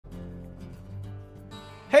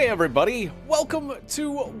Hey everybody, welcome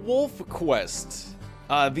to WolfQuest,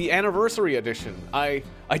 the anniversary edition. I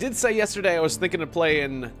did say yesterday I was thinking of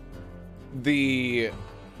playing the...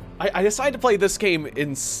 I decided to play this game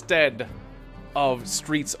instead of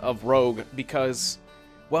Streets of Rogue because,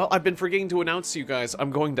 well, I've been forgetting to announce to you guys I'm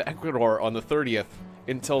going to Ecuador on the 30th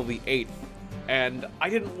until the 8th, and I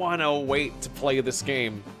didn't want to wait to play this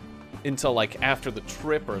game until, like, after the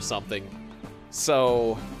trip or something.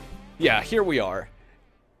 So, yeah, here we are.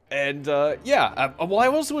 And, yeah, well, I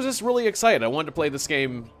also was just really excited. I wanted to play this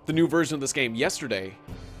game, the new version of this game, yesterday.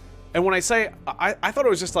 And when I say, I thought it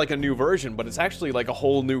was just like a new version, but it's actually like a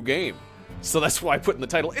whole new game. So that's why I put in the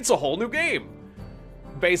title, it's a whole new game!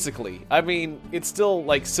 Basically. I mean, it's still,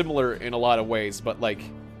 like, similar in a lot of ways, but, like,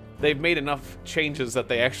 they've made enough changes that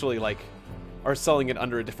they actually, like, are selling it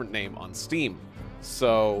under a different name on Steam.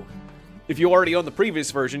 So, if you already own the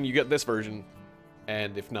previous version, you get this version.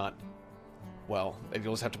 And if not, well,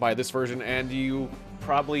 you'll just have to buy this version, and you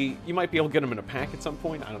might be able to get them in a pack at some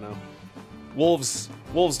point, I don't know. Wolves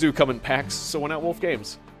do come in packs, so why not Wolf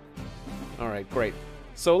Games? Alright, great.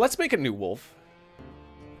 So let's make a new wolf.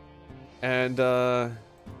 And, I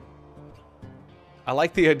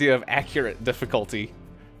like the idea of accurate difficulty.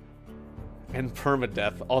 And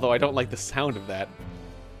permadeath, although I don't like the sound of that.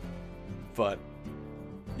 But,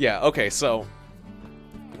 yeah, okay, so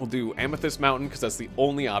we'll do Amethyst Mountain, because that's the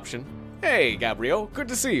only option. Hey, Gabriel, good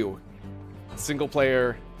to see you. Single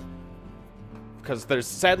player, because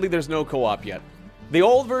sadly there's no co-op yet. The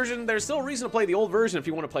old version, there's still a reason to play the old version if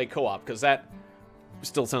you want to play co-op, because that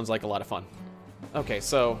still sounds like a lot of fun. Okay,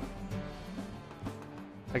 so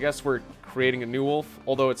I guess we're creating a new wolf,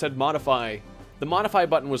 although it said modify. The modify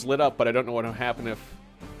button was lit up, but I don't know what will happen if...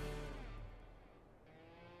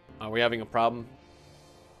 Are we having a problem?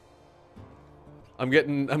 I'm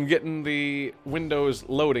getting the Windows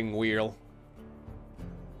loading wheel.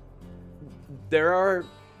 They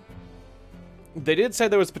did say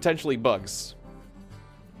there was potentially bugs.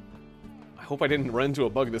 I hope I didn't run into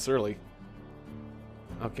a bug this early.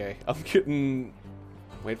 Okay, I'm getting...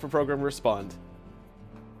 Wait for program to respond.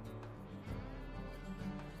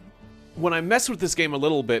 When I messed with this game a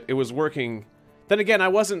little bit, it was working. Then again, I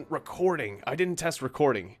wasn't recording. I didn't test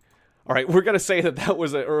recording. Alright, we're gonna say that that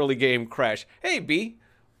was an early game crash. Hey, B.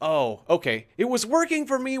 Oh, okay. It was working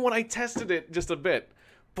for me when I tested it just a bit.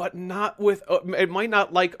 But not with... it might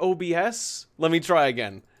not like OBS? Let me try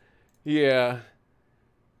again. Yeah.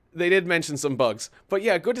 They did mention some bugs. But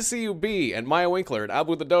yeah, good to see you, B, and Maya Winkler, and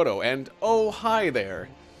Abu the Dodo, and oh, hi there.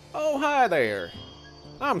 Oh, hi there.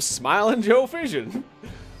 I'm Smiling Joe Fission.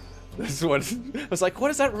 This is what... I was like, what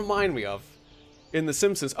does that remind me of? In The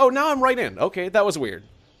Simpsons. Oh, now I'm right in. Okay, that was weird.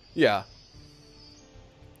 Yeah.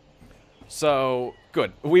 So,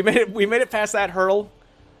 good. We made it past that hurdle.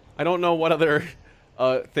 I don't know what other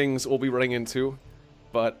things we'll be running into,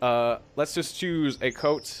 but let's just choose a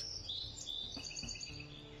coat.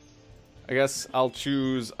 I guess I'll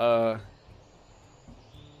choose I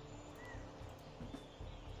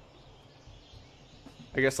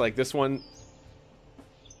guess like this one.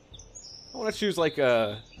 I want to choose like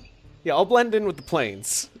yeah, I'll blend in with the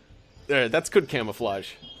plains. There, that's good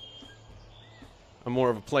camouflage. I'm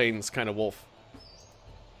more of a plains kind of wolf.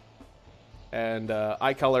 And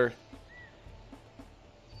eye color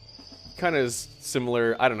kind of is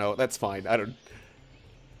similar. I don't know. That's fine. I'm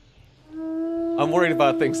worried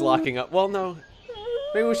about things locking up. Well, no.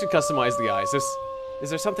 Maybe we should customize the eyes. Is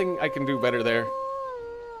there something I can do better there?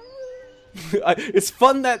 It's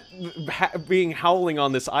fun that being howling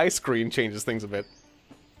on this eye screen changes things a bit.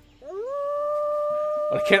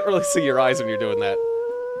 But I can't really see your eyes when you're doing that.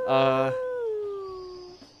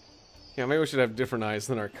 Yeah, maybe we should have different eyes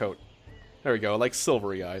than our coat. There we go, like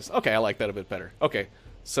silvery eyes. Okay, I like that a bit better. Okay,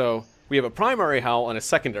 so we have a primary howl and a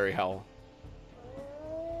secondary howl.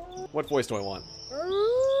 What voice do I want?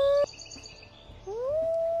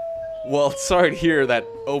 Well, sorry to hear that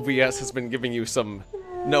OBS has been giving you some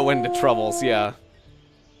no end to troubles, yeah.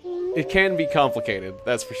 It can be complicated,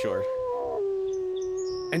 that's for sure.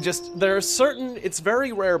 And just, there are certain, it's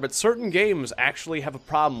very rare, but certain games actually have a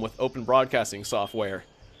problem with open broadcasting software,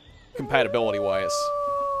 compatibility-wise.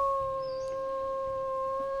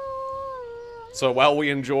 So while we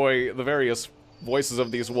enjoy the various voices of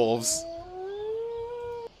these wolves,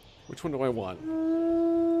 which one do I want?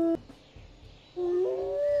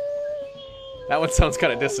 That one sounds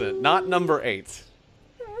kind of dissonant. Not number 8.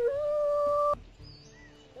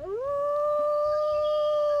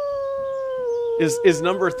 Is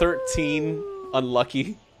number 13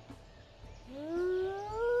 unlucky?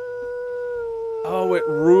 Oh, it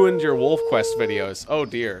ruined your WolfQuest videos. Oh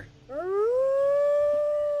dear.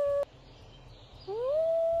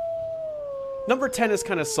 Number 10 is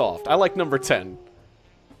kind of soft. I like number 10.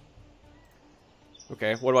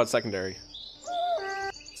 Okay, what about secondary?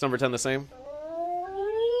 Is number 10 the same?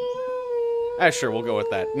 Sure, we'll go with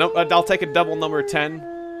that. Nope, I'll take a double number 10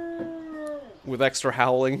 with extra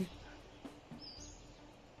howling.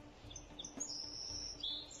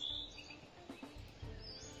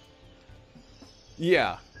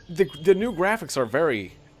 Yeah, the new graphics are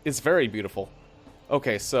it's very beautiful.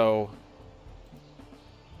 Okay, so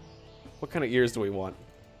what kind of ears do we want?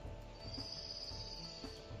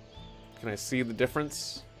 Can I see the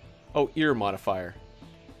difference? Oh, ear modifier.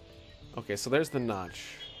 Okay, so there's the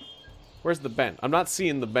notch. Where's the bend? I'm not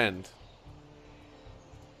seeing the bend.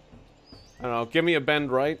 I don't know, give me a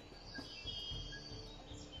bend right.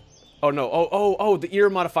 Oh no, oh, the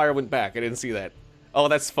ear modifier went back. I didn't see that. Oh,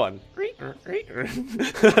 that's fun.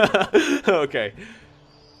 Okay.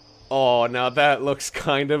 Oh, now that looks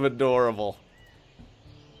kind of adorable.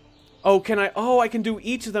 Oh, can I? Oh, I can do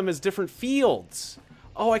each of them as different fields.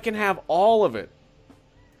 Oh, I can have all of it.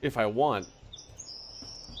 If I want.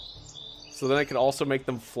 So then I can also make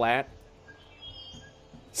them flat.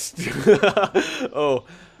 Oh,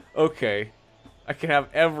 okay. I can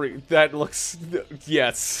have that looks,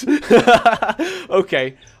 yes.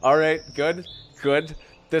 Okay, alright, good.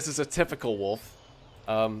 This is a typical wolf.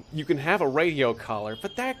 You can have a radio collar,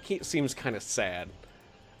 but that seems kind of sad.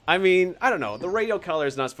 I mean, I don't know, the radio collar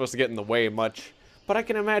is not supposed to get in the way much, but I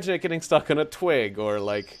can imagine it getting stuck on a twig, or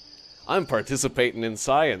like, I'm participating in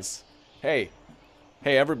science. Hey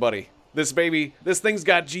everybody, this thing's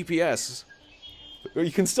got GPS.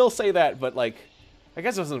 You can still say that, but like, I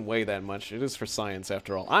guess it doesn't weigh that much. It is for science,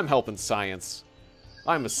 after all. I'm helping science.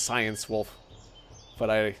 I'm a science wolf. But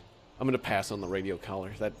I'm gonna pass on the radio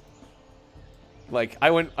collar. That, like,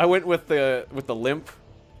 I went with the limp,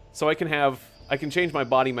 so I can change my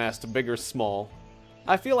body mass to big or small.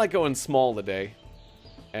 I feel like going small today.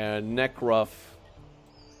 And neck ruff.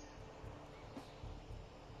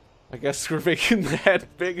 I guess we're making the head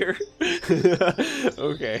bigger.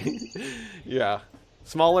 Okay. Yeah.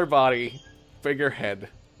 Smaller body, bigger head.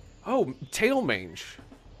 Oh, tail mange.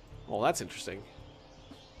 Oh, that's interesting.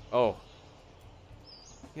 Oh.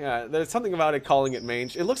 Yeah, there's something about it calling it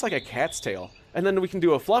mange. It looks like a cat's tail. And then we can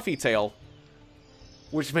do a fluffy tail,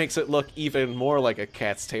 which makes it look even more like a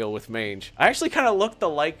cat's tail with mange. I actually kind of look the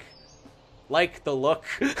look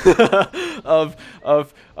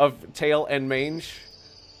of tail and mange.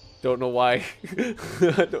 Don't know why.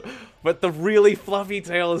 But the really fluffy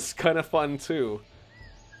tail is kind of fun too.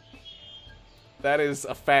 That is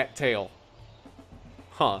a fat tail.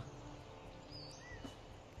 Huh.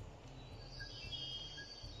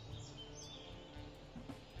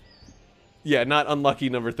 Yeah, not unlucky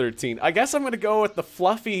number 13. I guess I'm gonna go with the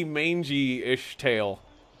fluffy, mangy-ish tail.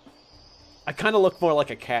 I kind of look more like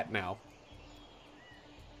a cat now.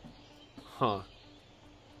 Huh.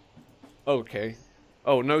 Okay.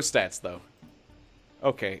 Oh, no stats, though.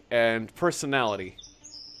 Okay, and personality.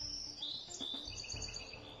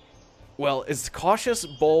 Well, it's cautious,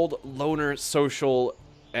 bold, loner, social,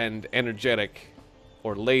 and energetic.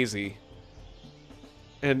 Or lazy.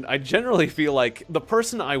 And I generally feel like the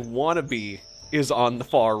person I want to be is on the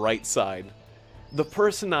far right side. The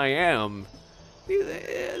person I am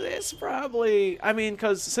is probably... I mean,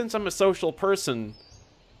 because since I'm a social person...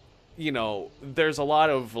 You know, there's a lot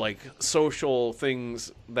of like social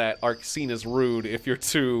things that are seen as rude if you're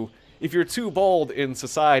too bold in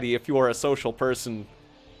society. If you are a social person,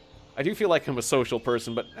 I do feel like I'm a social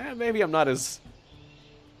person, but maybe I'm not as.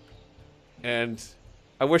 And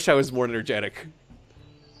I wish I was more energetic.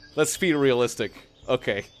 Let's be realistic,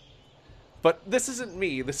 okay? But this isn't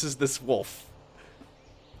me. This is this wolf.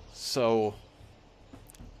 So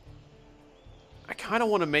I kind of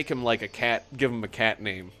want to make him like a cat. Give him a cat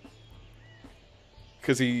name.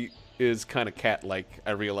 Because he is kind of cat-like,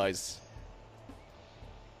 I realize.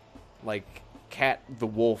 Like, Cat the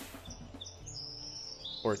Wolf.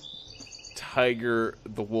 Or Tiger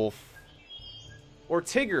the Wolf. Or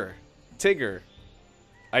Tigger. Tigger.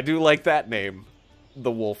 I do like that name. The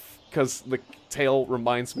Wolf. Because the tail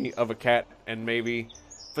reminds me of a cat, and maybe...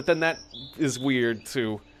 But then that is weird,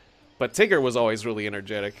 too. But Tigger was always really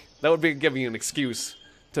energetic. That would be giving you an excuse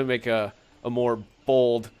to make a more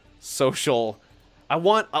bold, social... I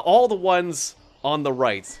want all the ones on the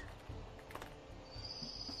right.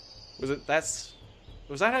 Was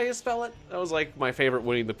that how you spell it? That was like my favorite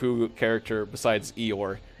Winnie the Pooh character besides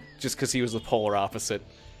Eeyore. Just because he was the polar opposite.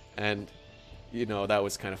 And, you know, that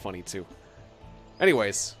was kind of funny too.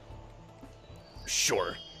 Anyways.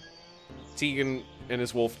 Sure. Tiegon and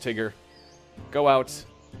his wolf Tigger go out.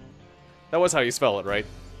 That was how you spell it, right?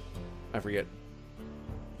 I forget.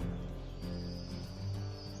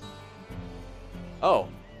 Oh.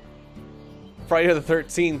 Friday the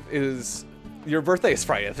 13th is... Your birthday is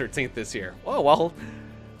Friday the 13th this year. Oh, well,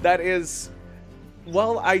 that is...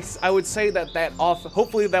 Well, I would say that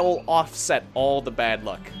hopefully that will offset all the bad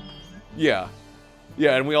luck. Yeah.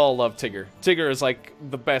 Yeah, and we all love Tigger. Tigger is, like,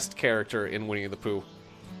 the best character in Winnie the Pooh.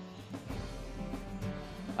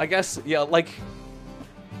 I guess, yeah, like...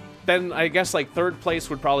 Then, I guess, like, third place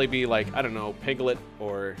would probably be, like, I don't know, Piglet,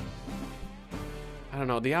 or... I don't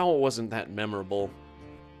know, the owl wasn't that memorable.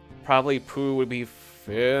 Probably Pooh would be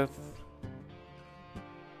fifth.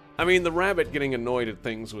 I mean, the rabbit getting annoyed at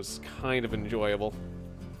things was kind of enjoyable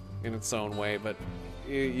in its own way, but,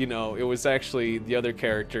 you know, it was actually the other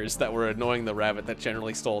characters that were annoying the rabbit that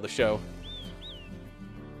generally stole the show.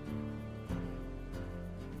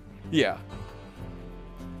 Yeah.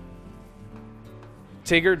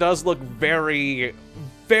 Tigger does look very,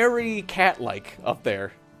 very cat-like up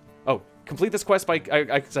there. Oh, complete this quest by...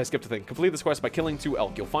 I skipped a thing. Complete this quest by killing 2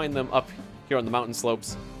 elk. You'll find them up here on the mountain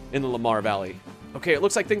slopes in the Lamar Valley. Okay, it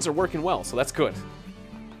looks like things are working well, so that's good.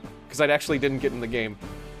 Because I actually didn't get in the game.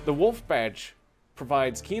 The wolf badge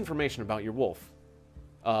provides key information about your wolf.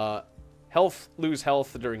 Health, lose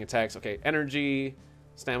health during attacks. Okay, energy,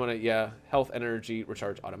 stamina, yeah. Health, energy,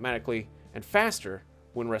 recharge automatically. And faster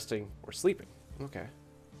when resting or sleeping. Okay.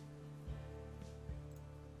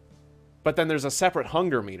 But then there's a separate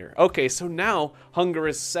hunger meter. Okay, so now hunger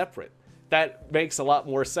is separate. That makes a lot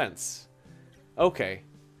more sense. Okay,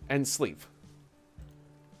 and sleep.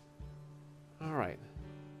 Alright.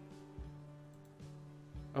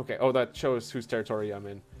 Okay, oh, that shows whose territory I'm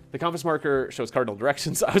in. The compass marker shows cardinal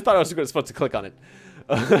directions. I thought I was supposed to click on it.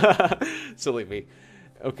 Silly me.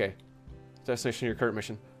 Okay. Destination of your current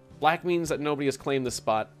mission. Black means that nobody has claimed the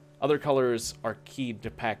spot. Other colors are keyed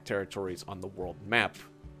to packed territories on the world map.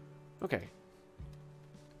 Okay.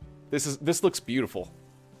 This looks beautiful.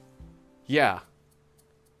 Yeah.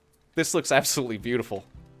 This looks absolutely beautiful.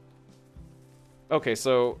 Okay,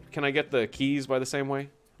 so can I get the keys by the same way?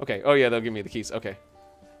 Okay, oh yeah, they'll give me the keys. Okay.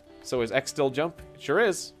 So is X still jump? It sure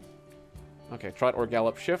is. Okay, trot or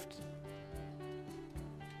gallop, shift.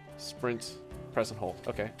 Sprint, press and hold.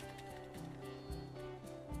 Okay.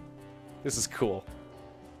 This is cool.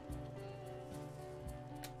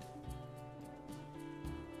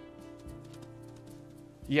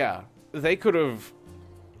 Yeah, they could have...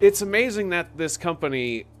 It's amazing that this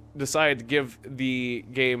company decided to give the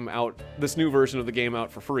game out, this new version of the game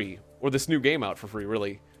out for free, or this new game out for free,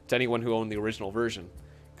 really, to anyone who owned the original version,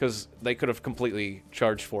 because they could have completely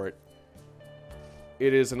charged for it.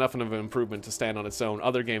 It is enough of an improvement to stand on its own.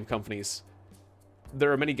 Other game companies,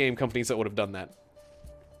 there are many game companies that would have done that.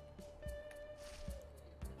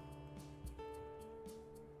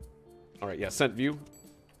 Alright, yeah, scent view.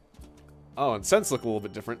 Oh, and scents look a little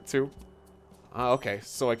bit different, too. Okay,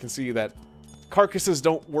 so I can see that carcasses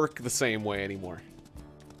don't work the same way anymore.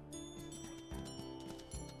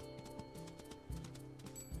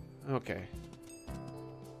 Okay.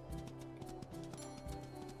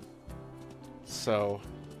 So...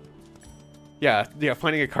 Yeah,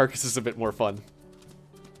 finding a carcass is a bit more fun.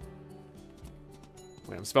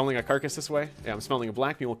 Wait, I'm smelling a carcass this way? Yeah, I'm smelling a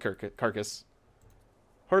black mule carcass.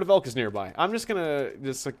 Herd of elk is nearby. I'm just gonna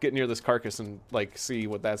like, get near this carcass and like see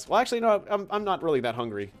what that's... Well, actually, no, I'm not really that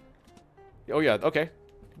hungry. Oh yeah, okay.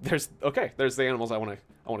 There's the animals I wanna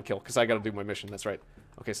kill because I gotta do my mission. That's right.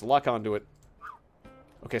 Okay, so lock onto it.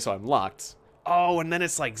 Okay, so I'm locked. Oh, and then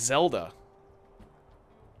it's like Zelda.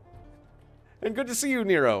 And good to see you,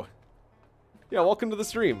 Nero. Yeah, welcome to the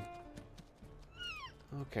stream.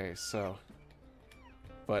 Okay, so...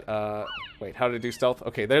 But, wait, how to do stealth?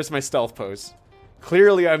 Okay, there's my stealth pose.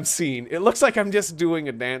 Clearly I'm seen. It looks like I'm just doing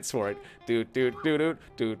a dance for it.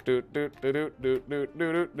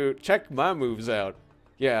 Check my moves out.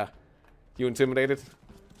 Yeah. You intimidated?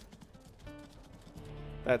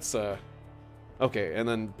 That's, okay, and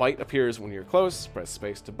then bite appears when you're close. Press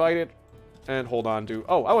space to bite it. And hold on to...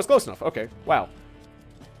 Oh, I was close enough. Okay, wow.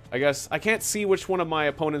 I guess I can't see which one of my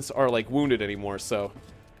opponents are, like, wounded anymore, so...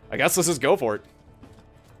 I guess let's just go for it.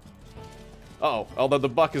 Uh-oh, although the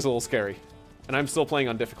buck is a little scary. And I'm still playing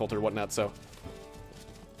on difficult or whatnot, so...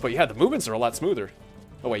 But yeah, the movements are a lot smoother.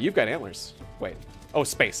 Oh wait, you've got antlers. Wait. Oh,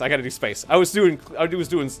 space. I gotta do space. I was doing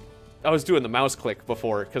the mouse click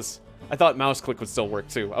before, because I thought mouse click would still work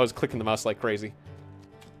too. I was clicking the mouse like crazy.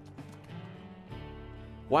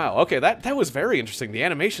 Wow, okay, that was very interesting. The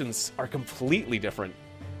animations are completely different.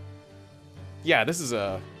 Yeah, this is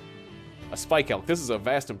a spike elk. This is a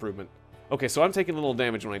vast improvement. Okay, so I'm taking a little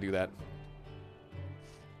damage when I do that.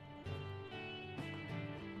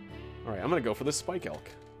 Alright, I'm gonna go for this spike elk.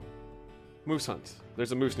 Moose hunt.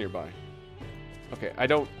 There's a moose nearby. Okay, I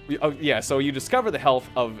don't... Oh, yeah, so you discover the health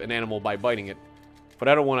of an animal by biting it. But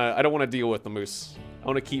I don't want to deal with the moose. I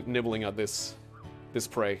want to keep nibbling at this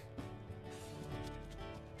prey.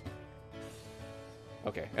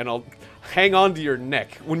 Okay, and I'll hang on to your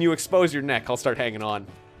neck. When you expose your neck, I'll start hanging on.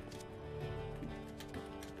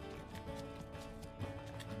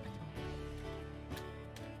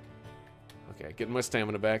 Okay, getting my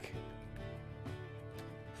stamina back.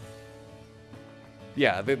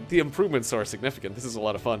 Yeah, the improvements are significant. This is a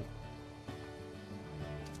lot of fun.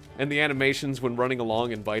 And the animations when running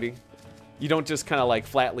along and biting. You don't just kind of like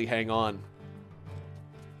flatly hang on.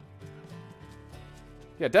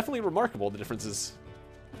 Yeah, definitely remarkable, the differences.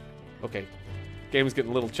 Okay, game's getting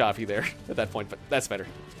a little choppy there at that point, but that's better.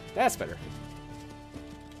 That's better.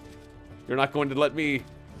 You're not going to let me...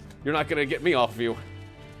 You're not going to get me off of you.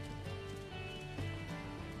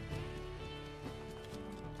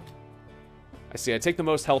 I see, I take the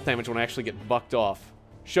most health damage when I actually get bucked off.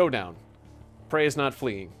 Showdown. Prey is not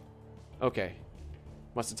fleeing. Okay.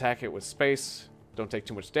 Must attack it with space. Don't take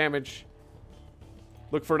too much damage.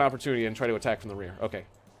 Look for an opportunity and try to attack from the rear. Okay,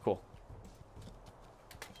 cool.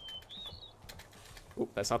 Oop,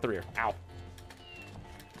 that's not the rear. Ow.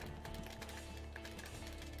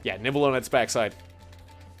 Yeah, nibble on its backside.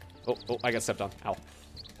 Oh, I got stepped on. Ow.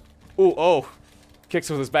 Ooh, oh. Kicks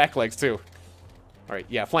with his back legs, too. Alright,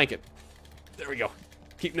 yeah, flank it. There we go.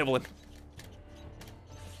 Keep nibbling.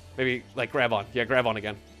 Maybe, like, grab on. Yeah, grab on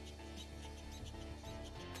again.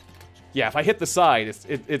 Yeah, if I hit the side,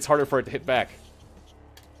 it's harder for it to hit back.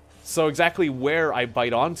 So exactly where I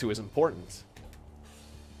bite onto is important.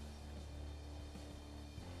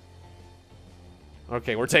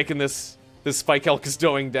 Okay, we're taking this spike elk is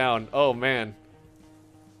going down. Oh, man.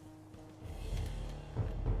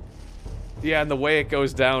 Yeah, and the way it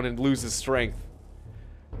goes down and loses strength.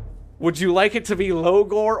 Would you like it to be low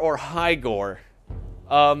gore or high gore?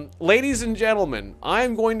 Ladies and gentlemen,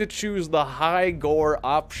 I'm going to choose the high gore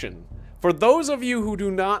option. For those of you who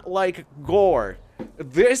do not like gore,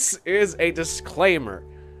 this is a disclaimer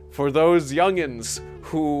for those youngins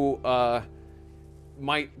who,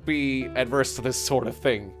 might be adverse to this sort of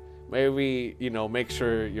thing. Maybe, you know, make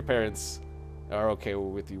sure your parents are okay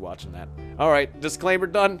with you watching that. Alright, disclaimer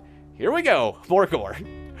done. Here we go. More gore.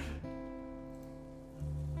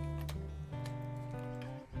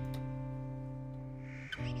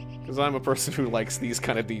 Because I'm a person who likes these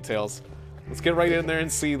kind of details. Let's get right in there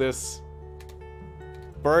and see this.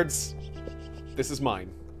 Birds, this is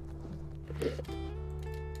mine.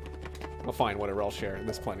 Well, fine, whatever, I'll share.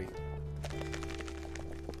 There's plenty.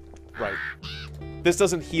 Right. This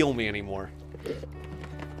doesn't heal me anymore.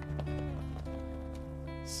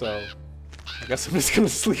 So, I guess I'm just gonna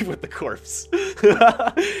sleep with the corpse.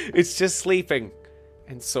 It's just sleeping.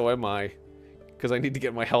 And so am I. Because I need to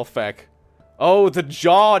get my health back. Oh, the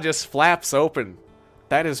jaw just flaps open.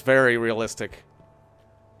 That is very realistic.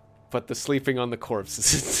 But the sleeping on the corpse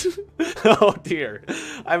is... Oh, dear.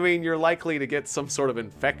 I mean, you're likely to get some sort of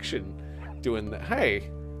infection doing that. Hey,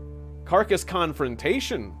 carcass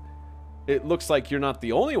confrontation. It looks like you're not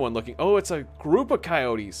the only one looking... Oh, it's a group of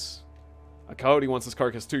coyotes. A coyote wants his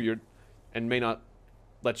carcass too, and may not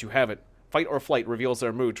let you have it. Fight or flight reveals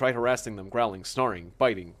their mood. Try harassing them, growling, snarling,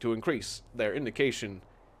 biting, to increase their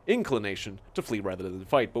inclination to flee rather than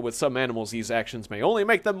fight. But with some animals, these actions may only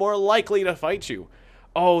make them more likely to fight you.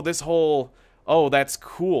 Oh, this whole... Oh, that's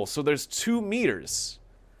cool. So there's 2 meters.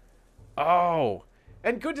 Oh.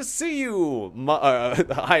 And good to see you,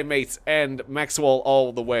 hi mates, and Maxwell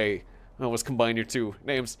all the way. I almost combined your 2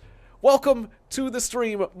 names. Welcome to the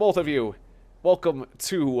stream, both of you. Welcome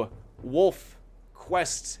to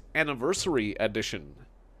WolfQuest Anniversary Edition.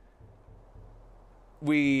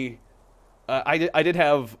 I did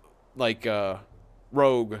have, like,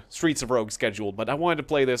 Streets of Rogue scheduled, but I wanted to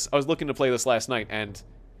play this. I was looking to play this last night, and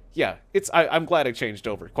yeah, I'm glad I changed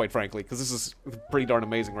over, quite frankly, because this is pretty darn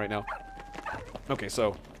amazing right now. Okay,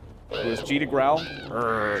 so it was G to growl,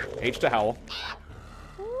 H to howl.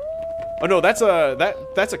 Oh no, that's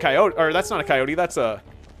a coyote, or that's not a coyote, that's a...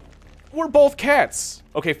 We're both cats!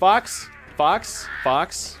 Okay, Fox.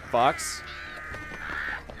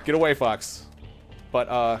 Get away, Fox.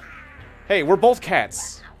 But, hey, we're both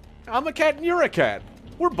cats. I'm a cat and you're a cat.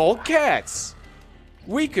 We're both cats.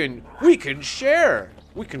 We can share.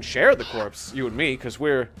 We can share the corpse, you and me, because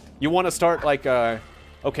you want to start, like,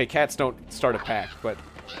 okay, cats don't start a pack, but,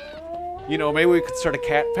 you know, maybe we could start a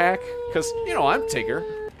cat pack, because, you know, I'm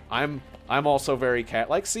Tigger. I'm also very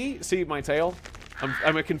cat-like. See my tail?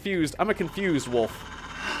 I'm a confused wolf.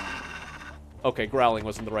 Okay, growling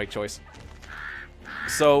wasn't the right choice.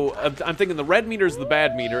 So, I'm thinking the red meter is the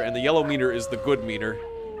bad meter, and the yellow meter is the good meter.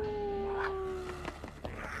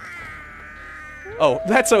 Oh,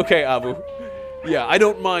 that's okay, Abu. Yeah, I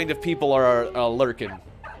don't mind if people are lurking.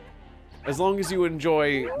 As long as you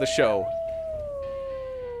enjoy the show.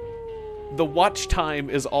 The watch time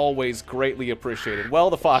is always greatly appreciated.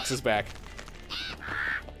 Well, the fox is back.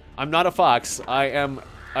 I'm not a fox. I am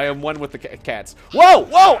one with the cats. Whoa!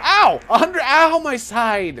 Whoa! Ow! 100! Ow, my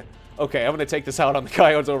side! Okay, I'm gonna take this out on the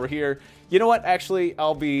coyotes over here. You know what? Actually,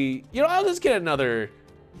 I'll just get another...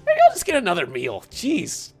 Maybe I'll just get another meal.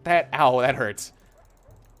 Jeez. Ow, that hurts.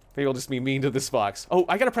 Maybe I'll just be mean to this fox. Oh,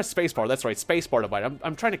 I gotta press spacebar. That's right, spacebar to bite.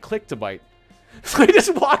 I'm trying to click to bite. So I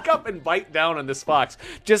just walk up and bite down on this fox.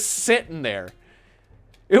 Just sitting there.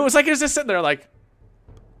 It was like it was just sitting there like...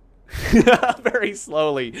 very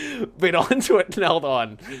slowly. Bit onto it and held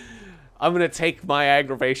on. I'm gonna take my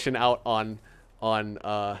aggravation out on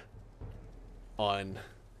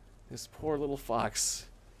this poor little fox.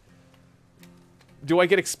 Do I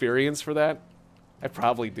get experience for that? I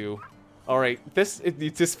probably do. Alright,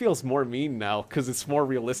 this feels more mean now, because it's more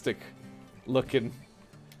realistic looking.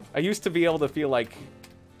 I used to be able to feel like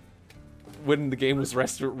when the game was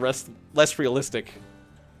less realistic,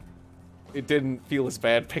 it didn't feel as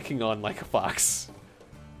bad picking on like a fox.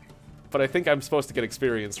 But I think I'm supposed to get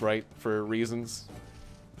experience, right? For reasons.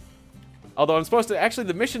 Although I'm supposed to... Actually,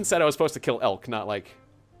 the mission said I was supposed to kill elk, not like...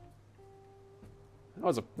 That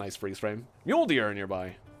was a nice freeze frame. Mule deer are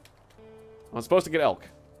nearby. I'm supposed to get elk.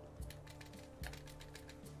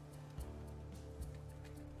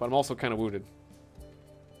 But I'm also kind of wounded.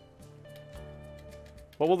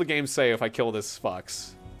 What will the game say if I kill this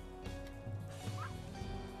fox?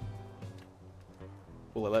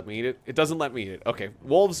 Will it let me eat it? It doesn't let me eat it. Okay,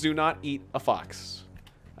 wolves do not eat a fox.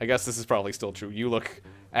 I guess this is probably still true. You look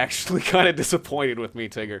actually kind of disappointed with me,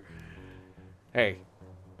 Tigger. Hey.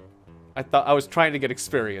 I thought I was trying to get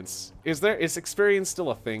experience. Is experience still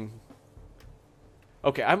a thing?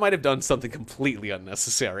 Okay, I might have done something completely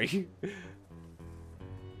unnecessary.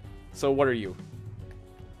 So what are you?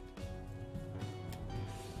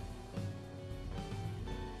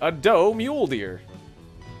 A doe mule deer.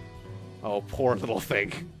 Oh, poor little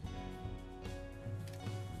thing.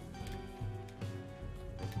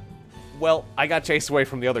 Well, I got chased away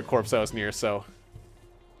from the other corpse I was near, so...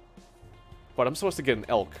 But I'm supposed to get an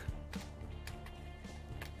elk.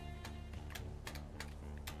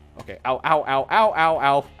 Okay, ow, ow, ow, ow, ow,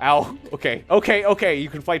 ow, ow. Okay, okay, okay, you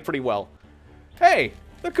can fight pretty well. Hey,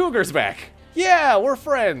 the cougar's back. Yeah, we're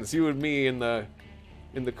friends, you and me and the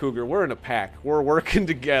cougar. We're in a pack. We're working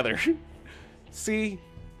together. See?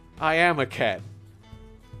 I am a cat.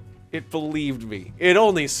 It believed me. It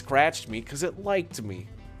only scratched me because it liked me.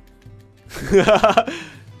 Hey,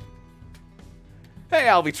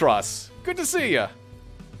 Albatross. Good to see ya.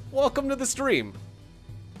 Welcome to the stream.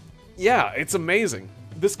 Yeah, it's amazing.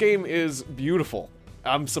 This game is beautiful.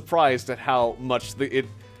 I'm surprised at how much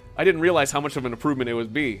I didn't realize how much of an improvement it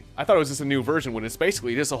would be. I thought it was just a new version when it's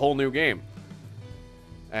basically just a whole new game.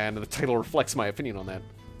 And the title reflects my opinion on that.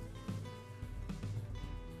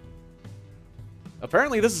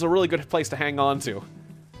 Apparently, this is a really good place to hang on to.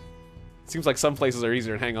 Seems like some places are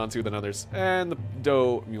easier to hang on to than others. And the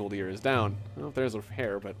doe mule deer is down. Well, there's a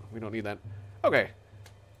hare, but we don't need that. Okay.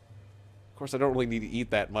 Of course, I don't really need to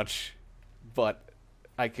eat that much, but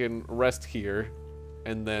I can rest here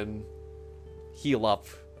and then heal up.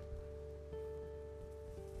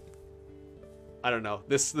 I don't know.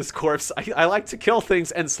 This corpse, I like to kill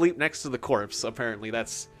things and sleep next to the corpse, apparently.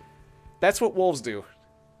 That's what wolves do.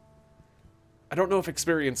 I don't know if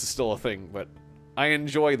experience is still a thing, but I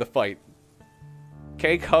enjoy the fight.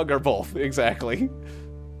 Cake, hug, or both. Exactly.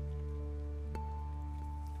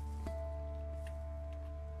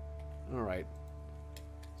 Alright.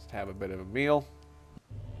 Just have a bit of a meal.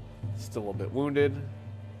 Still a bit wounded.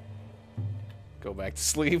 Go back to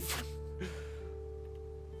sleep.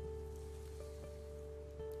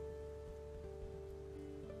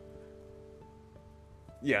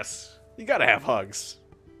 Yes. You gotta have hugs.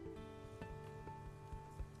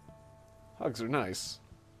 Hugs are nice.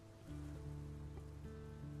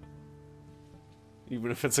 Even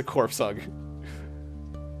if it's a corpse hug.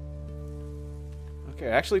 Okay,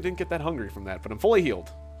 I actually didn't get that hungry from that, but I'm fully healed.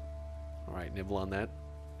 Alright, nibble on that.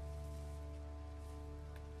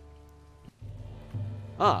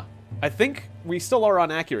 Ah, I think we still are on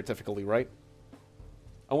accurate difficulty, right?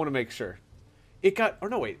 I want to make sure. It got... Oh,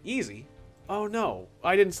 no, wait. Easy? Oh, no.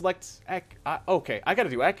 I didn't select... okay, I gotta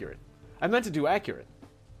do accurate. I meant to do accurate.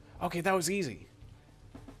 Okay, that was easy.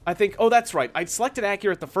 I think... Oh, that's right. I selected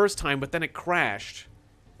accurate the first time, but then it crashed.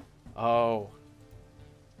 Oh.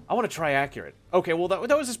 I want to try accurate. Okay, well,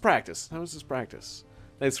 that was just practice. That was just practice.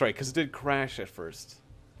 That's right, because it did crash at first.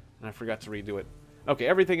 And I forgot to redo it. Okay,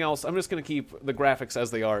 everything else, I'm just going to keep the graphics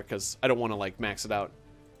as they are, because I don't want to, like, max it out.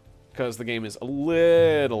 Because the game is a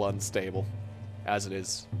little unstable, as it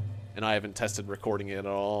is. And I haven't tested recording it at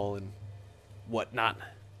all, and whatnot.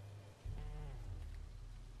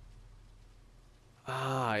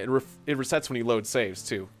 Ah, it resets when you load saves,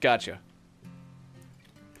 too. Gotcha.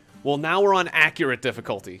 Well, now we're on accurate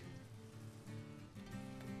difficulty.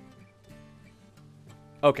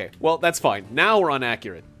 Okay, well, that's fine. Now we're on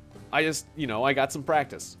accurate. I just, you know, I got some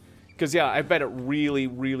practice. Because, yeah, I bet it really,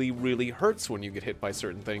 really, really hurts when you get hit by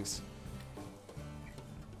certain things.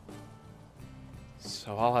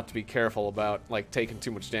 So I'll have to be careful about, like, taking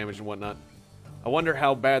too much damage and whatnot. I wonder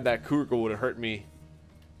how bad that cougar would have hurt me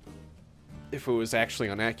if it was actually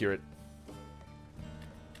inaccurate.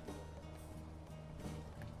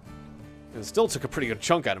 It still took a pretty good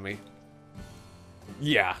chunk out of me.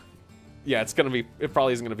 Yeah. Yeah, it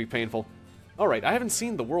probably isn't gonna be painful. Alright, I haven't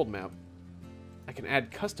seen the world map. I can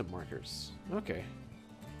add custom markers. Okay.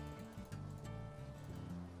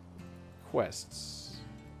 Quests.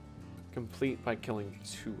 Complete by killing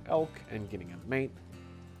 2 elk and getting a mate.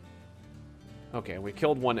 Okay, we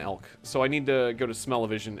killed 1 elk. So I need to go to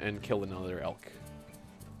Smell-O-Vision and kill another elk.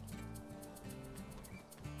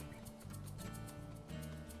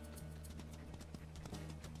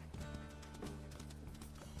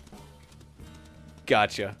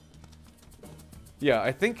 Gotcha. Yeah,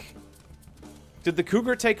 I think... Did the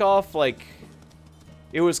cougar take off, like...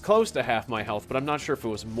 It was close to half my health, but I'm not sure if it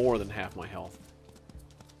was more than half my health.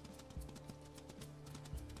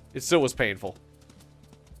 It still was painful.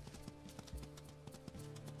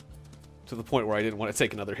 To the point where I didn't want to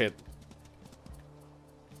take another hit.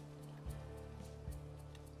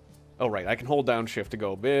 Oh, right. I can hold down shift to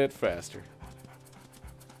go a bit faster.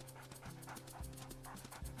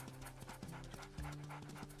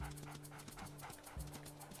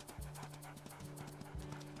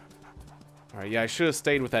 Alright, yeah, I should have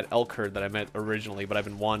stayed with that elk herd that I met originally, but I've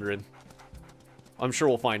been wandering. I'm sure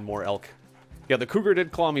we'll find more elk. Yeah, the cougar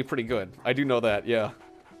did claw me pretty good. I do know that, yeah.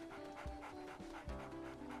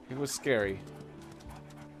 It was scary.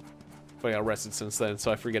 But yeah, I rested since then,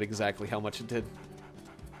 so I forget exactly how much it did.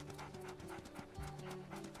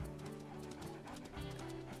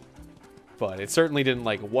 But it certainly didn't,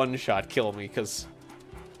 like, one-shot kill me, because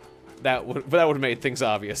that would have made things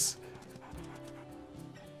obvious.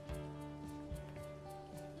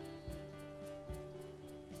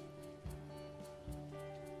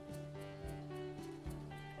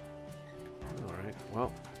 Alright,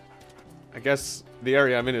 well, I guess the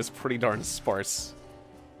area I'm in is pretty darn sparse.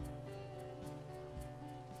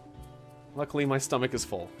 Luckily, my stomach is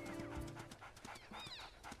full.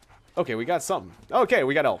 Okay, we got something. Okay,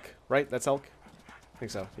 we got elk, right? That's elk? I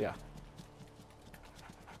think so, yeah.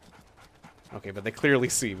 Okay, but they clearly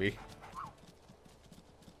see me.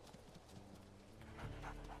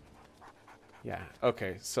 Yeah,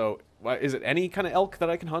 okay, so is it any kind of elk that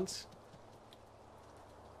I can hunt?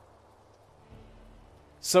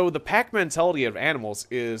 So the pack mentality of animals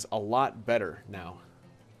is a lot better now.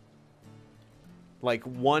 Like,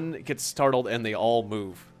 one gets startled and they all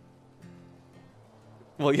move.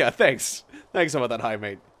 Well, yeah, thanks. Thanks about that high,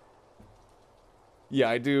 mate. Yeah,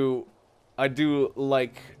 I do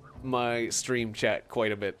like my stream chat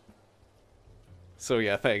quite a bit. So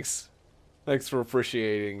yeah, thanks. Thanks for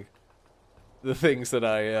appreciating the things that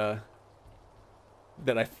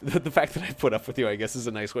the fact that I put up with you, I guess, is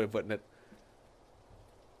a nice way of putting it.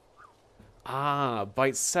 Ah,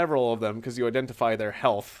 bite several of them because you identify their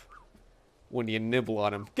health when you nibble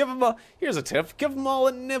on them. Give them here's a tip, give them all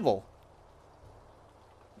a nibble.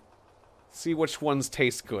 See which ones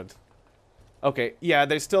taste good. Okay, yeah,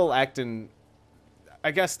 they're still acting...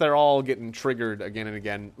 I guess they're all getting triggered again and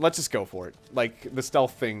again. Let's just go for it. Like, the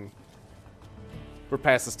stealth thing... We're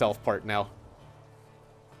past the stealth part now.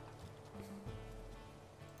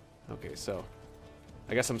 Okay, so...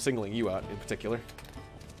 I guess I'm singling you out in particular.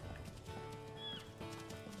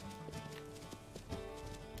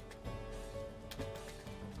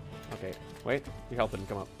 Okay, wait. Your health didn't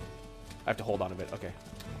come up. I have to hold on a bit. Okay.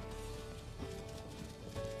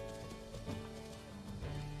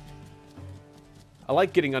 I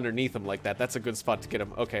like getting underneath him like that. That's a good spot to get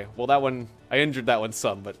him. Okay, well that one... I injured that one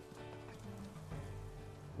some, but...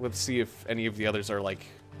 Let's see if any of the others are, like,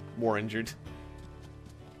 more injured.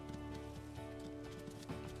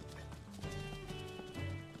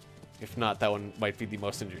 If not, that one might be the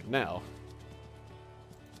most injured now.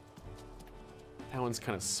 That one's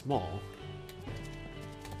kind of small.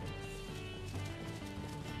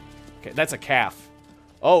 Okay, that's a calf.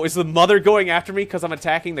 Oh, is the mother going after me because I'm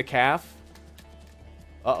attacking the calf?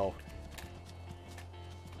 Uh-oh.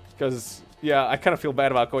 Because Yeah, I kind of feel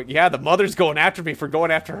bad about going... Yeah, the mother's going after me for going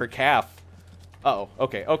after her calf. Uh-oh.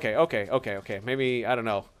 Okay. Maybe, I don't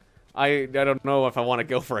know. I don't know if I want to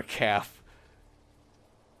go for a calf.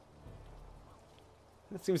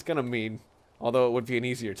 That seems kind of mean. Although it would be an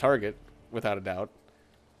easier target, without a doubt.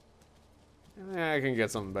 I can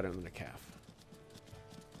get something better than a calf.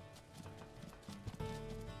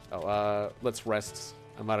 Oh, let's rest.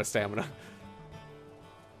 I'm out of stamina.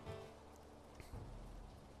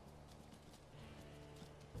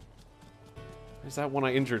 There's that one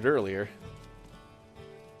I injured earlier.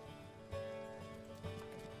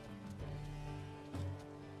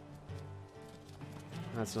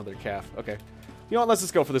 That's another calf. Okay. You know what? Let's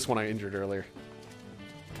just go for this one I injured earlier.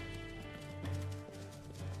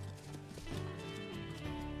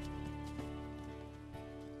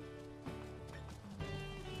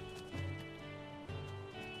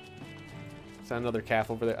 Is that another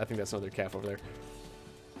calf over there? I think that's another calf over there.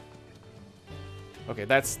 Okay,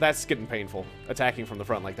 that's getting painful. Attacking from the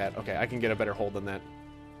front like that. Okay, I can get a better hold than that.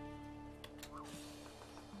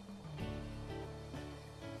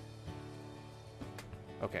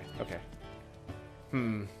 Okay.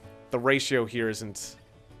 The ratio here isn't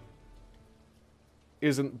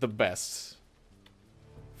the best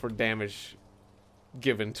for damage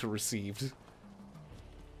given to received.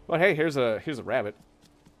 But hey, here's a rabbit.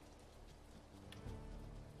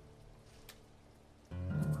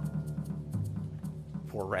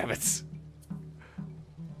 Poor rabbits.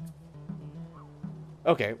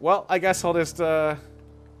 Okay, well, I guess I'll just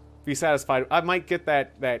be satisfied. I might get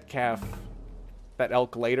that calf, that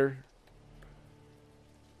elk later.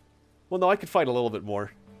 Well, no, I could fight a little bit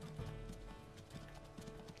more.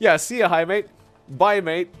 Yeah, see ya, hi, mate. Bye,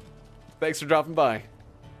 mate. Thanks for dropping by.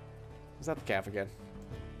 Is that the calf again?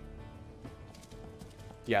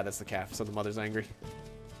 Yeah, that's the calf, so the mother's angry.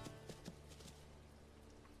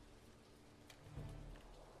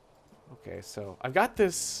 Okay, so I got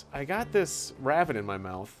this rabbit in my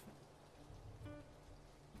mouth.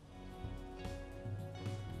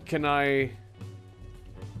 Can I...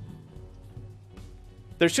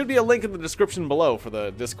 There should be a link in the description below for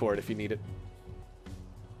the Discord if you need it.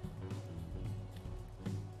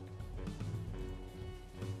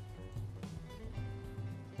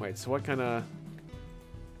 Wait, so what kind of...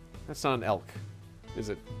 That's not an elk, is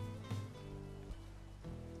it?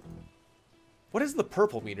 What is the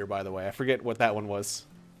purple meter, by the way? I forget what that one was.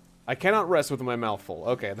 I cannot rest with my mouth full.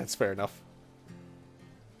 Okay, that's fair enough.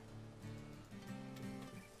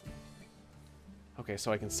 Okay,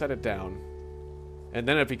 so I can set it down. And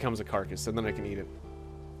then it becomes a carcass, and then I can eat it.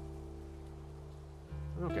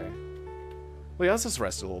 Okay. Well, yeah, let's just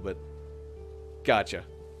rest a little bit. Gotcha.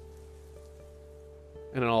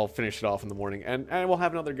 And then I'll finish it off in the morning, and we'll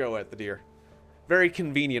have another go at the deer. Very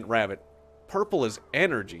convenient rabbit. Purple is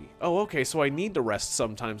energy. Oh, okay, so I need to rest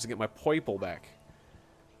sometimes to get my poiple back.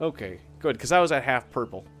 Okay, good, because I was at half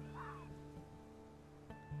purple.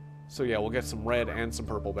 So yeah, we'll get some red and some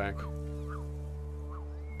purple back.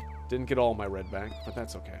 Didn't get all my red back, but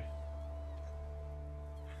that's okay.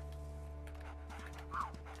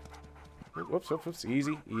 Whoops, whoops, whoops.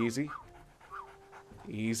 Easy, easy.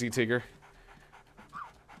 Easy, Tigger.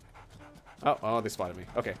 Oh, they spotted me.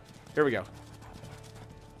 Okay, here we go.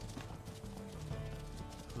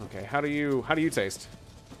 Okay, how do you taste?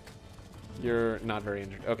 You're not very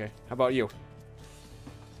injured. Okay, how about you?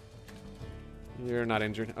 You're not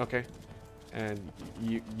injured. Okay. And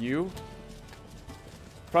you?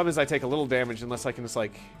 Problem is I take a little damage unless I can just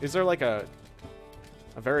like... Is there like a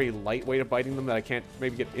very light way of biting them that I can't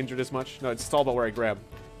maybe get injured as much? No, it's all about where I grab.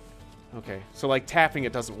 Okay, so like tapping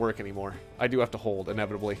it doesn't work anymore. I do have to hold,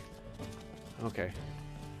 inevitably. Okay.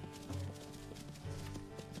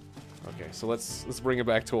 Okay, so let's bring it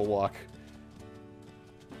back to a walk.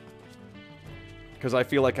 Because I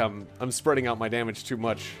feel like I'm spreading out my damage too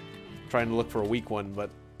much, trying to look for a weak one, but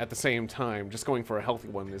at the same time, just going for a healthy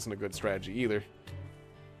one isn't a good strategy either.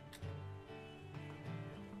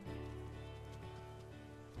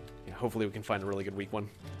 Yeah, hopefully we can find a really good weak one.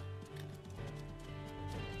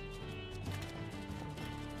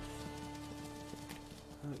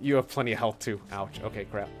 You have plenty of health too. Ouch. Okay,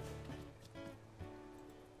 crap.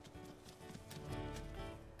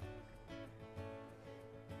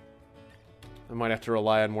 I might have to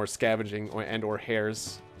rely on more scavenging and/or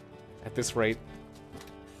hairs at this rate.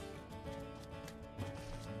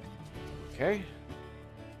 Okay.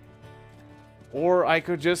 Or I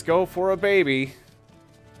could just go for a baby.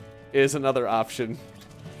 Is another option.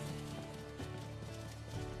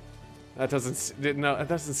 That doesn't... No, that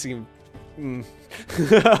doesn't seem...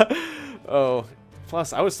 Oh.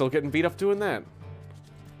 Plus, I was still getting beat up doing that.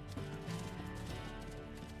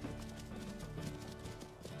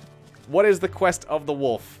 What is the quest of the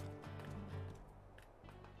wolf?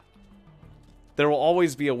 There will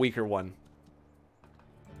always be a weaker one.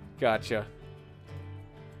 Gotcha.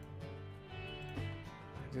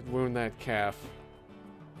 I did wound that calf.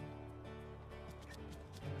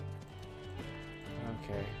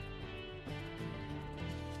 Okay.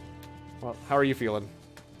 Well, how are you feeling?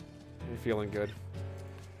 Are you feeling good?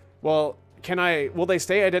 Well, will they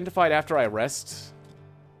stay identified after I rest?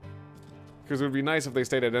 Because it would be nice if they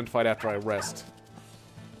stayed identified after I rest.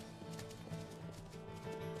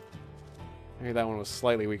 Maybe that one was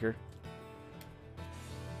slightly weaker.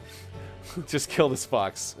 Just kill this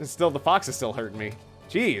fox. The fox is still hurting me.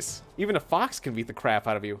 Jeez, even a fox can beat the crap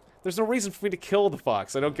out of you. There's no reason for me to kill the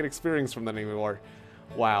fox. I don't get experience from that anymore.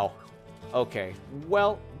 Wow. Okay.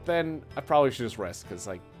 Well, then I probably should just rest, because,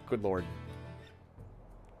 like, good lord.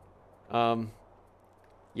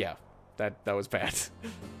 Yeah. That was bad.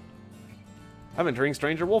 I'm entering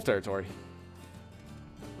stranger wolf territory.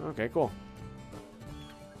 Okay, cool.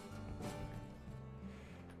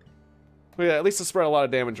 Well, yeah, at least it spread a lot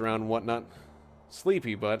of damage around and whatnot.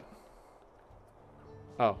 Sleepy, but...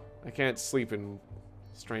 Oh, I can't sleep in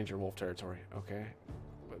stranger wolf territory. Okay.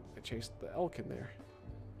 But I chased the elk in there.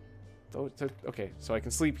 Okay, so I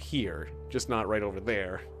can sleep here, just not right over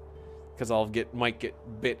there. Because might get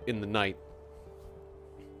bit in the night.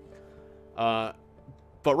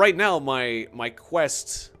 But right now, my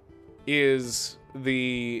quest is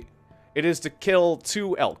to kill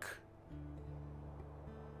 2 elk.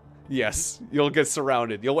 Yes, you'll get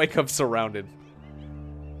surrounded. You'll wake up surrounded.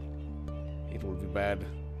 It will be bad.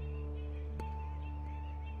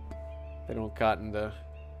 They don't cotton to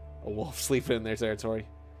a wolf sleeping in their territory.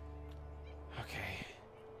 Okay.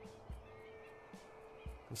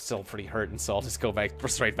 I'm still pretty hurt, and so I'll just go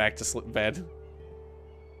straight back to bed.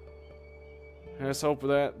 I just hope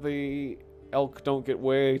that the elk don't get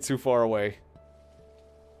way too far away.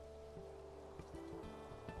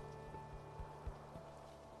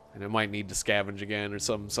 And it might need to scavenge again or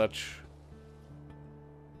some such.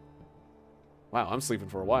 Wow, I'm sleeping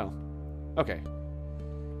for a while. Okay.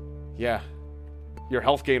 Yeah. Your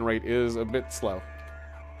health gain rate is a bit slow.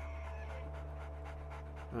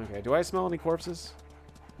 Okay, do I smell any corpses?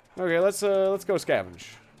 Okay, let's go scavenge.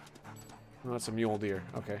 Oh, that's a mule deer.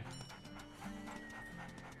 Okay.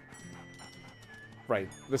 Right.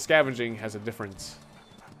 The scavenging has a different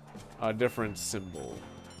symbol.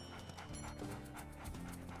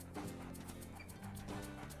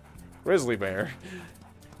 Grizzly bear.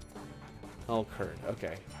 Elk herd.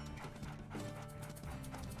 Okay.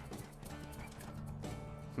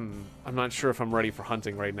 I'm not sure if I'm ready for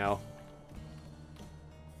hunting right now.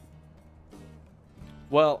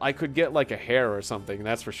 Well, I could get like a hare or something,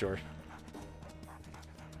 that's for sure.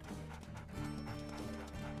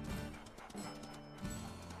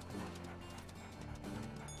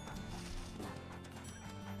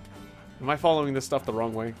 Am I following this stuff the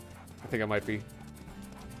wrong way? I think I might be.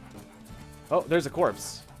 Oh, there's a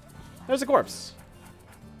corpse. There's a corpse.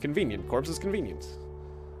 Convenient. Corpse is convenient.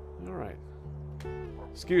 Alright.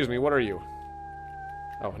 Excuse me, what are you?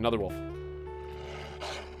 Oh, another wolf.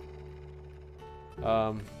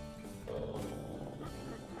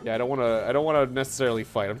 Yeah, I don't wanna necessarily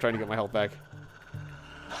fight. I'm trying to get my health back.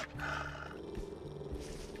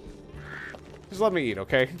 Just let me eat,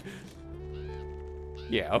 okay?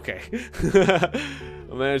 Yeah, okay.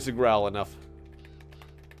 I managed to growl enough.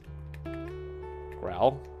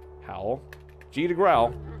 Growl. Howl. G to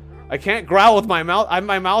growl. I can't growl with my mouth.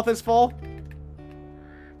 My mouth is full.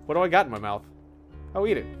 What do I got in my mouth? Oh,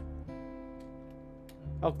 eat it.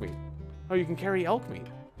 Elk meat. Oh, you can carry elk meat.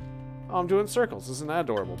 Oh, I'm doing circles. Isn't that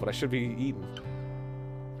adorable? But I should be eating.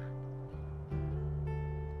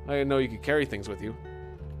 I didn't know you could carry things with you.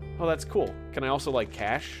 Oh, that's cool. Can I also, like,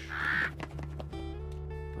 cache?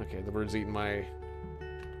 Okay, the bird's eating my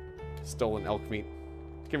stolen elk meat.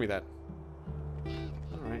 Give me that.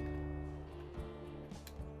 Alright.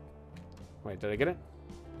 Wait, did I get it?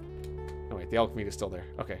 Oh, wait, the elk meat is still there.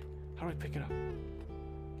 Okay. How do I pick it up?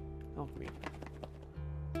 Elk meat.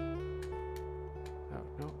 Oh,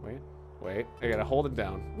 no, wait. Wait. I gotta hold it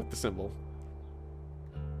down with the symbol.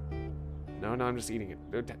 No, I'm just eating it.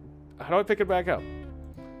 How do I pick it back up?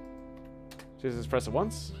 Just press it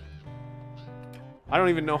once? I don't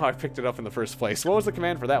even know how I picked it up in the first place. What was the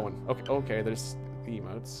command for that one? Okay, there's the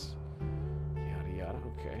emotes. Yada yada,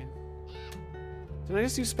 okay. Did I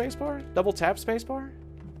just use spacebar? Double tap spacebar?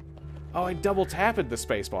 Oh, I double tapped the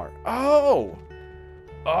spacebar. Oh!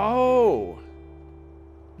 Oh!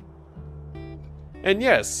 And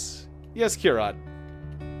yes, Kirat.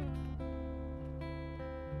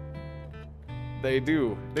 They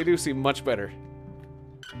do seem much better.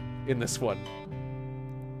 in this one.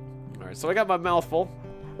 Alright, so I got my mouth full.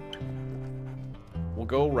 We'll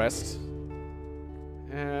go rest.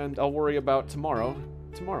 And I'll worry about tomorrow.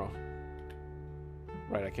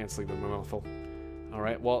 Right, I can't sleep with my mouth full.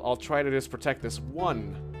 Alright, well, I'll try to just protect this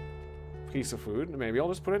one piece of food. And maybe I'll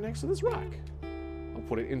just put it next to this rock. I'll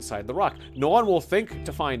put it inside the rock. No one will think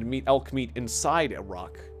to find elk meat inside a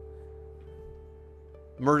rock.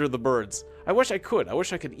 Murder the birds. I wish I could. I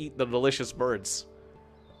wish I could eat the delicious birds.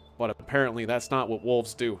 But apparently that's not what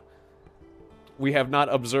wolves do. We have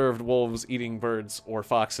not observed wolves eating birds or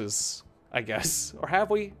foxes, I guess. Or have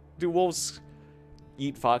we? Do wolves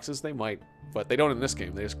eat foxes? They might. But they don't in this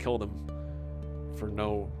game. They just kill them for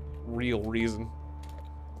no real reason.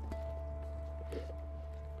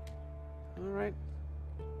 Alright.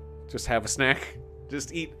 Just have a snack.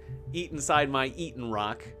 Just eat inside my eaten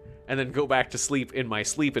rock. And then go back to sleep in my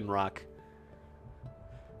sleeping rock.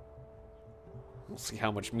 We'll see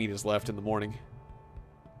how much meat is left in the morning.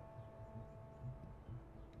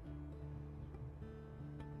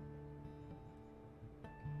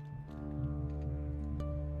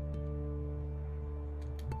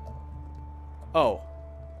 Oh.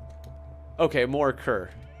 Okay, more occur.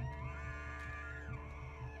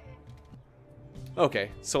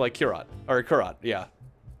 Okay, so like Kurat. Or Kurat, yeah.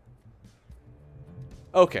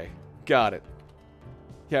 Okay, got it.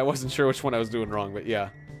 Yeah, I wasn't sure which one I was doing wrong, but yeah.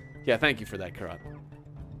 Yeah, thank you for that, Kurat.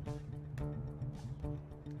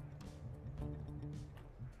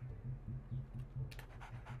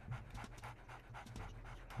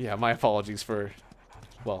 Yeah, my apologies for...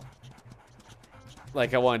 Well...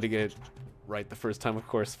 Like, I wanted to get it right the first time, of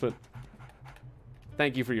course, but...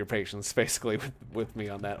 Thank you for your patience, basically, with me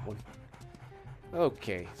on that one.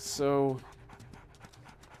 Okay, so...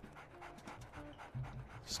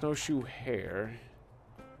 Snowshoe hare.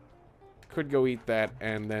 Could go eat that,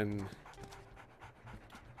 and then...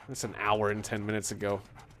 That's an hour and 10 minutes ago.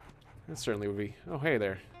 That certainly would be... Oh, hey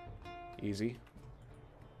there. Easy.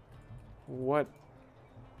 What?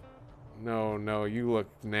 No, no, you look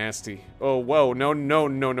nasty. Oh, whoa, no, no,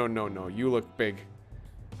 no, no, no, no. You look big.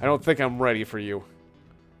 I don't think I'm ready for you.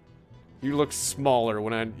 You look smaller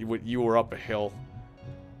when you were up a hill.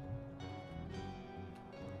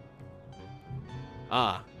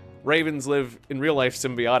 Ah. Ravens live in real life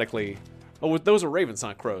symbiotically. Oh, those are ravens,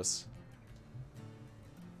 not crows.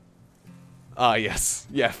 Ah, yes.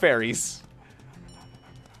 Yeah, fairies.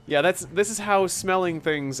 Yeah, this is how smelling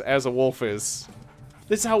things as a wolf is.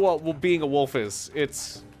 This is how being a wolf is.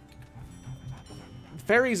 It's...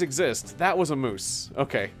 Fairies exist. That was a moose.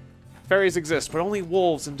 Okay. Fairies exist, but only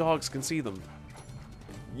wolves and dogs can see them.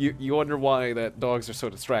 You wonder why that dogs are so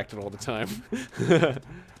distracted all the time.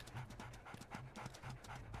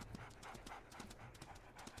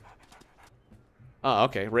 Ah,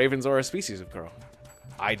 okay. Ravens are a species of crow.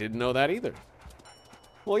 I didn't know that either.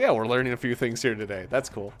 Well, yeah, we're learning a few things here today. That's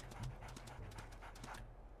cool.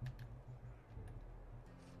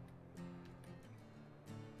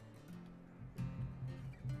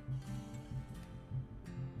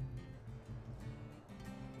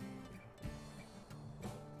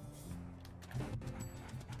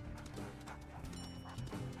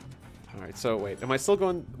 Alright, so wait. Am I still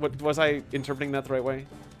going... was I interpreting that the right way?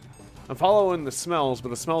 I'm following the smells, but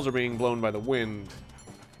the smells are being blown by the wind.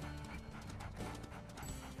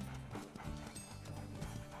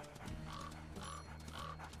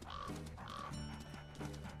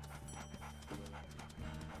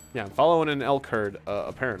 Yeah, I'm following an elk herd,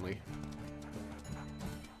 apparently.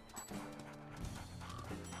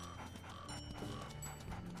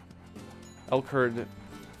 Elk herd,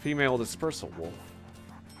 female dispersal wolf.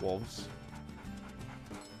 Wolves.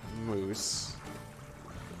 Moose.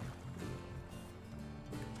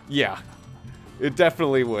 Yeah, it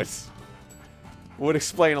definitely would. Would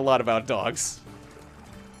explain a lot about dogs.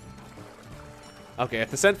 Okay,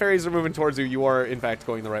 if the scent fairies are moving towards you, you are, in fact,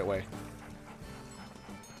 going the right way.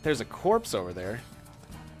 There's a corpse over there.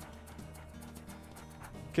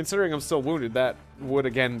 Considering I'm still wounded, that would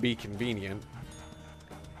again be convenient.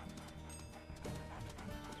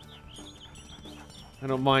 I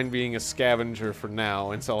don't mind being a scavenger for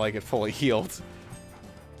now until I get fully healed.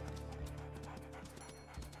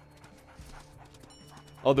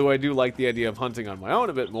 Although I do like the idea of hunting on my own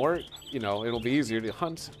a bit more. You know, it'll be easier to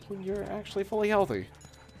hunt when you're actually fully healthy.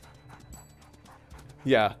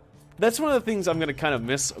 Yeah. That's one of the things I'm going to kind of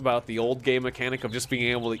miss about the old game mechanic of just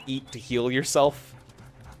being able to eat to heal yourself.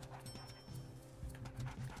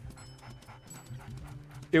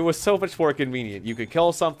 It was so much more convenient. You could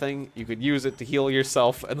kill something, you could use it to heal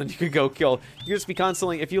yourself, and then you could go kill. You could just be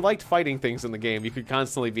constantly... If you liked fighting things in the game, you could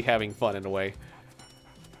constantly be having fun in a way.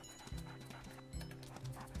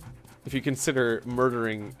 If you consider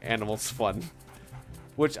murdering animals fun.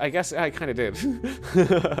 Which I guess I kind of did.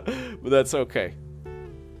 But that's okay.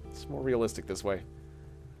 It's more realistic this way.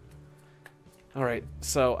 Alright,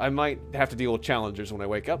 so I might have to deal with challengers when I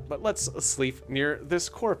wake up, but let's sleep near this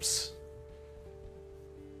corpse.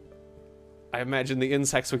 I imagine the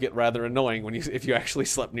insects would get rather annoying when if you actually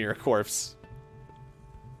slept near a corpse.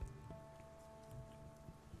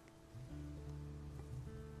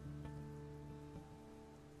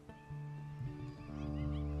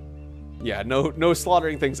 Yeah, no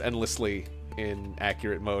slaughtering things endlessly in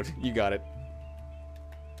accurate mode. You got it.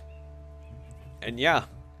 And yeah.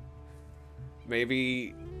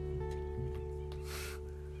 Maybe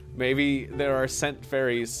there are scent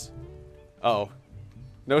fairies. Oh.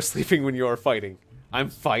 No sleeping when you are fighting. I'm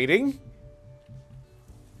fighting?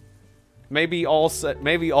 Maybe all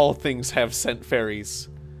things have scent fairies.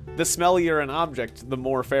 The smellier an object, the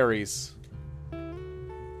more fairies.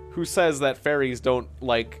 Who says that fairies don't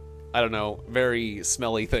like, I don't know, very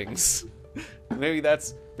smelly things? Maybe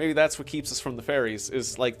that's what keeps us from the fairies,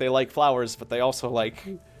 is like they like flowers, but they also like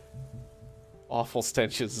awful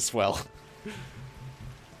stenches as well.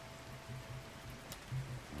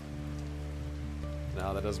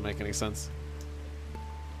 No, that doesn't make any sense.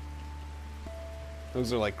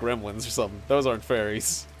 Those are like gremlins or something. Those aren't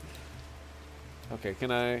fairies. Okay,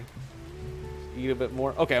 can I eat a bit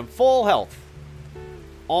more? Okay, I'm full health.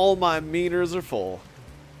 All my meters are full.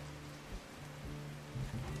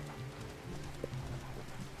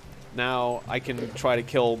 Now I can try to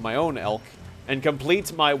kill my own elk and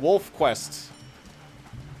complete my wolf quest.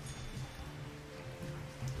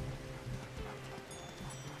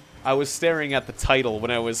 I was staring at the title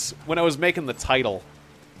when I was making the title.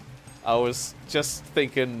 I was just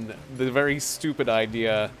thinking the very stupid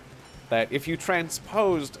idea that if you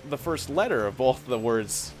transposed the first letter of both the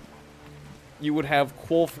words, you would have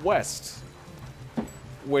WolfQuest,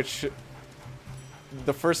 which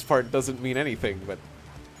the first part doesn't mean anything, but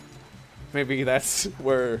maybe that's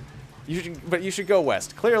where you should. But you should go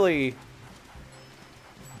west. Clearly,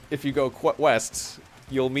 if you go west,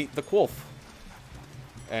 you'll meet the Quolf.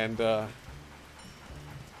 And,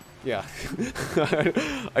 yeah.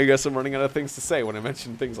 I guess I'm running out of things to say when I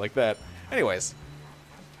mention things like that. Anyways.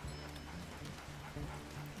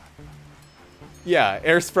 Yeah,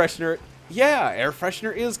 air freshener. Yeah, air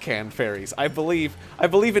freshener is canned fairies. I believe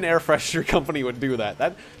an air freshener company would do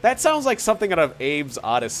that. That sounds like something out of Abe's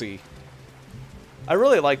Odyssey. I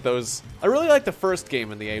really like those. I really like the first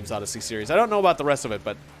game in the Abe's Odyssey series. I don't know about the rest of it,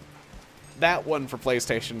 but that one for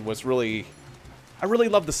PlayStation was really... I really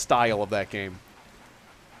love the style of that game.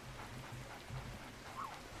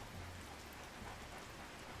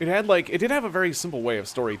 It did have a very simple way of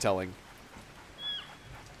storytelling.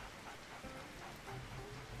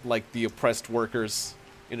 Like the oppressed workers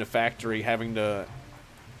in a factory having to,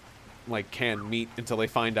 like, can meat until they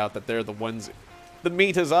find out that they're the ones. The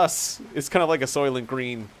meat is us. It's kind of like a Soylent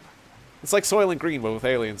Green. It's like Soylent Green, but with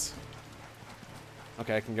aliens.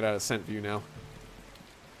 Okay, I can get out of scent view now.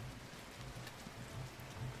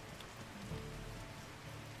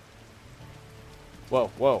 Whoa,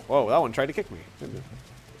 whoa, whoa, that one tried to kick me, didn't it?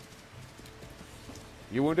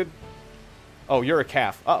 You wounded? Oh, you're a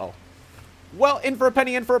calf. Uh-oh. Well, in for a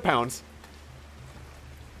penny, in for a pound.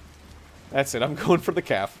 That's it, I'm going for the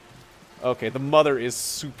calf. Okay, the mother is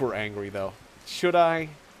super angry, though. Should I?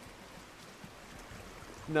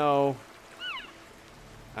 No.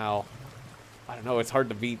 Ow. I don't know, it's hard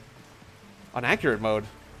to beat on accurate mode.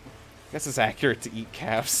 I guess it's accurate to eat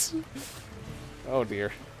calves. Oh,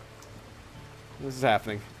 dear. This is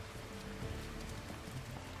happening.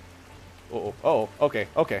 Oh, oh, okay,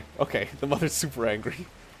 okay, okay. The mother's super angry.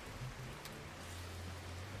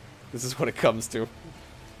 This is what it comes to.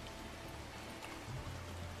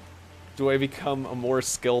 Do I become a more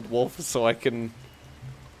skilled wolf so I can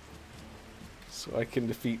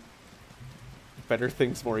defeat better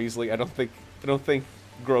things more easily? I don't think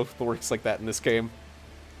growth works like that in this game.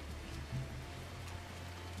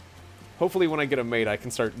 Hopefully when I get a mate, I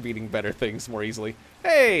can start beating better things more easily.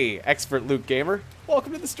 Hey, expert Luke Gamer.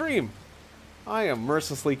 Welcome to the stream. I am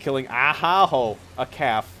mercilessly killing a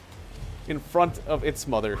calf in front of its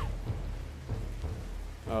mother.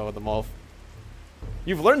 Oh, the moth.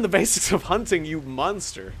 You've learned the basics of hunting, you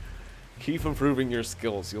monster. Keep improving your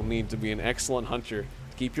skills. You'll need to be an excellent hunter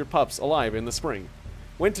to keep your pups alive in the spring.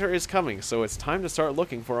 Winter is coming, so it's time to start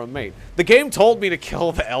looking for a mate. The game told me to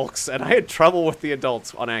kill the elks, and I had trouble with the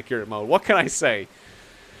adults on accurate mode. What can I say?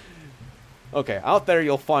 Okay, out there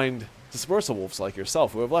you'll find dispersal wolves like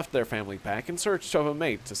yourself who have left their family pack in search of a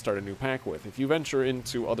mate to start a new pack with. If you venture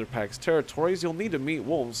into other packs' territories, you'll need to meet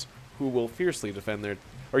wolves who will fiercely defend their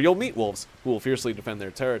or you'll meet wolves who will fiercely defend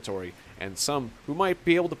their territory, and some who might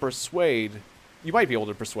be able to persuade, you might be able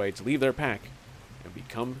to persuade to leave their pack and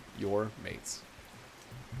become your mates.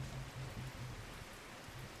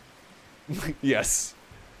 Yes.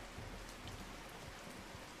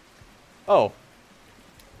 Oh.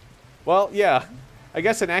 Well, yeah. I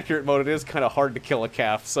guess in accurate mode it is kind of hard to kill a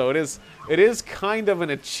calf, so it is kind of an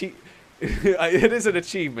it is an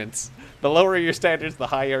achievement. The lower your standards, the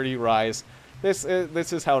higher you rise. This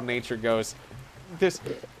is how nature goes. This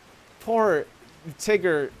poor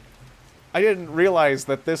Tigger, I didn't realize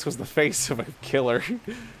that this was the face of a killer.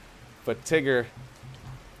 But Tigger,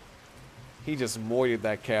 he just moited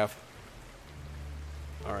that calf.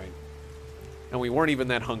 Alright. And we weren't even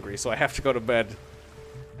that hungry, so I have to go to bed.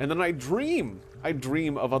 And then I dream. I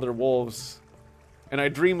dream of other wolves. And I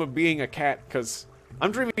dream of being a cat, because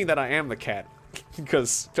I'm dreaming that I am the cat.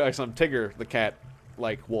 Because I'm Tigger, the cat,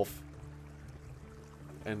 like wolf.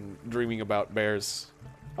 And dreaming about bears.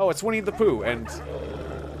 Oh, it's Winnie the Pooh, and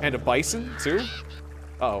a bison, too?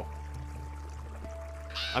 Uh-oh.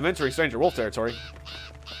 I'm entering stranger wolf territory.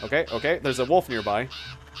 Okay, okay, there's a wolf nearby.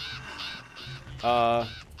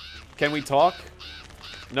 Can we talk?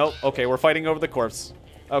 Nope, okay, we're fighting over the corpse.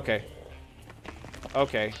 Okay.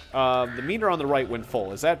 Okay, the meter on the right went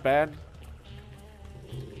full. Is that bad?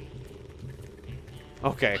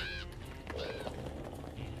 Okay.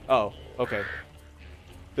 Oh, okay.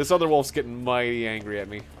 This other wolf's getting mighty angry at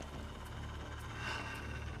me.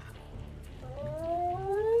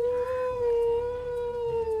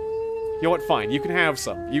 You know what? Fine. You can have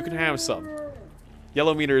some. You can have some.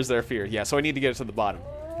 Yellow meter is their fear. Yeah, so I need to get it to the bottom.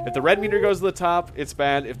 If the red meter goes to the top, it's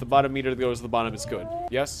bad. If the bottom meter goes to the bottom, it's good.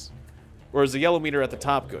 Yes? Or is the yellow meter at the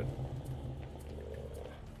top good?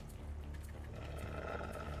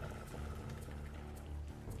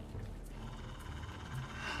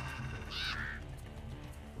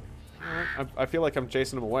 I feel like I'm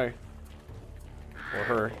chasing him away. Or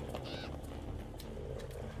her.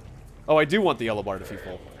 Oh, I do want the yellow bar to be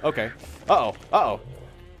full. Okay. Uh-oh. Uh-oh.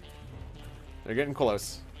 They're getting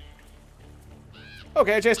close.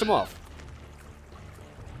 Okay, I chased him off.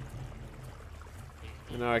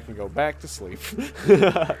 And now I can go back to sleep.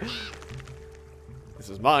 This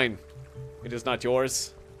is mine. It is not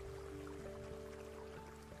yours.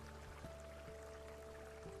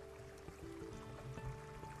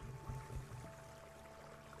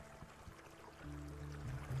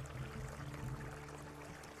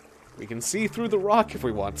 We can see through the rock if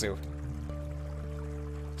we want to.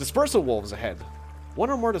 Dispersal wolves ahead. One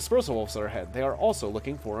or more dispersal wolves are ahead. They are also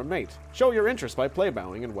looking for a mate. Show your interest by play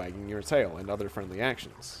bowing and wagging your tail and other friendly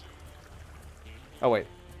actions. Oh wait,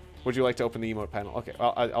 would you like to open the emote panel? Okay,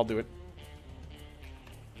 I'll do it.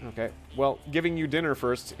 Okay, well, giving you dinner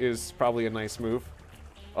first is probably a nice move.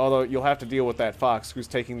 Although you'll have to deal with that fox who's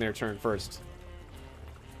taking their turn first.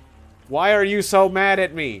 Why are you so mad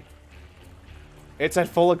at me? It's at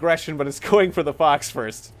full aggression, but it's going for the fox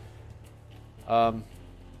first.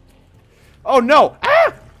 Oh no!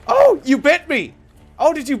 Ah! Oh, you bit me!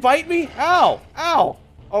 Oh, did you bite me? Ow! Ow!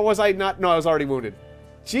 Or was I not? No, I was already wounded.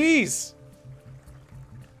 Jeez!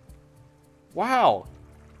 Wow.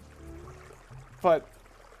 But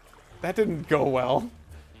that didn't go well.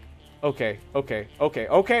 Okay, okay, okay,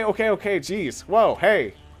 okay, okay, okay, jeez. Whoa,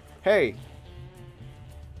 hey. Hey.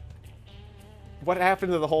 What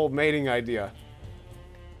happened to the whole mating idea?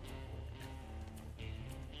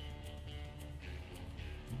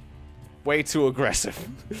 Way too aggressive.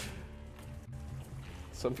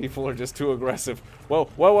 Some people are just too aggressive. Whoa,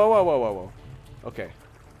 whoa, whoa, whoa, whoa, whoa, whoa. Okay.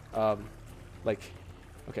 Like,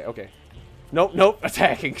 okay, okay. Nope, nope,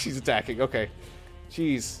 attacking. She's attacking. Okay.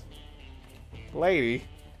 Jeez. Lady.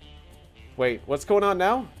 Wait, what's going on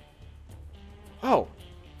now? Oh,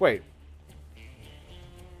 wait.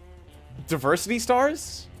 Diversity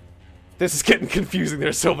stars? This is getting confusing.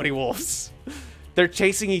 There's so many wolves. They're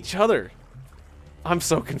chasing each other. I'm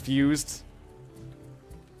so confused.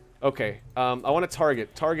 Okay, I want to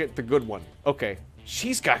target the good one. Okay,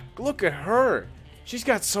 she's got, look at her. She's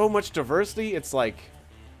got so much diversity, it's like,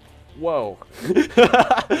 whoa.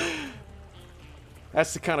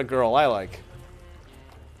 That's the kind of girl I like.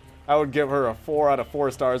 I would give her a 4 out of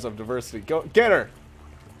 4 stars of diversity. Go, get her!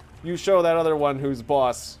 You show that other one who's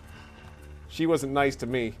boss. She wasn't nice to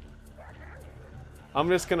me. I'm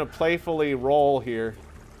just gonna playfully roll here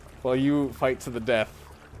while you fight to the death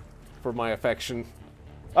for my affection.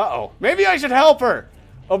 Uh-oh. Maybe I should help her!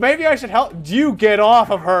 Oh, maybe I should help- You get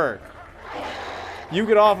off of her! You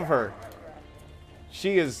get off of her.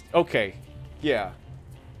 She is- okay. Yeah.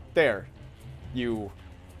 There. You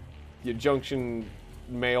junction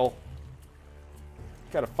male.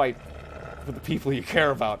 Gotta fight for the people you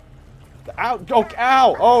care about. Ow! Oh,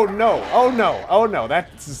 ow! Oh no! Oh no! Oh no!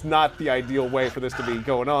 That's not the ideal way for this to be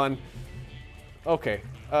going on. Okay.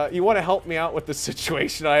 You want to help me out with the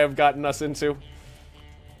situation I have gotten us into?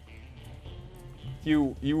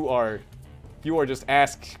 You are just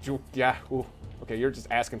yeah. Ooh. Okay, you're just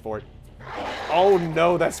asking for it. Oh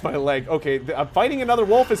no, that's my leg. Okay, fighting another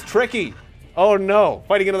wolf is tricky. Oh no,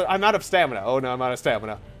 fighting another. I'm out of stamina. Oh no, I'm out of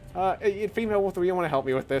stamina. Female wolf, do you want to help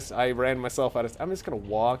me with this? I ran myself out of. I'm just gonna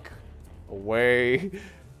walk away.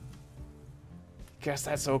 Guess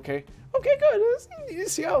that's okay. Okay, good. You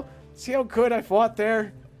see how good I fought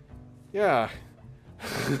there? Yeah.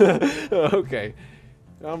 Okay,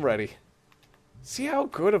 I'm ready. See how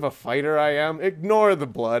good of a fighter I am? Ignore the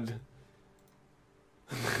blood.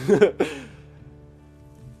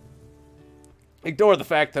 Ignore the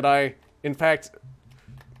fact that I, in fact...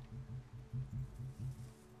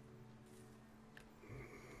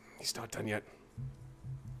 He's not done yet.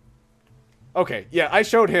 Okay, yeah, I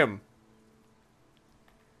showed him.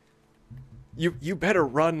 You better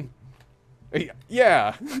run.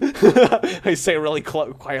 Yeah. I say really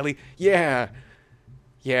quietly. Yeah.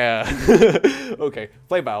 Yeah. Okay,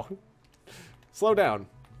 play bow. Slow down.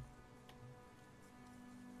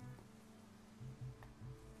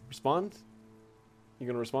 Respond? You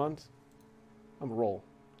gonna respond? I'm gonna roll.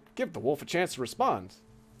 Give the wolf a chance to respond.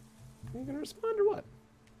 Are you gonna respond or what?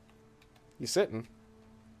 You sitting?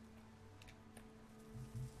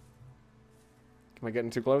 Am I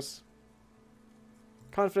getting too close?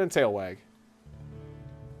 Confident tail wag.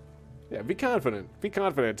 Yeah, be confident. Be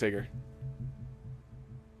confident, Tigger.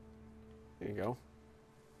 There you go. What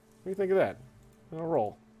do you think of that? I'll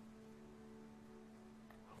roll.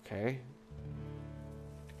 Okay.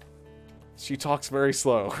 She talks very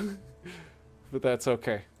slow. But that's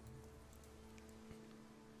okay.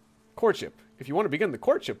 Courtship. If you want to begin the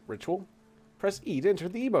courtship ritual, press E to enter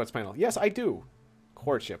the emotes panel. Yes, I do.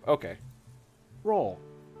 Courtship. Okay. Roll.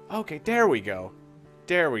 Okay, there we go.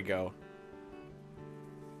 There we go.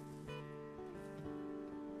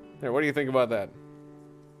 There, what do you think about that?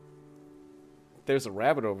 There's a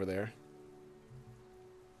rabbit over there.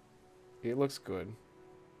 It looks good.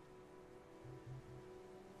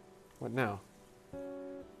 What now?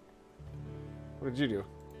 What did you do?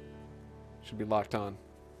 Should be locked on.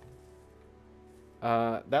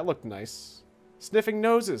 That looked nice. Sniffing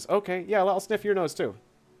noses. Okay, yeah, I'll sniff your nose too.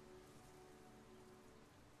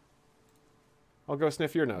 I'll go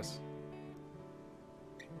sniff your nose.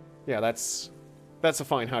 Yeah, that's a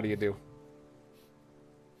fine how do you do.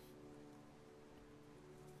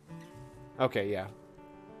 Okay, yeah.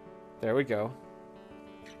 There we go.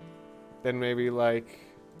 Then maybe like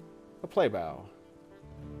a play bow.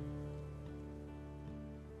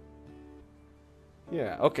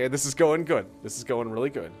 Yeah, okay, this is going good. This is going really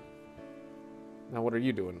good. Now what are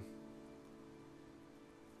you doing?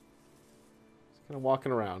 Just kind of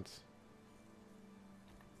walking around.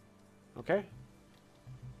 Okay.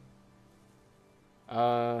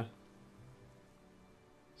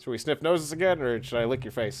 Should we sniff noses again, or should I lick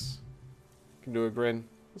your face? Can do a grin.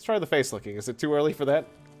 Let's try the face licking. Is it too early for that?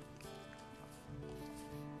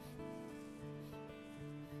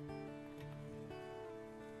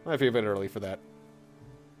 Might be a bit early for that.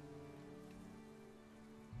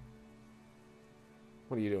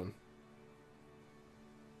 What are you doing?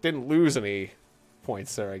 Didn't lose any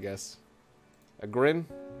points there, I guess. A grin?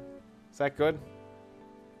 Is that good?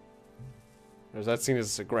 Or is that seen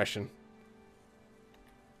as aggression?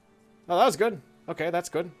 Oh, that was good. Okay, that's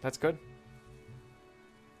good. That's good.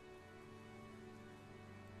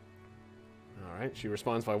 Alright, she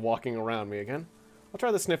responds by walking around me again. I'll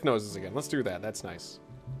try the sniff noses again. Let's do that. That's nice.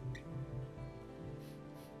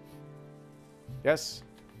 Yes?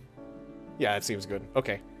 Yeah, it seems good.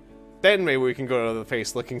 Okay. Then maybe we can go to the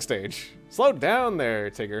face licking stage. Slow down there,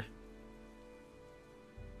 Tigger.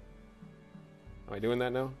 Am I doing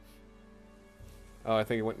that now? Oh, I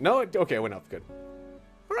think it went... No, okay, it went up. Good.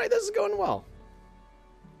 Alright, this is going well.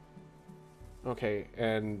 Okay,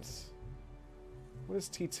 and... what does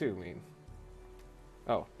T2 mean?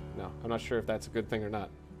 Oh, no. I'm not sure if that's a good thing or not.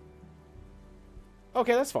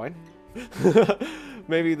 Okay, that's fine.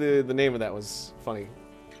 Maybe the name of that was funny.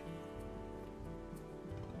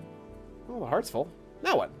 Oh, the heart's full.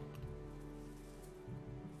 Now what?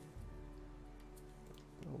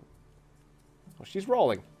 Oh, she's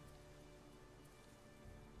rolling.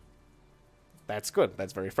 That's good.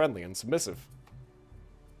 That's very friendly and submissive.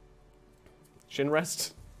 Shin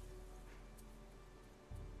rest?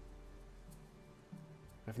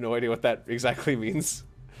 I have no idea what that exactly means.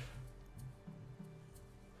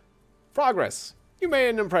 Progress. You made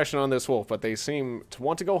an impression on this wolf, but they seem to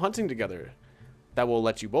want to go hunting together. That will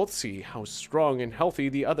let you both see how strong and healthy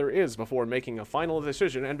the other is before making a final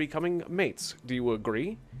decision and becoming mates. Do you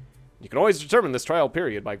agree? You can always determine this trial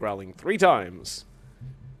period by growling 3 times.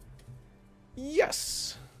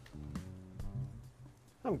 Yes.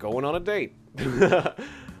 I'm going on a date.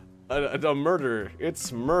 a murder.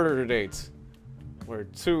 It's murder date. Where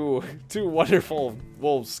two wonderful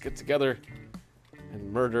wolves get together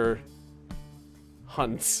and murder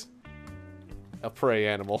hunts a prey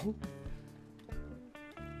animal.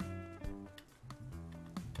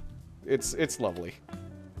 It's lovely.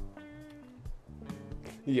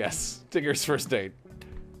 Yes, Tigger's first date.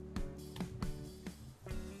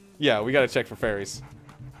 Yeah, we gotta check for fairies.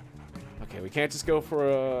 Okay, we can't just go for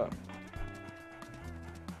a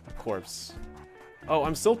corpse. Oh,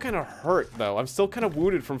 I'm still kind of hurt, though. I'm still kind of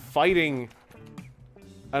wounded from fighting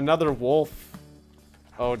another wolf.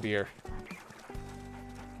 Oh, dear.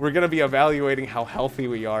 We're gonna be evaluating how healthy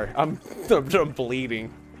we are. I'm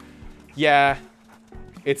bleeding. Yeah,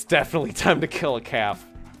 it's definitely time to kill a calf.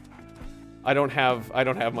 I don't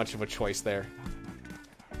have much of a choice there.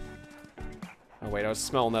 Oh wait, I was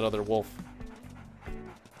smelling that other wolf.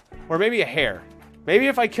 Or maybe a hare. Maybe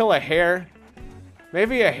if I kill a hare,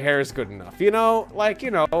 maybe a hare is good enough. You know, like, you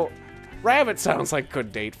know, rabbit sounds like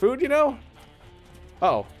good date food, you know? Uh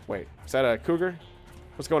oh, wait, is that a cougar?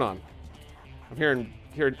 What's going on? I'm hearing,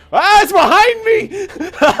 ah, it's behind me!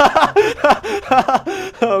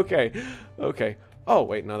 Okay, okay. Oh,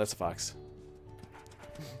 wait, no, that's a fox.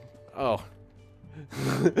 Oh.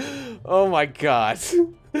 Oh my god.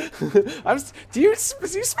 Do you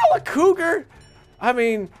smell a cougar? I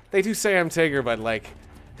mean, they do say I'm Tigger, but like...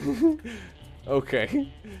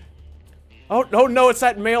 Okay. Oh, no, it's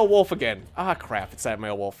that male wolf again. Ah, crap, it's that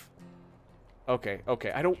male wolf. Okay,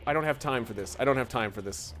 okay, I don't have time for this. I don't have time for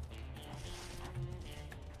this.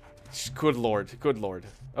 Good lord, good lord.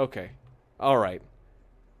 Okay. Alright.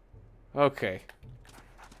 Okay.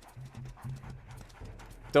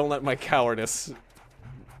 Don't let my cowardice,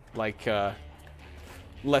 like,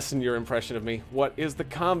 lessen your impression of me. What is the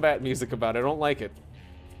combat music about? I don't like it.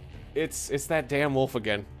 It's that damn wolf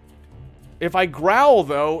again. If I growl,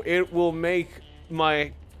 though, it will make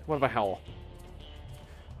my... What if I howl?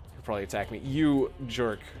 He'll probably attack me. You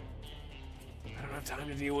jerk. I don't have time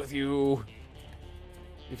to deal with you.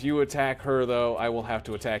 If you attack her, though, I will have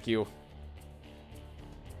to attack you.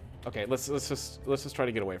 Okay, let's just try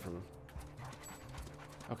to get away from him.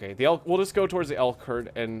 Okay, the elk. We'll just go towards the elk herd,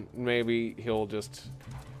 and maybe he'll just.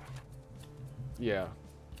 Yeah,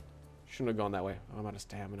 shouldn't have gone that way. Oh, I'm out of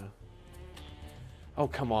stamina. Oh,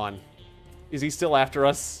 come on. Is he still after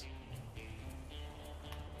us?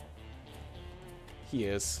 He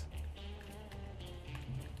is.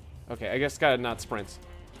 Okay, I guess gotta not sprint.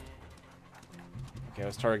 Okay, I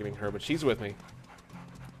was targeting her, but she's with me.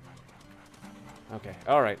 Okay,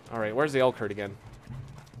 alright, alright. Where's the elk herd again?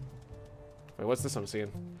 Wait, what's this I'm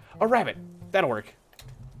seeing? A rabbit! That'll work.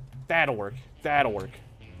 That'll work. That'll work.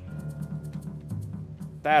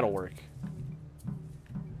 That'll work.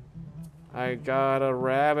 I got a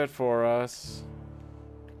rabbit for us.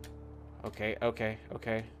 Okay, okay,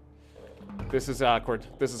 okay. This is awkward.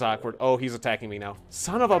 This is awkward. Oh, he's attacking me now.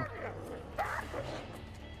 Son of a...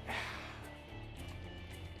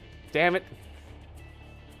 Damn it.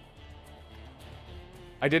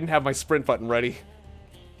 I didn't have my sprint button ready.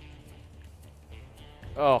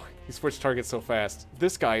 Oh, he switched targets so fast.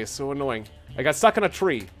 This guy is so annoying. I got stuck in a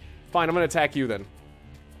tree. Fine, I'm gonna attack you then.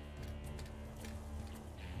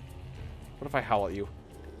 What if I howl at you?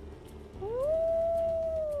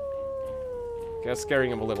 Okay, that's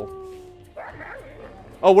scaring him a little.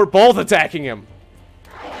 Oh, we're both attacking him.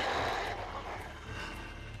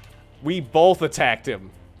 We both attacked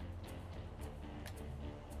him.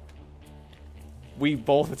 We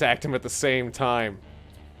both attacked him at the same time.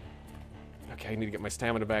 Okay, I need to get my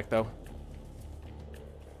stamina back, though.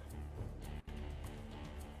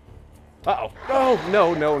 Uh-oh. Oh,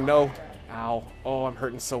 no, no, no. Ow. Oh, I'm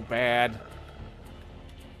hurting so bad.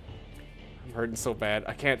 I'm hurting so bad.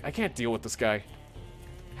 I can't deal with this guy.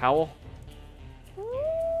 Howl?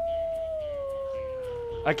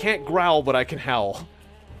 I can't growl, but I can howl.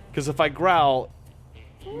 Because if I growl,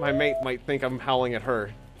 my mate might think I'm howling at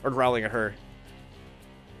her. Or growling at her.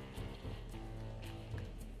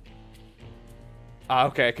 Ah,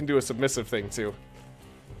 okay, I can do a submissive thing, too.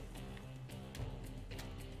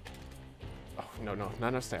 Oh, no, no, not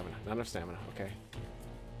enough stamina. Not enough stamina, okay.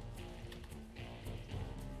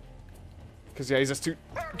 Because, yeah, he's just too...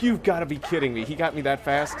 You've got to be kidding me. He got me that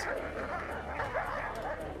fast?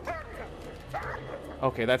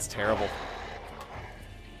 Okay, that's terrible.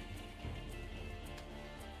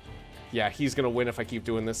 Yeah, he's gonna win if I keep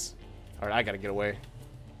doing this. Alright, I gotta get away.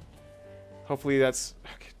 Hopefully that's...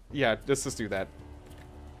 Okay. Yeah, let's just do that.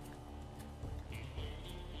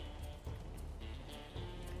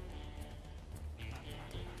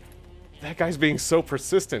 That guy's being so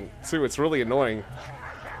persistent, too. It's really annoying.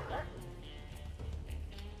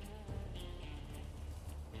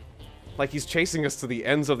 Like he's chasing us to the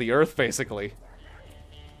ends of the earth, basically.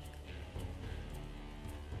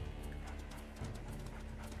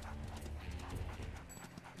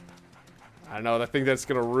 I don't know, I think that's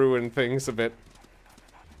gonna ruin things a bit.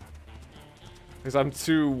 Because I'm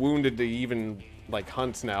too wounded to even, like,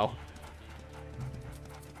 hunt now.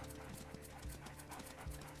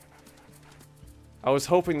 I was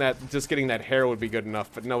hoping that just getting that hair would be good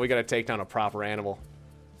enough, but no, we gotta take down a proper animal.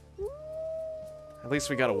 At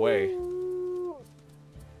least we got away.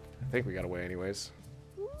 I think we got away anyways.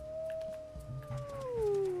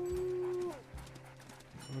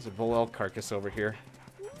 There's a bull elk carcass over here.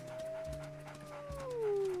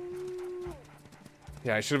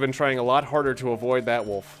 Yeah, I should have been trying a lot harder to avoid that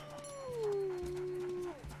wolf.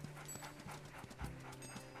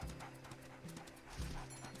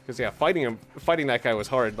 Because, yeah, fighting that guy was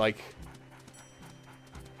hard. Like,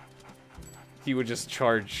 he would just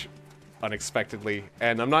charge unexpectedly.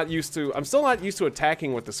 And I'm still not used to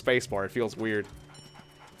attacking with the spacebar. It feels weird.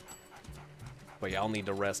 But yeah, I'll need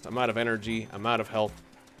to rest. I'm out of energy. I'm out of health.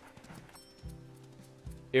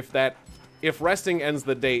 If resting ends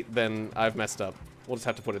the date, then I've messed up. We'll just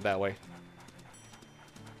have to put it that way.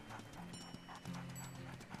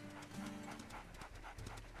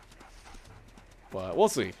 But we'll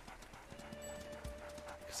see.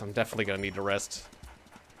 Because I'm definitely going to need to rest.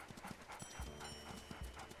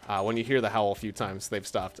 When you hear the howl a few times, they've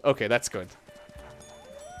stopped. Okay, that's good.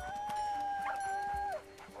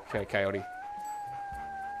 Okay, coyote.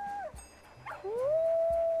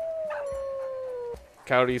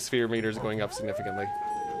 Coyote's fear meter is going up significantly.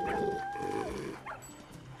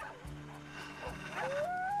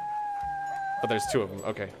 Oh, there's two of them.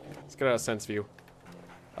 Okay. Let's get out of sense view.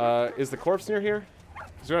 Is the corpse near here?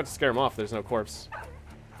 Because we don't have to scare him off. There's no corpse.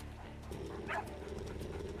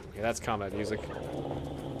 Okay, that's combat music.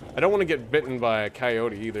 I don't want to get bitten by a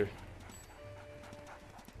coyote either.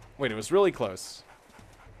 Wait, it was really close.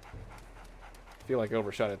 I feel like I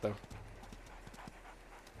overshot it, though.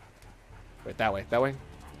 Wait, that way. That way?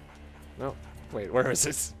 No. Wait, where is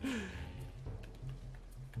this?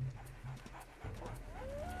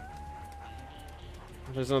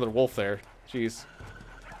 There's another wolf there. Jeez.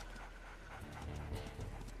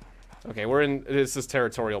 Okay, this is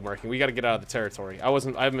territorial marking. We gotta get out of the territory. I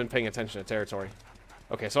haven't been paying attention to territory.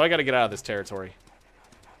 Okay, so I gotta get out of this territory.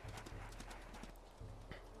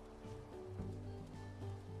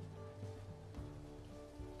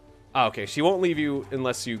 Ah, okay, she won't leave you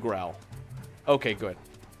unless you growl. Okay, good.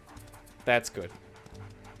 That's good.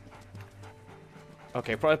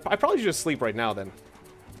 Okay, I probably should just sleep right now then.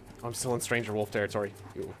 I'm still in Stranger Wolf territory.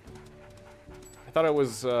 Ew. I thought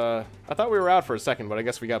I thought we were out for a second, but I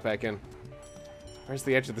guess we got back in. Where's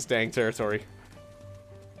the edge of this dang territory?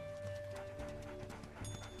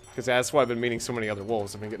 Because that's why I've been meeting so many other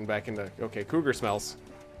wolves. I've been getting back into... Okay, cougar smells.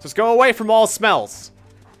 Just go away from all smells.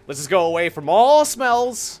 Let's just go away from all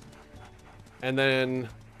smells. And then...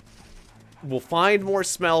 we'll find more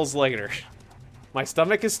smells later. My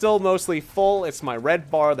stomach is still mostly full. It's my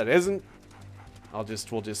red bar that isn't. We'll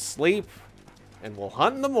just sleep. And we'll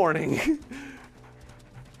hunt in the morning.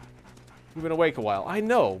 We've been awake a while. I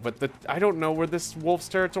know, but I don't know where this wolf's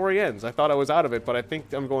territory ends. I thought I was out of it, but I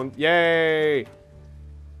think I'm going... Yay!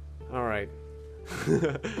 Alright.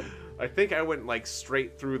 I think I went, like,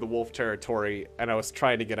 straight through the wolf territory, and I was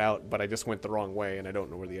trying to get out, but I just went the wrong way, and I don't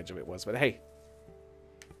know where the edge of it was. But hey.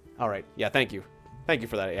 Alright. Yeah, thank you. Thank you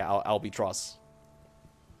for that. Yeah, I'll be Tross.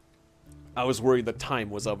 I was worried that time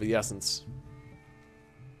was of the essence.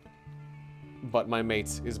 But my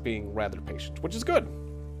mate is being rather patient, which is good.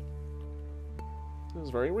 It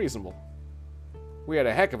was very reasonable. We had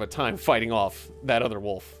a heck of a time fighting off that other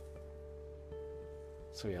wolf.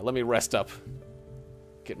 So yeah, let me rest up.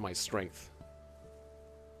 Get my strength.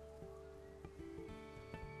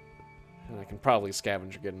 And I can probably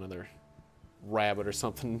scavenge or get another rabbit or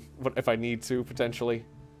something if I need to, potentially.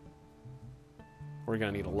 We're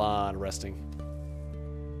gonna need a lot of resting.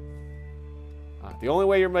 The only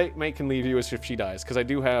way your mate can leave you is if she dies, because I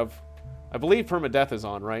do have... I believe permadeath is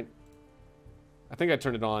on, right? I think I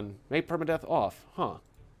turned it on. Mate permadeath off. Huh.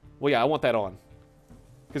 Well, yeah, I want that on.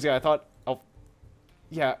 Because, yeah, I thought...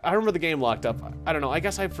 Yeah, I remember the game locked up. I don't know. I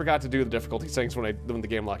guess I forgot to do the difficulty settings when the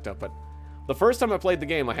game locked up, but... The first time I played the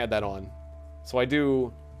game, I had that on. So I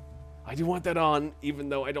do... I do want that on, even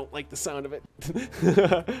though I don't like the sound of it.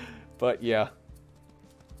 But yeah.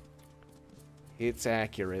 It's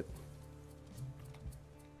accurate.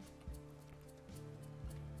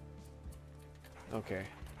 Okay.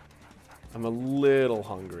 I'm a little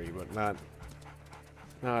hungry, but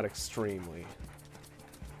not extremely.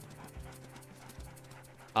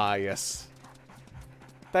 Ah, yes.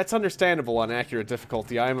 That's understandable on accurate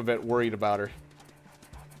difficulty. I am a bit worried about her,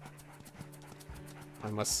 I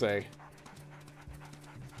must say.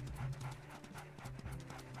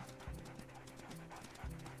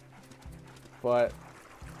 But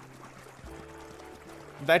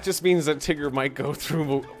that just means that Tigger might go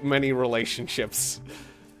through many relationships.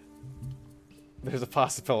 There's a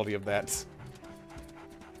possibility of that.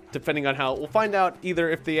 Depending on how... We'll find out either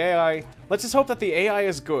if the AI... Let's just hope that the AI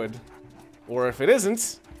is good. Or if it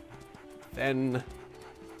isn't, then...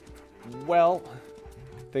 well,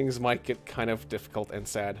 things might get kind of difficult and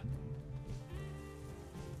sad.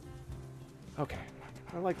 Okay.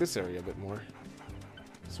 I like this area a bit more.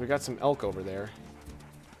 So we got some elk over there.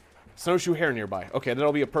 Snowshoe hare nearby. Okay,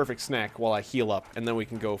 that'll be a perfect snack while I heal up. And then we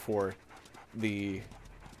can go for the...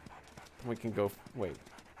 We can go... Wait.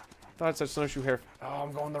 I thought it said snowshoe hare. Oh,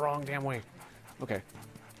 I'm going the wrong damn way. Okay.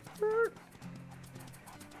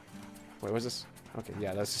 Wait, what's this? Okay,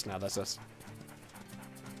 yeah, that's just now. That's us.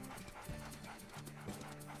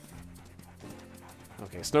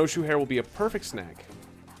 Okay, snowshoe hare will be a perfect snack.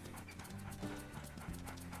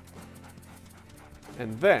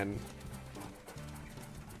 And then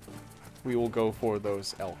we will go for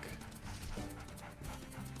those elk.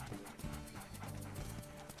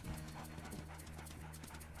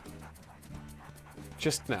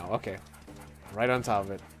 Just now, okay. Right on top of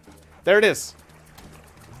it. There it is!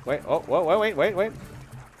 Wait, oh, whoa, wait.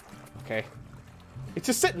 Okay. It's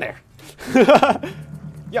just sitting there!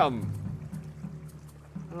 Yum!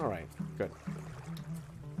 Alright, good.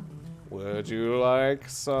 Would you like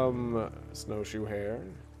some snowshoe hare?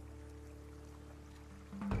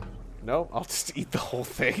 No, I'll just eat the whole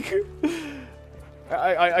thing.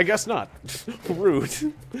 I guess not.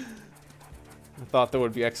 Rude. I thought there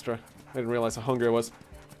would be extra. I didn't realize how hungry I was.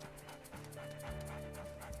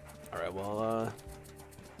 Alright, well,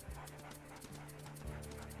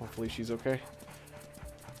 hopefully she's okay.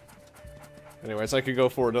 Anyways, I could go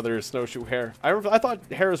for another snowshoe hare. I thought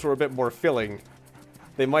hares were a bit more filling.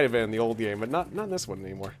 They might have been in the old game, but not in this one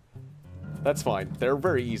anymore. That's fine. They're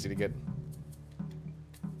very easy to get.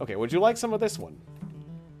 Okay, would you like some of this one?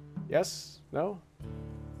 Yes? No?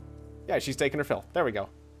 Yeah, she's taking her fill. There we go.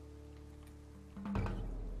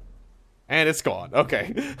 And it's gone.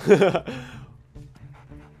 Okay.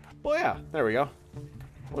 Well, yeah. There we go.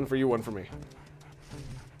 One for you, one for me.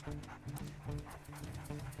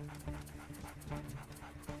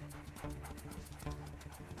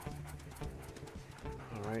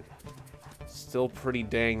 Alright. Still pretty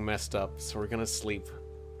dang messed up, so we're gonna sleep.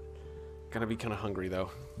 Gonna be kind of hungry, though.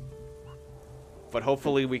 But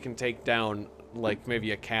hopefully we can take down, like,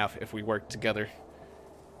 maybe a calf if we work together.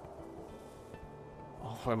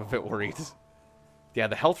 Oh, I'm a bit worried. Yeah,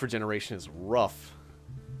 the health regeneration is rough.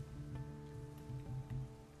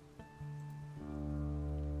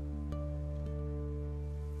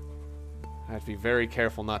 I have to be very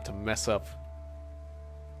careful not to mess up.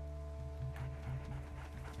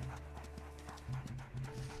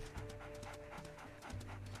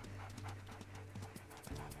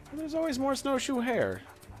 There's always more snowshoe hare.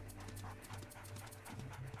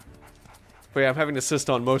 But yeah, I'm having to subsist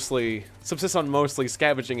on mostly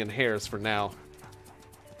scavenging and hares for now.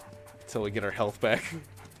 Until we get our health back.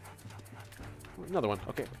 Another one.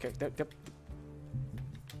 Okay, yep.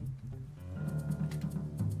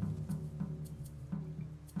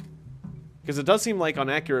 Because it does seem like on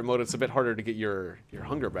accurate mode it's a bit harder to get your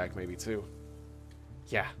hunger back maybe too.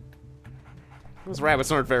 Yeah. Those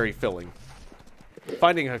rabbits aren't very filling.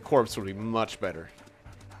 Finding a corpse would be much better.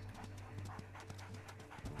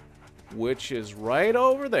 Which is right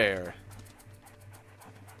over there.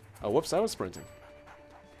 Oh, whoops, I was sprinting.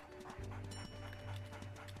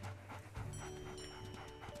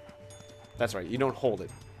 That's right, you don't hold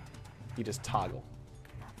it. You just toggle.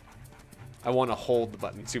 I want to hold the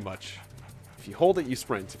button too much. If you hold it, you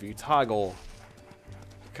sprint. If you toggle,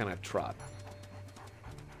 you kind of trot.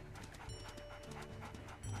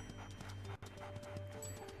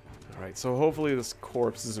 Alright, so hopefully this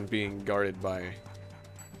corpse isn't being guarded by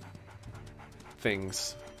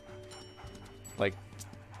things like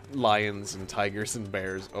lions and tigers and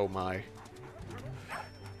bears. Oh my.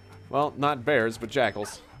 Well, not bears, but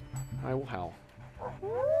jackals. I will howl.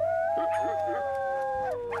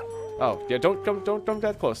 Oh, yeah, don't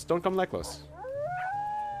that close. Don't come that close.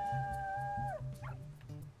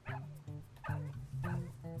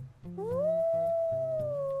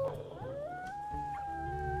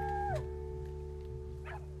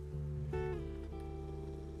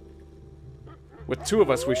 With two of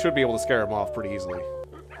us, we should be able to scare him off pretty easily.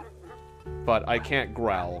 But I can't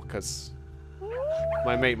growl, because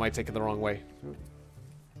my mate might take it the wrong way.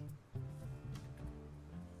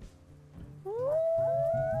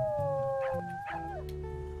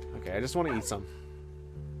 Okay, I just want to eat some.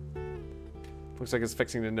 Looks like it's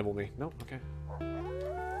fixing to nibble me. Nope, okay.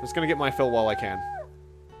 Just gonna get my fill while I can.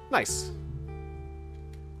 Nice.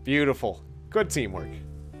 Beautiful. Good teamwork.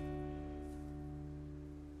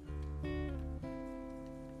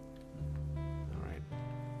 Alright.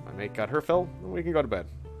 My mate got her fill, and we can go to bed.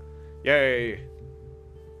 Yay!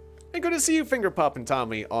 And good to see you, Finger Pop and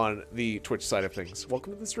Tommy, on the Twitch side of things.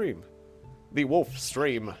 Welcome to the stream. The Wolf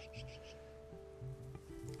stream.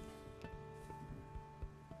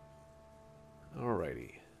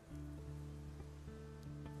 Alrighty.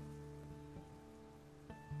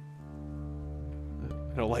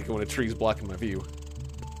 I don't like it when a tree's blocking my view.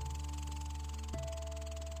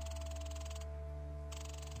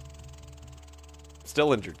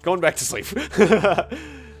 Still injured. Going back to sleep.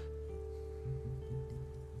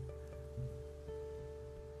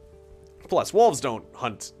 Plus, wolves don't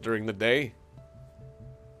hunt during the day.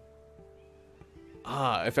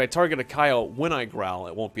 Ah, if I target a coyote when I growl,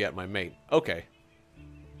 it won't be at my mate. Okay.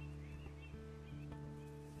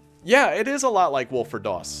 Yeah, it is a lot like Wolf for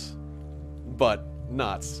DOS. But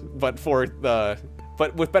not. But for the...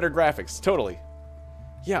 But with better graphics, totally.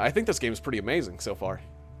 Yeah, I think this game is pretty amazing so far.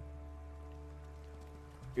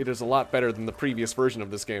 It is a lot better than the previous version of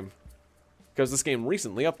this game. Because this game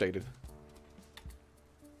recently updated.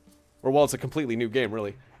 Or, well, it's a completely new game,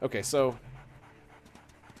 really. Okay, so...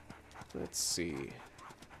 Let's see.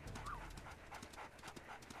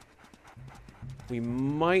 We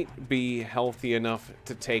might be healthy enough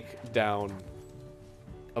to take down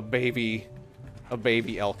a baby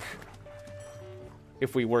elk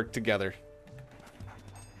if we work together.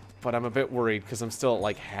 But I'm a bit worried because I'm still at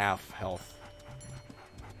like half health.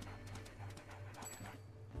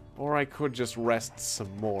 Or I could just rest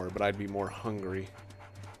some more, but I'd be more hungry.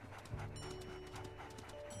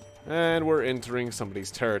 And we're entering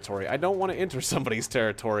somebody's territory. I don't want to enter somebody's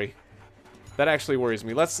territory. That actually worries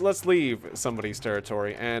me. Let's leave somebody's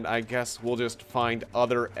territory, and I guess we'll just find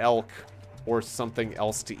other elk or something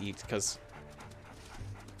else to eat, because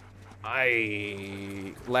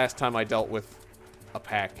last time I dealt with a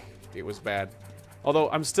pack, it was bad.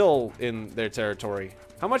 Although, I'm still in their territory.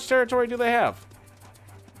 How much territory do they have?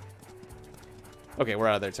 Okay, we're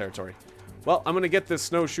out of their territory. Well, I'm gonna get this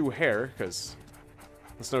snowshoe hare, because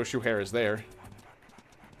the snowshoe hare is there.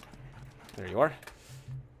 There you are.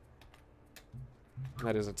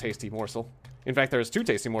 That is a tasty morsel. In fact, there's 2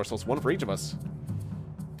 tasty morsels, one for each of us.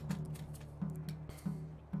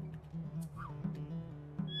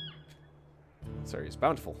 Sorry, it's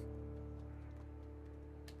bountiful.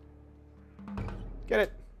 Get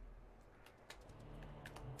it.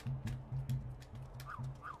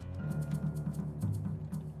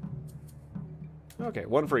 Okay,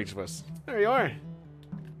 one for each of us. There you are.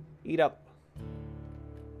 Eat up.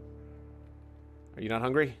 Are you not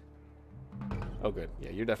hungry? Oh, good. Yeah,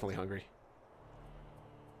 you're definitely hungry.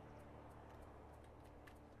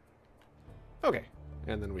 Okay.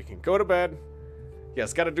 And then we can go to bed.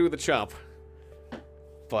 Yes, gotta do the chomp.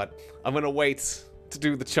 But I'm gonna wait to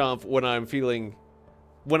do the chomp when I'm feeling...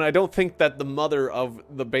 When I don't think that the mother of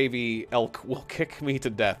the baby elk will kick me to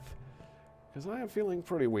death. Because I am feeling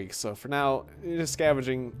pretty weak. So for now, just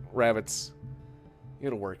scavenging rabbits.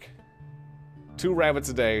 It'll work. 2 rabbits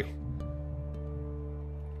a day.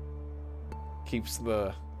 Keeps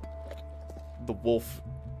the wolf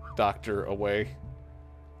doctor away.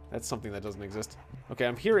 That's something that doesn't exist. Okay,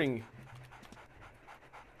 I'm hearing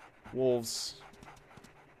wolves.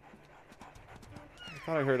 I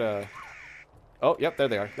thought I heard a... Oh, yep, there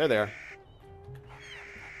they are. There they are.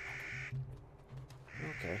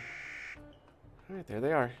 Okay. Alright, there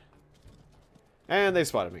they are. And they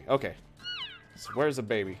spotted me. Okay. So where's the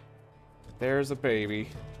baby? There's a baby.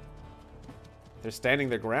 They're standing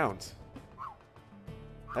their ground.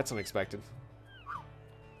 That's unexpected.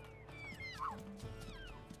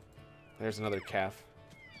 There's another calf.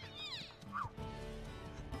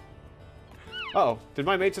 Uh-oh. Did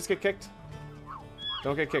my mate just get kicked?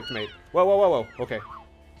 Don't get kicked, mate. Whoa, whoa, whoa, whoa. Okay.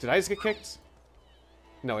 Did I just get kicked?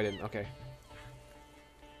 No, I didn't. Okay.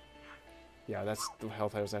 Yeah, that's the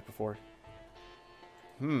health I was at before.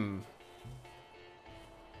 Hmm.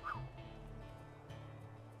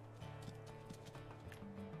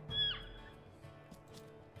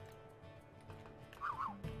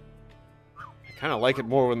 I kind of like it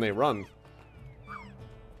more when they run.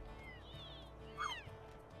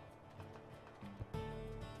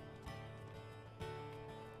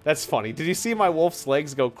 That's funny. Did you see my wolf's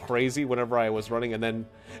legs go crazy whenever I was running and then...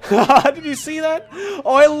 Did you see that?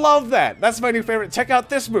 Oh, I love that. That's my new favorite. Check out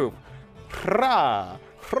this move. Hra,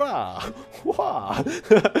 hra, wah.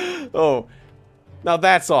 Oh, now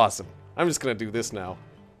that's awesome. I'm just gonna do this now.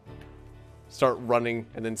 Start running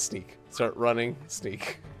and then sneak. Start running,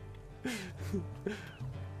 sneak.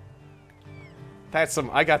 That's some...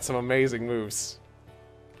 I got some amazing moves.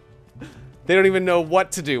 They don't even know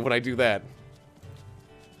what to do when I do that.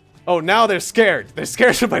 Oh, now they're scared. They're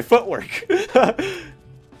scared of my footwork.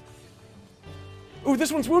 Ooh,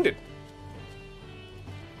 this one's wounded.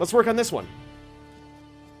 Let's work on this one.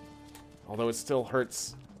 Although it still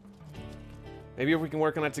hurts. Maybe if we can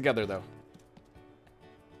work on it together, though.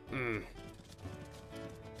 This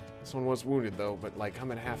one was wounded, though, but, like,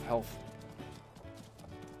 I'm at half health.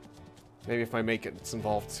 Maybe if I make it, it's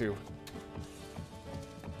involved, too.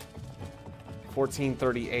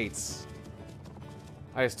 1438.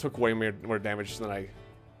 I just took way more damage than I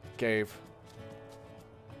gave.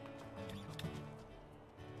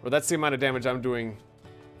 Or that's the amount of damage I'm doing.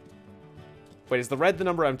 Wait, is the red the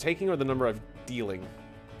number I'm taking or the number I'm dealing?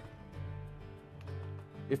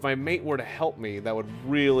 If my mate were to help me, that would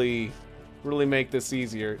really, really make this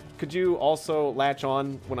easier. Could you also latch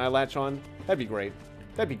on when I latch on? That'd be great.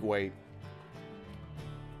 That'd be great.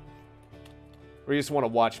 Or you just want to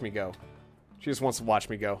watch me go? She just wants to watch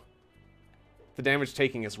me go. The damage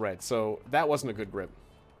taking is red, so that wasn't a good grip.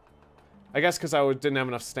 I guess because I didn't have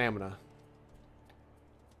enough stamina.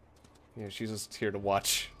 Yeah, she's just here to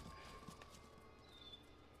watch.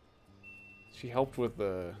 She helped with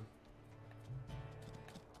the...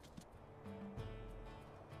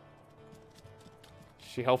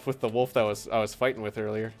 She helped with the wolf that I was fighting with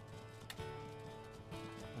earlier.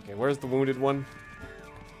 Okay, where's the wounded one?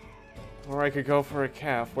 Or I could go for a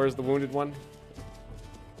calf. Where's the wounded one?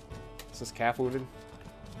 Is this calf wounded?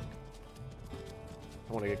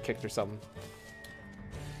 I want to get kicked or something.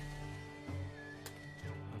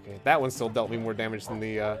 Okay, that one still dealt me more damage than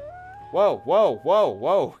the, Whoa, whoa, whoa,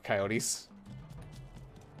 whoa, coyotes.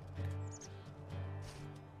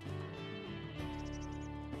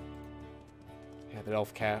 Yeah,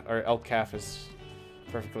 that elk calf is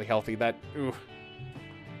perfectly healthy. That, ooh.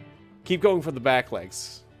 Keep going for the back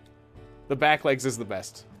legs. The back legs is the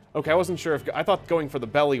best. Okay, I wasn't sure if... I thought going for the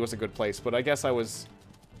belly was a good place, but I guess I was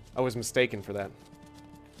mistaken for that.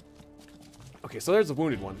 Okay, so there's the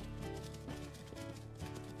wounded one.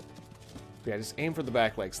 Yeah, just aim for the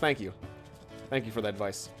back legs. Thank you. Thank you for that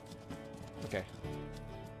advice. Okay.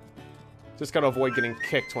 Just gotta avoid getting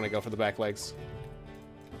kicked when I go for the back legs.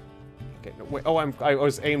 Okay, no, wait. Oh, I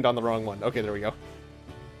was aimed on the wrong one. Okay, there we go.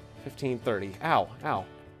 1530. Ow, ow.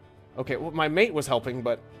 Okay, well, my mate was helping,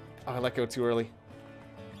 but... Oh, I let go too early.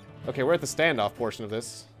 Okay, we're at the standoff portion of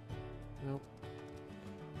this. Nope.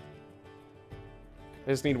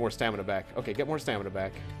 I just need more stamina back. Okay, get more stamina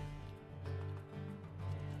back.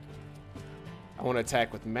 I want to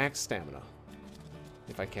attack with max stamina.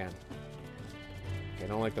 If I can. Okay, I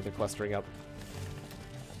don't like that they're clustering up.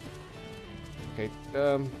 Okay,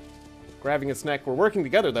 grabbing its neck. We're working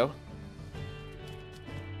together, though.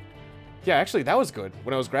 Yeah, actually, that was good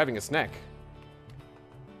when I was grabbing its neck.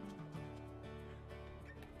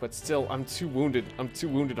 But still, I'm too wounded. I'm too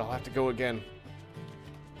wounded. I'll have to go again.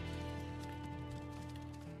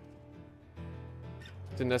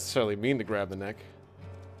 Didn't necessarily mean to grab the neck.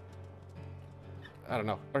 I don't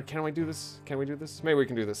know. Or can we do this? Can we do this? Maybe we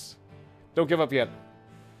can do this. Don't give up yet.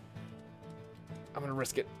 I'm gonna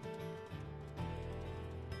risk it.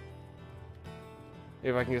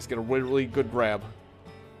 If I can just get a really good grab.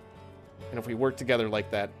 And if we work together like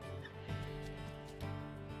that.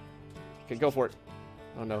 Okay, go for it.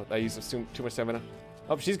 Oh no, I used too much stamina.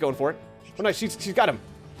 Oh, she's going for it. Oh no, she's got him.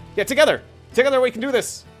 Yeah, together! Together we can do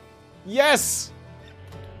this! Yes!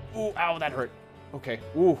 Ooh, ow, that hurt. Okay,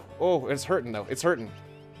 ooh, oh, it's hurting though. It's hurting.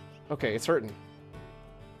 Okay, it's hurting.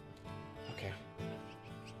 Okay.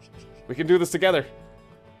 We can do this together.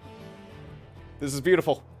 This is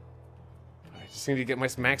beautiful. I just need to get my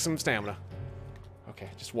maximum stamina. Okay,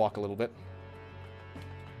 just walk a little bit.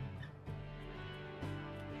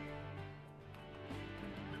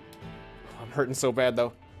 I'm hurting so bad,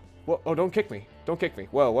 though. Whoa, oh, don't kick me. Don't kick me.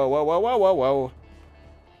 Whoa, whoa, whoa, whoa, whoa, whoa, whoa.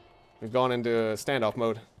 We've gone into standoff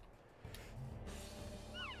mode.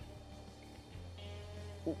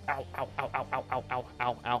 Ooh, ow, ow, ow, ow, ow, ow, ow,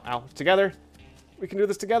 ow, ow, ow. Together. We can do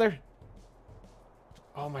this together.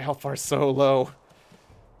 Oh, my health bar is so low.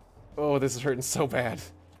 Oh, this is hurting so bad.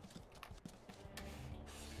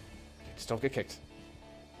 Just don't get kicked.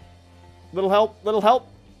 Little help, little help.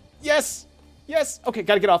 Yes! Yes. Okay,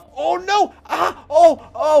 gotta get off. Oh, no. Ah. Oh,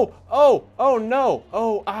 oh, oh, oh, no.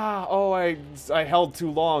 Oh, ah. Oh, I held too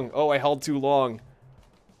long. Oh, I held too long.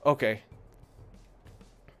 Okay.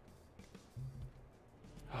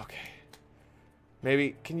 Okay.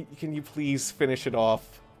 Maybe, can you please finish it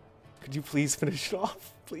off? Could you please finish it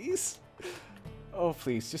off? Please? Oh,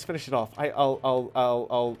 please, just finish it off.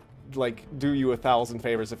 I'll, like, do you 1,000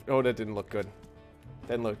 favors if... Oh, that didn't look good.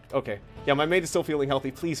 Didn't look... Okay. Yeah, my mate is still feeling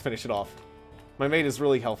healthy. Please finish it off. My mate is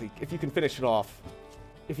really healthy. If you can finish it off.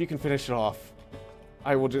 If you can finish it off.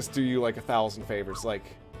 I will just do you, like, 1,000 favors. Like,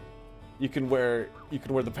 you can wear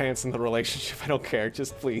the pants in the relationship. I don't care.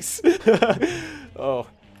 Just please. Oh.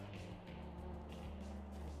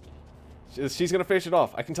 She's gonna finish it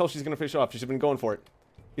off. I can tell she's gonna finish it off. She's been going for it.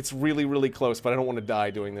 It's really, really close, but I don't want to die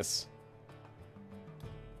doing this.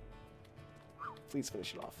 Please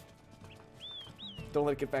finish it off. Don't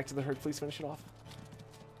let it get back to the herd. Please finish it off.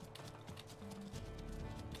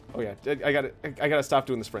 Oh yeah, I gotta stop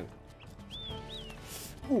doing the sprint.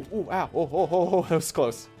 Ooh, ooh, ow, oh, oh, oh, oh, that was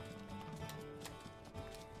close.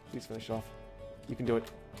 Please finish it off. You can do it.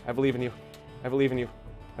 I believe in you. I believe in you.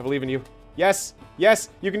 I believe in you. Yes, yes,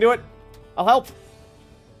 you can do it. I'll help.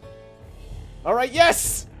 All right,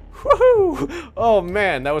 yes! Woohoo! Oh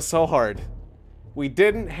man, that was so hard. We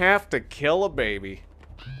didn't have to kill a baby.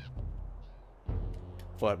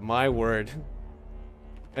 But my word.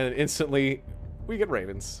 And then instantly, we get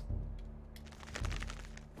ravens.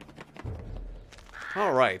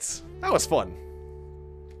 All right, that was fun.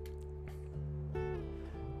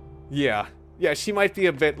 Yeah, she might be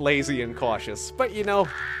a bit lazy and cautious, but you know,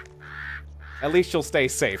 at least she'll stay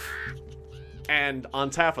safe. And on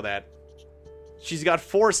top of that, she's got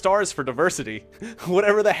 4 stars for diversity,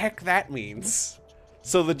 whatever the heck that means.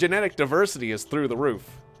 So the genetic diversity is through the roof.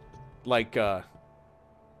 Like,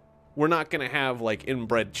 we're not gonna have, like,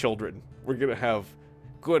 inbred children. We're gonna have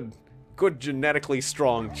good genetically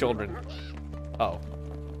strong children. Oh.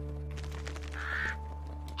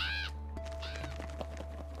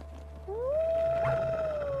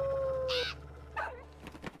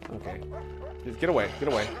 Okay. Just get away, get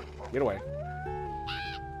away, get away.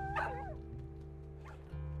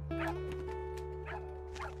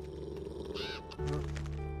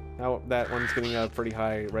 Now that one's getting a pretty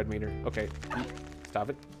high red meter. Okay, stop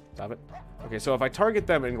it, stop it. Okay, so if I target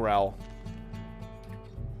them and growl,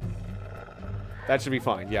 that should be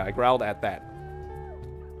fine. Yeah, I growled at that.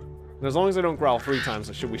 And as long as I don't growl 3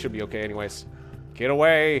 times, we should be okay anyways. Get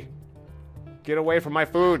away! Get away from my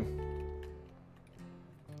food!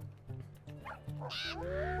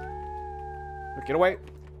 Get away!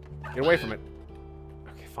 Get away from it.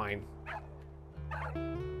 Okay, fine.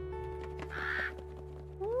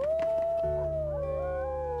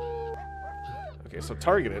 Okay, so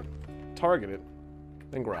target it,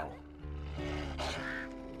 then growl.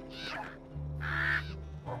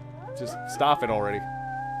 Just stop it already.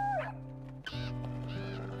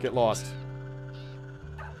 Get lost.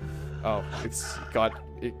 Oh,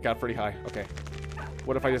 it got pretty high. Okay.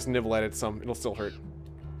 What if I just nibble at it some? It'll still hurt.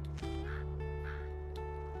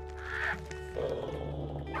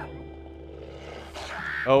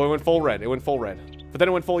 Oh, it went full red. It went full red. But then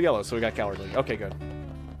it went full yellow, so we got cowardly. Okay, good.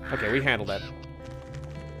 Okay, we handled that.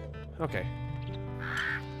 Okay.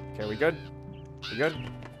 Okay, we good? We good?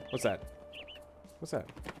 What's that? What's that?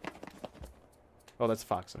 Oh, that's a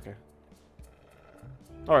fox. Okay.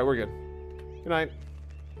 Alright, we're good. Good night.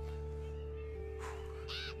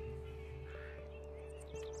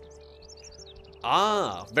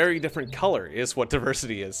 Ah, very different color is what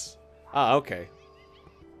diversity is. Ah, okay.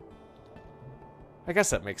 I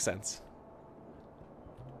guess that makes sense.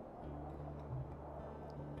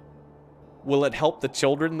 Will it help the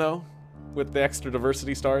children, though? With the extra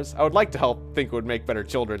diversity stars? I would like to think it would make better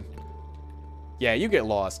children. Yeah, you get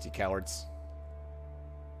lost, you cowards.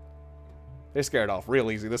 They scared off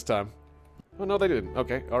real easy this time. Oh, no, they didn't.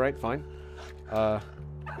 Okay, alright, fine. I'll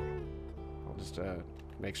just,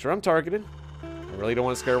 make sure I'm targeted. I really don't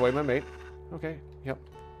want to scare away my mate. Okay, yep.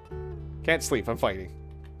 Can't sleep, I'm fighting.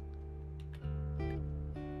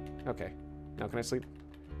 Okay, now can I sleep?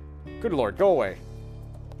 Good lord, go away.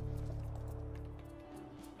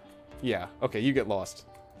 Yeah, okay, you get lost.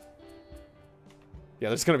 Yeah,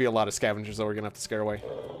 there's gonna be a lot of scavengers that we're gonna have to scare away.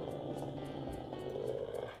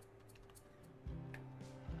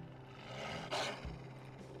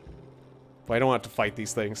 But I don't have to fight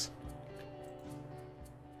these things.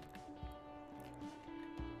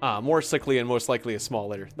 Ah, more sickly and most likely a small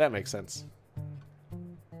litter. That makes sense.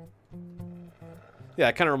 Yeah,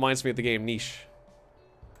 it kind of reminds me of the game Niche.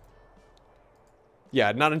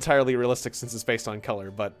 Yeah, not entirely realistic since it's based on color,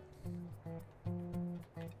 but...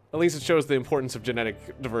 At least it shows the importance of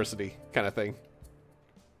genetic diversity, kind of thing.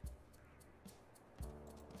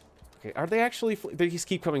 Okay, are they actually... They just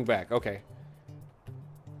keep coming back. Okay.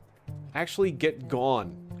 Actually, get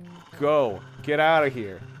gone. Go. Get out of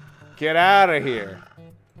here. Get out of here.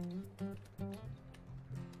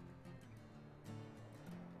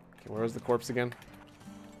 Okay, where was the corpse again?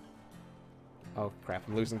 Oh, crap.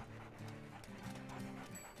 I'm losing.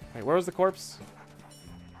 Wait, where was the corpse?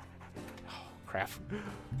 Oh, crap.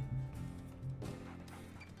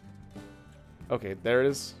 Okay, there it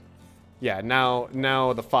is. Yeah,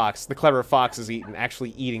 now the fox, the clever fox is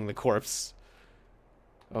actually eating the corpse.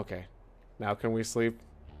 Okay. Now can we sleep?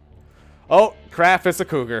 Oh, crap, it's a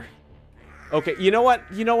cougar. Okay, you know what?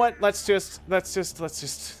 You know what? Let's just let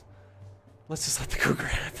the cougar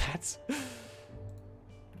have that.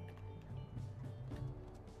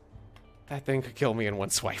 That thing could kill me in one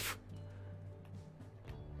swipe.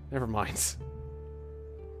 Never mind.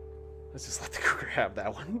 Let's just let the cougar have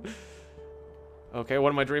that one. Okay,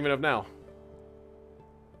 what am I dreaming of now?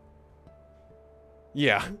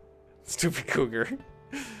 Yeah. Stupid cougar.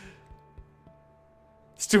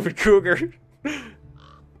 Stupid cougar.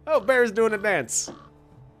 Oh, bear's doing a dance.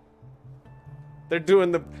 They're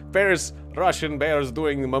doing the bears, Russian bears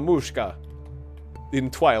doing mamushka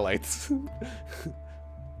in Twilight.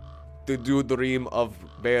 Did you dream of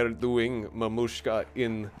bear doing mamushka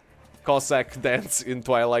in Cossack dance in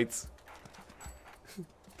Twilight?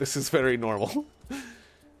 This is very normal.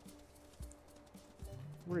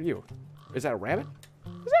 Where are you? Is that a rabbit?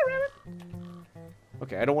 Is that a rabbit?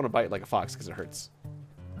 Okay, I don't want to bite like a fox because it hurts.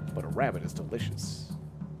 But a rabbit is delicious.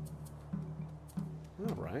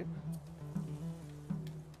 Alright.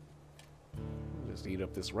 Just eat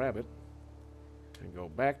up this rabbit and go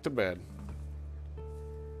back to bed.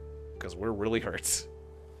 Because we're really hurt.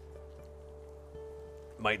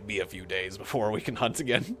 Might be a few days before we can hunt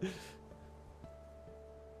again.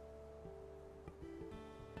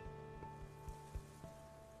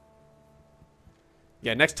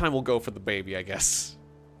 Yeah, next time we'll go for the baby, I guess.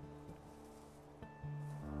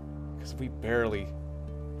 Because we barely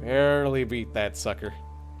beat that sucker.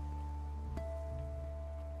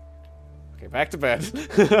 Okay, back to bed.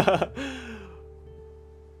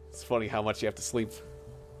 It's funny how much you have to sleep.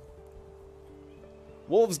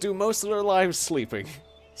 Wolves do most of their lives sleeping.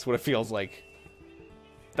 That's what it feels like.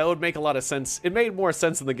 That would make a lot of sense. It made more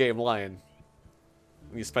sense in the game Lion.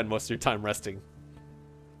 When you spend most of your time resting.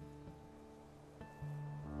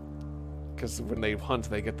 Because when they hunt,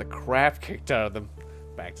 they get the crap kicked out of them.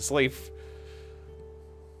 Back to sleep.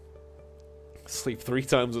 Sleep 3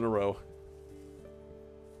 times in a row.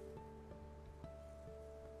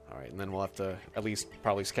 Alright, and then we'll have to at least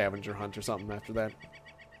probably scavenger hunt or something after that.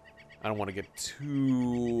 I don't want to get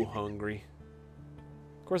too hungry.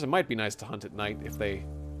 Of course, it might be nice to hunt at night if they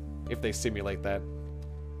simulate that.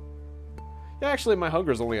 Yeah, actually, my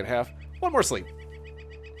hunger's only at half. One more sleep.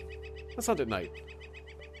 Let's hunt at night.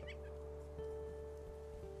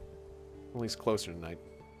 At least closer to night.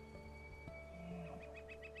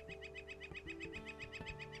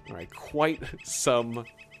 Alright, quite some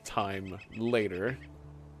time later.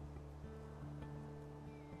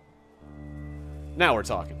 Now we're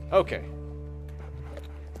talking. Okay.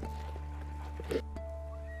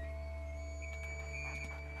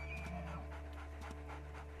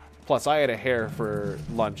 Plus, I had a hare for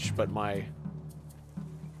lunch, but my...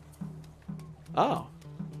 Oh.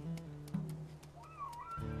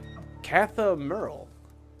 Catha Merle.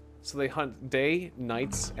 So they hunt day,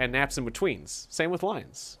 nights, and naps in betweens. Same with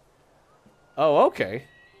lions. Oh, okay.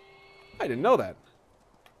 I didn't know that.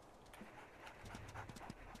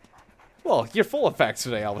 Well, you're full of facts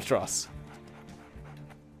today, Albatross.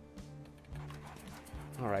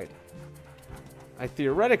 Alright. I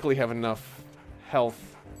theoretically have enough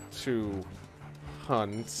health to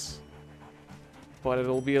hunt, but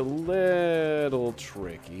it'll be a little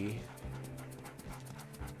tricky.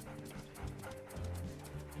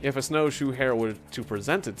 If a snowshoe hare were to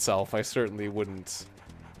present itself, I certainly wouldn't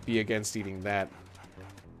be against eating that.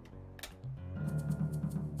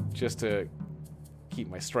 Just to keep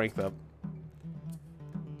my strength up.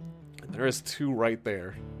 And there is 2 right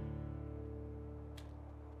there.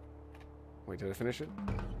 Wait, did I finish it?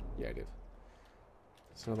 Yeah, I did.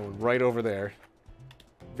 There's another one right over there.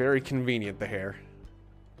 Very convenient, the hare.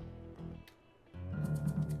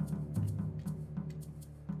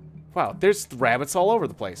 Wow, there's rabbits all over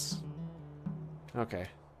the place. Okay.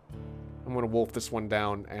 I'm gonna wolf this one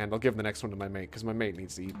down, and I'll give the next one to my mate, because my mate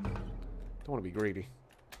needs to eat. Don't want to be greedy.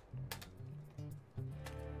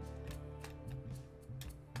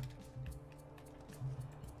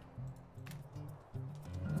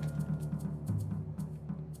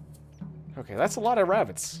 Okay, that's a lot of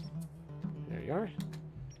rabbits. There you are.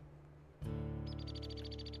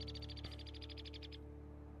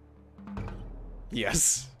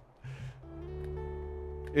 Yes.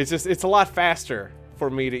 It's a lot faster for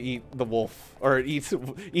me to eat the wolf, or eat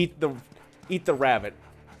the rabbit,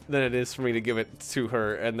 than it is for me to give it to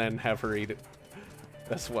her and then have her eat it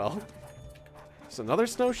as well. There's another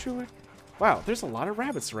snowshoe. Wow, there's a lot of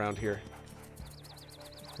rabbits around here.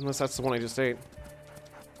 Unless that's the one I just ate.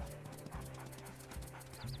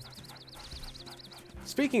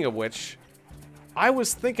 Speaking of which, I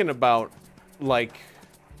was thinking about, like,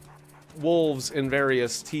 wolves in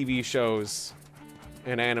various TV shows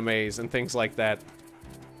and animes and things like that.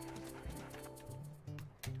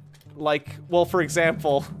 Like, well, for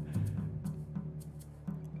example,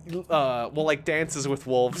 well, like Dances with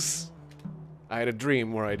Wolves. I had a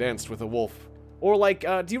dream where I danced with a wolf. Or like,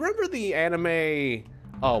 do you remember the anime,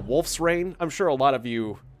 Wolf's Rain? I'm sure a lot of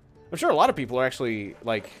people are actually,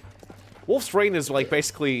 like, Wolf's Rain is, like,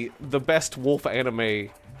 basically the best wolf anime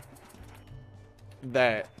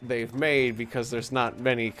that they've made, because there's not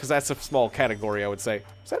many, because that's a small category, I would say.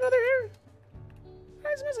 Is that another hair?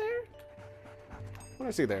 Where's his hair? What do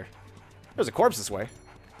I see there? There's a corpse this way.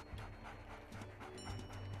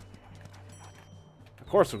 A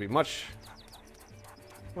corpse would be much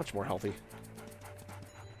more healthy.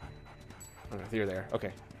 Okay, you're there.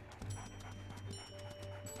 Okay.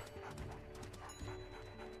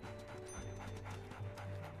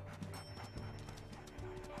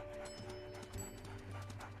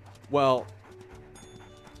 Well,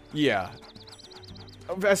 yeah.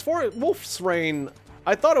 As far as Wolf's Rain,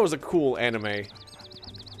 I thought it was a cool anime.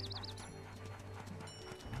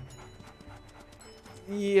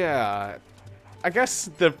 Yeah. I guess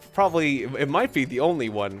it might be the only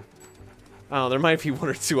one. I don't know, there might be one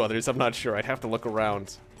or two others, I'm not sure, I'd have to look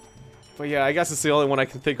around. But yeah, I guess it's the only one I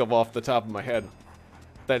can think of off the top of my head.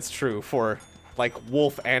 That's true, for, like,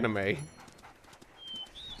 wolf anime.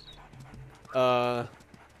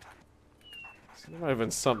 There might have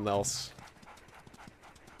been something else.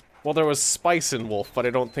 Well, there was spice in wolf, but I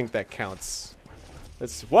don't think that counts.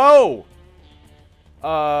 Whoa!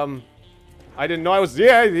 I didn't know I was,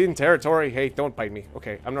 in territory. Hey, don't bite me.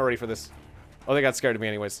 Okay, I'm not ready for this. Oh, they got scared of me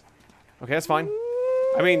anyways. Okay, that's fine.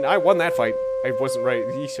 I mean, I won that fight. I wasn't ready.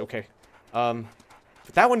 Yeesh, okay. But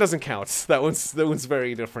that one doesn't count. That one's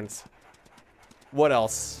very different. What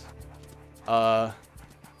else? There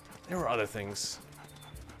were other things.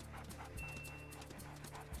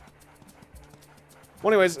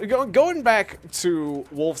 Well, anyways, going back to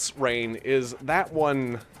Wolf's Rain, is that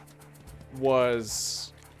one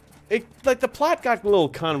was... like, the plot got a little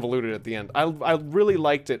convoluted at the end. I really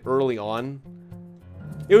liked it early on.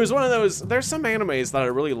 It was one of those... There's some animes that I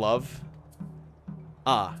really love.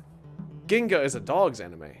 Ginga is a dog's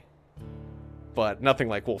anime. But nothing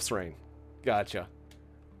like Wolf's Rain. Gotcha.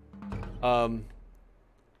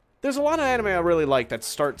 There's a lot of anime I really like that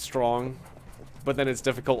start strong, but then it's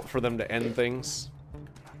difficult for them to end things.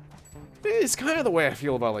 It's kind of the way I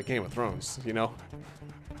feel about, like, Game of Thrones, you know?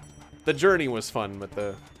 The journey was fun, but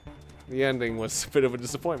the ending was a bit of a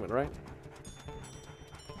disappointment, right?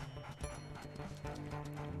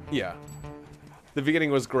 Yeah. The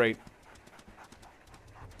beginning was great.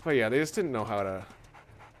 But yeah, they just didn't know how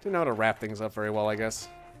to wrap things up very well, I guess.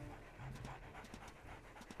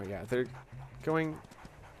 But yeah, they're going...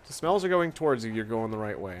 The smells are going towards you, you're going the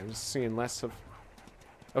right way. I'm just seeing less of...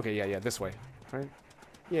 Okay, yeah, this way. Right?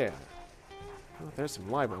 Yeah. Oh, there's some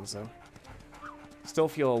live ones, though. Still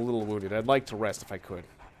feel a little wounded. I'd like to rest if I could.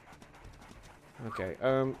 Okay,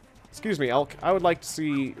 excuse me, Elk. I would like to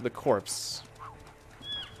see the corpse.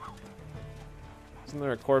 Isn't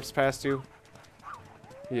there a corpse past you?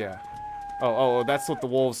 Yeah. Oh, that's what the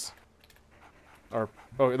wolves are...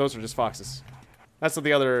 Oh, those are just foxes. That's what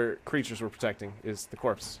the other creatures were protecting, is the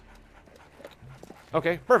corpse.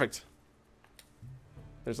 Okay, perfect.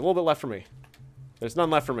 There's a little bit left for me. There's none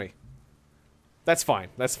left for me. That's fine,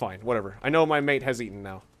 whatever. I know my mate has eaten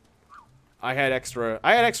now. I had extra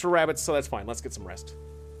rabbits, so that's fine. Let's get some rest.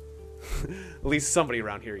 At least somebody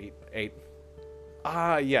around here ate.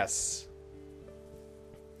 Ah, yes.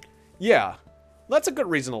 Yeah, that's a good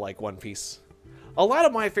reason to like One Piece. A lot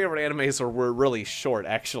of my favorite animes were really short,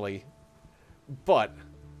 actually. But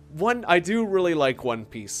I do really like One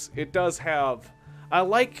Piece. It does have... I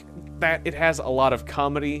like that it has a lot of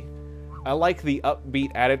comedy. I like the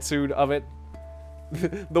upbeat attitude of it.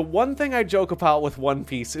 The one thing I joke about with One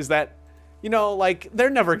Piece is that, you know, like, they're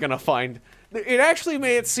never gonna find... It actually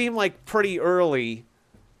made it seem, like, pretty early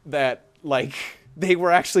that, like, they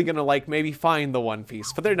were actually gonna, like, maybe find the One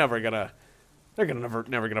Piece. But they're never They're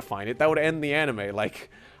never gonna find it. That would end the anime. Like,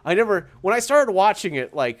 when I started watching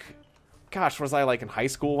it, like, gosh, was I like in high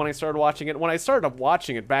school when I started watching it? When I started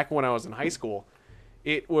watching it back when I was in high school,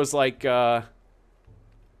 it was like, I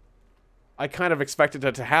kind of expected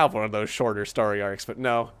it to have one of those shorter story arcs, but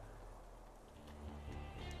no.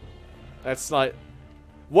 That's not...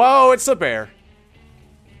 Whoa, it's a bear.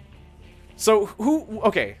 So,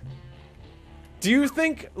 okay. Do you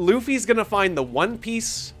think Luffy's gonna find the One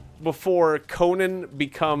Piece before Conan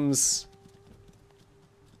becomes...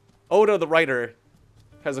 Oda, the writer,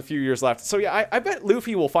 has a few years left. So yeah, I bet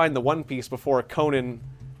Luffy will find the One Piece before Conan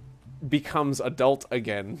becomes adult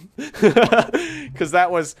again. Because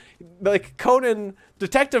that was... Like, Conan...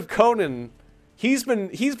 Detective Conan... He's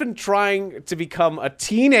been trying to become a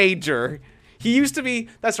teenager. He used to be...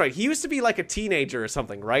 That's right. He used to be like a teenager or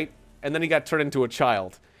something, right? And then he got turned into a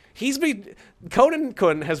child.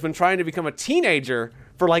 Conan has been trying to become a teenager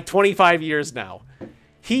for like 25 years now.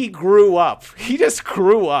 He grew up. He just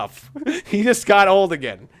grew up. He just got old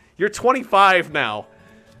again. You're 25 now.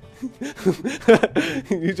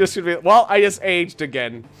 You just should be... Well, I just aged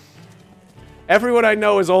again. Everyone I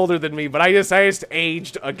know is older than me, but I just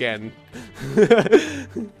aged again.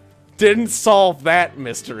 Didn't solve that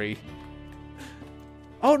mystery.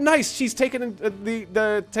 Oh, nice. She's taken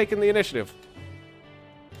the initiative.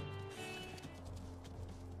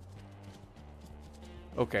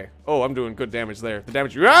 Okay. Oh, I'm doing good damage there. The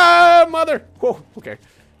damage... Ah, mother! Whoa, okay.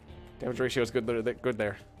 Damage ratio is good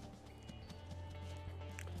there.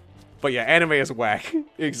 But yeah, anime is whack.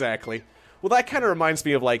 Exactly. Well, that kind of reminds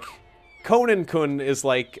me of, like... Conan-kun is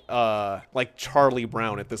like Charlie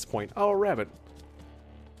Brown at this point. Oh, a rabbit.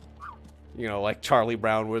 You know, like Charlie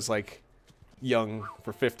Brown was, like, young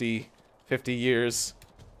for 50 years.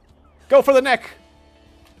 Go for the neck!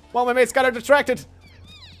 Well, my mate's got her distracted.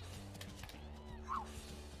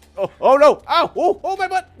 Oh no! Ow! Oh, my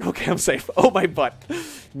butt! Okay, I'm safe. Oh, my butt.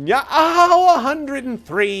 Yeah. Oh,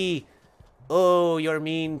 103. Oh, you're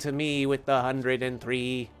mean to me with the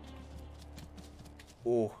 103.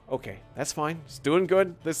 Oh, okay. That's fine. It's doing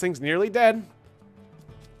good. This thing's nearly dead.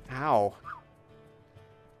 Ow.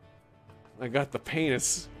 I got the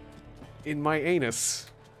penis in my anus.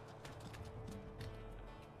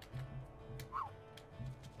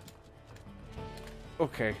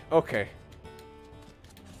 Okay, okay.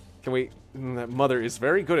 Can we... That mother is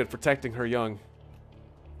very good at protecting her young.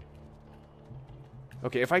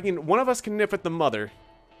 Okay, if I can... One of us can nip at the mother.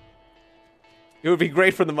 It would be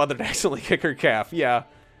great for the mother to accidentally kick her calf. Yeah.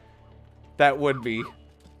 That would be.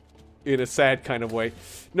 In a sad kind of way.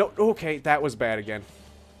 No, okay, that was bad again.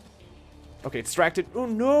 Okay, distracted. Oh,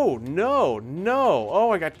 no, no, no. Oh,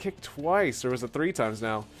 I got kicked twice. Or was it 3 times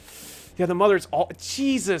now? Yeah, the mother's all...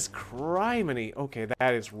 Jesus criminy. Okay,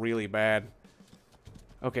 that is really bad.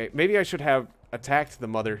 Okay, maybe I should have attacked the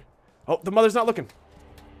mother. Oh, the mother's not looking.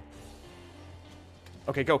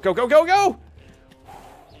 Okay, go, go, go, go, go!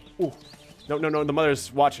 Ooh. No, no, no, the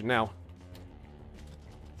mother's watching now.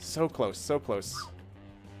 So close, so close.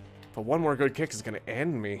 But one more good kick is gonna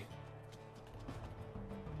end me.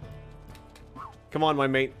 Come on, my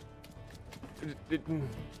mate.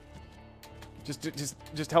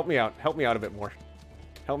 Just help me out. Help me out a bit more.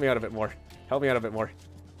 Help me out a bit more. Help me out a bit more.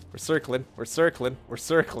 We're circling. We're circling. We're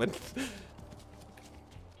circling.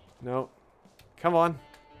 No. Come on.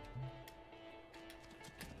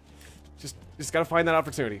 Just gotta find that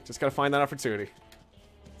opportunity. Just gotta find that opportunity.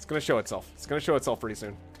 It's gonna show itself. It's gonna show itself pretty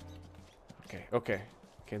soon. Okay, okay.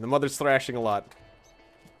 Okay, the mother's thrashing a lot.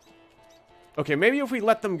 Okay, maybe if we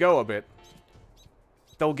let them go a bit,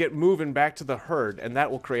 they'll get moving back to the herd, and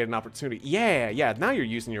that will create an opportunity. Yeah, yeah, now you're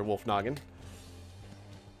using your wolf noggin.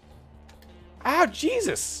 Ah,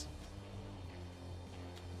 Jesus!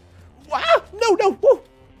 Wow! No, no! Whoa!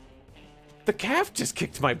 The calf just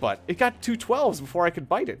kicked my butt. It got 2 12s before I could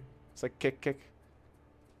bite it. It's like kick, kick.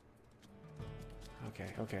 Okay,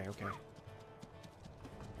 okay, okay.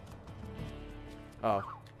 Oh,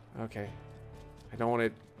 okay. I don't want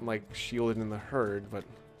it, like, shielded in the herd, but...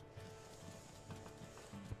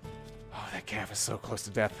 Oh, that calf is so close to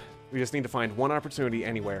death. We just need to find one opportunity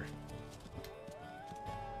anywhere.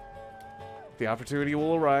 The opportunity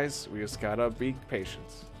will arise. We just gotta be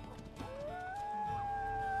patient.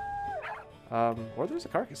 Or there's a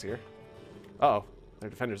carcass here. Uh-oh. They're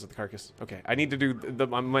defenders of the carcass. Okay, I need to do...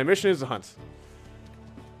 my mission is to hunt.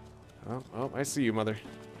 Oh, oh, I see you, mother.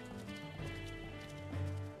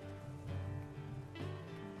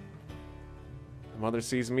 The mother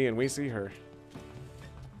sees me and we see her.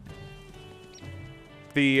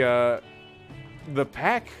 The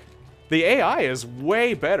pack... The AI is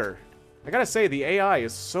way better. I gotta say, the AI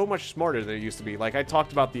is so much smarter than it used to be. Like, I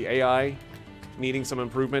talked about the AI needing some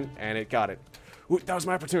improvement, and it got it. Ooh, that was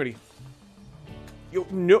my opportunity. Yo,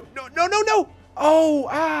 no, no, no, no, no! Oh,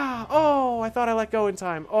 oh, I thought I let go in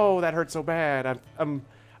time. Oh, that hurt so bad.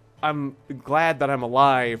 I'm glad that I'm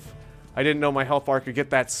alive. I didn't know my health bar could get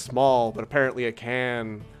that small, but apparently it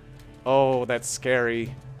can. Oh, that's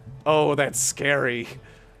scary. Oh, that's scary.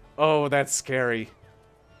 Oh, that's scary.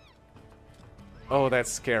 Oh,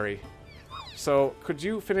 that's scary. So, could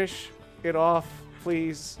you finish it off,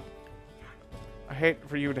 please? I hate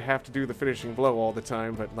for you to have to do the finishing blow all the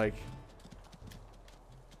time, but, like...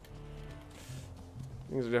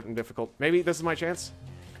 things are definitely difficult. Maybe this is my chance?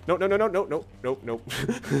 No, no, no, no, no, no, no, no.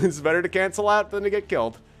 It's better to cancel out than to get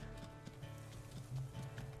killed.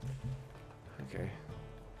 Okay.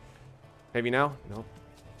 Maybe now? No.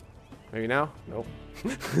 Maybe now? Nope.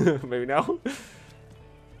 Maybe now?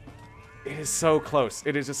 It is so close.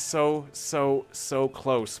 It is just so, so, so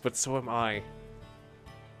close, but so am I.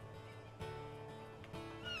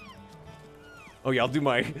 Oh yeah, I'll do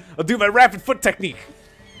my rapid foot technique.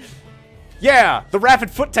 Yeah, the rapid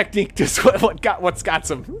foot technique is what's got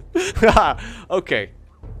some. Okay.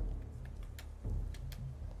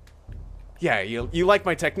 Yeah, you like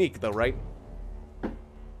my technique though, right?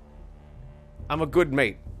 I'm a good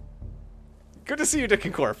mate. Good to see you, Dick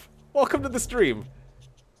and Corp. Welcome to the stream.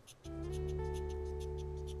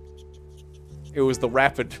 It was the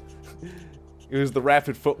rapid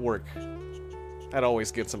footwork. That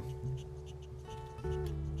always gets him.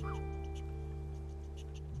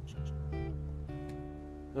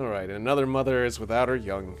 Alright, another mother is without her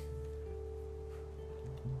young.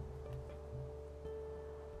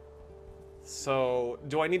 So,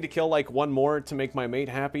 do I need to kill, like, one more to make my mate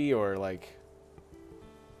happy, or, like...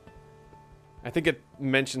 I think it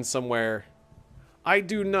mentioned somewhere... I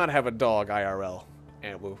do not have a dog, IRL,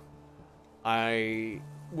 Antwoo. I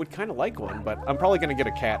would kind of like one, but I'm probably going to get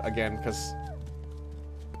a cat again, because...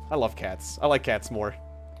 I love cats. I like cats more.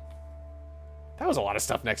 That was a lot of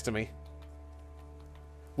stuff next to me.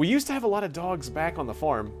 We used to have a lot of dogs back on the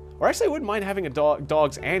farm. Or actually, I wouldn't mind having a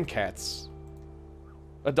dogs and cats.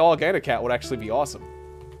 A dog and a cat would actually be awesome.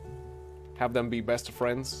 Have them be best of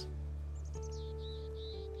friends.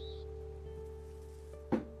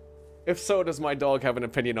 If so, does my dog have an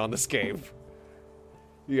opinion on this game?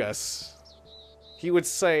 Yes. He would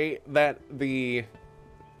say that the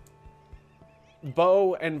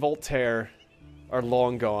Beau and Voltaire are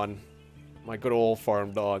long gone. My good old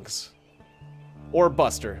farm dogs. Or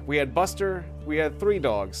Buster. We had Buster, we had 3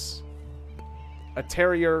 dogs. A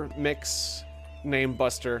terrier mix named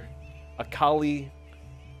Buster, a collie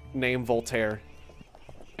named Voltaire,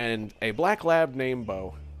 and a black lab named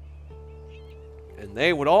Beau. And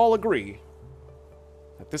they would all agree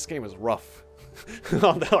that this game is rough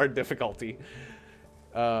on the hard difficulty.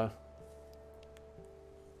 And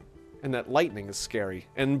that lightning is scary.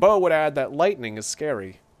 And Beau would add that lightning is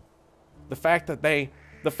scary. The fact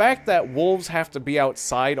that wolves have to be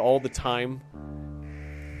outside all the time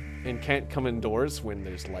and can't come indoors when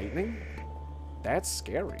there's lightning, that's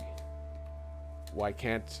scary. Why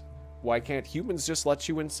can't humans just let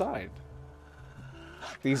you inside?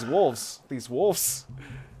 These wolves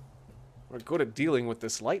are good at dealing with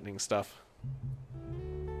this lightning stuff.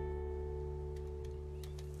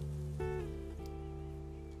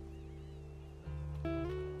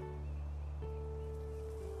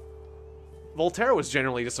 Voltaire was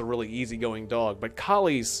generally just a really easygoing dog, but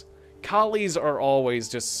collies are always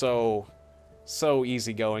just so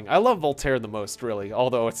easygoing. I love Voltaire the most, really,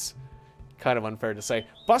 although it's kind of unfair to say.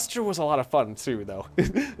 Buster was a lot of fun too, though.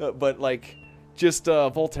 But like, just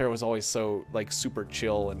Voltaire was always so like super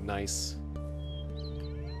chill and nice.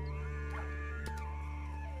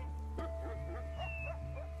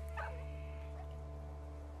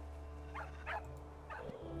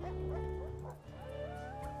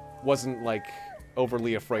 Wasn't like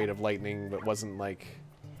overly afraid of lightning, but wasn't like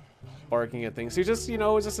barking at things. He just, you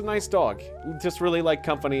know, was just a nice dog. Just really like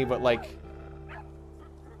company, but like,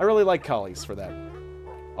 I really like collies for that.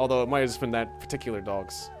 Although it might have just been that particular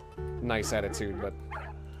dog's nice attitude, but...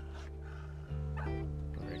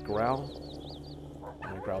 Alright, growl. I'm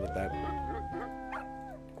gonna growl at that.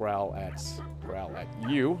 Growl at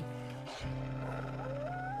you.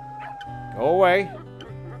 Go away.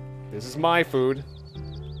 This is my food.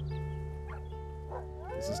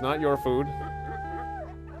 This is not your food.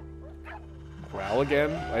 Growl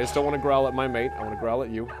again. I just don't want to growl at my mate. I want to growl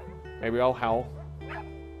at you. Maybe I'll howl.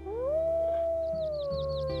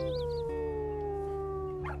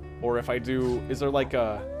 Or if I do, is there like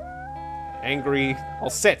a angry...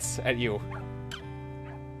 I'll sit at you.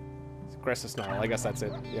 Aggressive snarl. I guess that's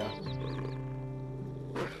it. Yeah.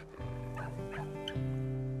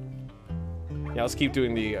 Yeah, let's keep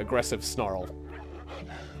doing the aggressive snarl.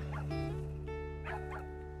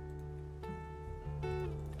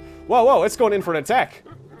 Whoa, whoa, it's going in for an attack.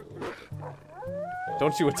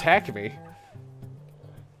 Don't you attack me.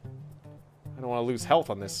 I don't want to lose health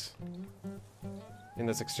on this. In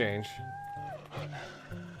this exchange.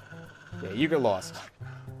 Yeah, you get lost.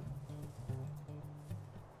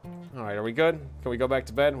 Alright, are we good? Can we go back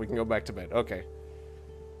to bed? We can go back to bed. Okay.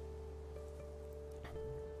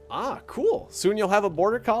 Ah, cool. Soon you'll have a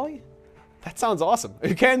border collie? That sounds awesome.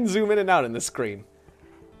 You can zoom in and out in this screen.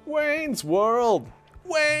 Wayne's World!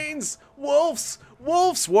 Wayne's! Wolf's!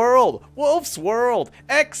 Wolf's World! Wolf's World!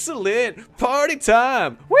 Excellent! Party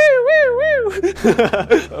time! Woo, woo, woo!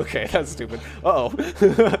 Okay, that's stupid. Uh-oh.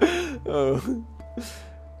 Oh.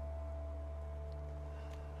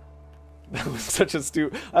 That was such a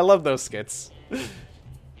I love those skits.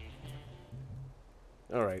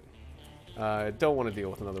 Alright. Don't want to deal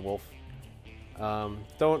with another wolf.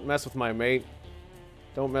 Don't mess with my mate.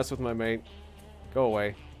 Don't mess with my mate. Go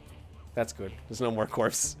away. That's good. There's no more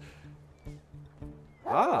corpse.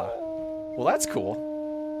 Ah. Well, that's cool.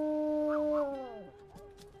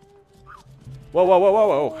 Whoa, whoa, whoa, whoa,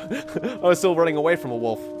 whoa. I was still running away from a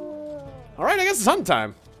wolf. Alright, I guess it's hunt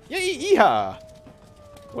time. Yeehaw.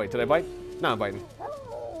 Wait, did I bite? No, I'm biting.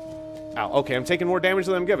 Ow, okay, I'm taking more damage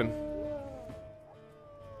than I'm giving.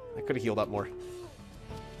 I could have healed up more.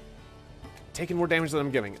 Taking more damage than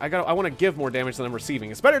I'm giving. I want to give more damage than I'm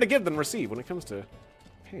receiving. It's better to give than receive when it comes to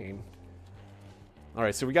pain.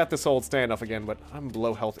 Alright, so we got this old standoff again, but I'm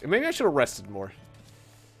below health. Maybe I should have rested more.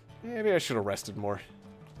 Maybe I should have rested more.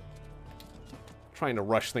 Trying to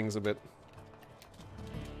rush things a bit.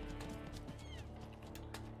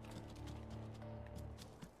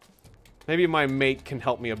 Maybe my mate can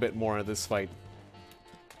help me a bit more in this fight.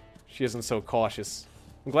 She isn't so cautious.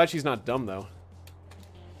 I'm glad she's not dumb, though.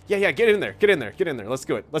 Yeah, yeah, get in there, get in there, get in there. Let's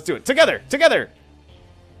do it, let's do it. Together, together!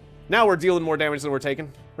 Now we're dealing more damage than we're taking.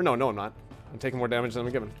 Or no, I'm not. I'm taking more damage than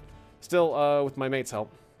I'm giving. Still, with my mate's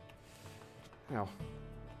help. Ow.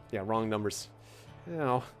 Yeah, wrong numbers.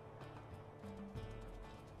 Ow.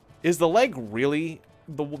 Is the leg really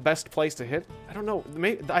the best place to hit? I don't know.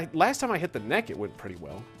 Last time I hit the neck, it went pretty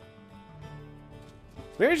well.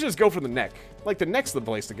 Maybe I should just go for the neck. Like, the neck's the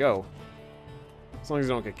place to go. As long as you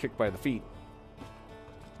don't get kicked by the feet.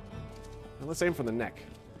 Now let's aim for the neck.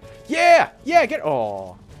 Yeah! Yeah, get...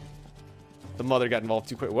 Oh. The mother got involved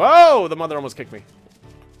too quick. Whoa! The mother almost kicked me.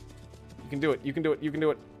 You can do it. You can do it. You can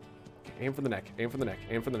do it. Okay, aim for the neck. Aim for the neck.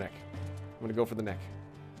 Aim for the neck. I'm gonna go for the neck.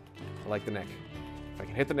 I like the neck. If I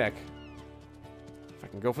can hit the neck. If I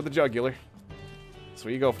can go for the jugular. That's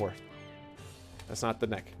what you go for. That's not the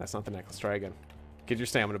neck. That's not the neck. Let's try again. Get your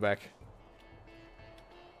stamina back.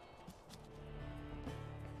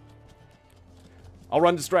 I'll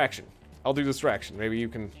run distraction. I'll do distraction. Maybe you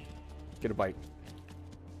can get a bite.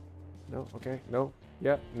 No? Okay. No?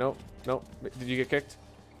 Yeah? No? No? Did you get kicked?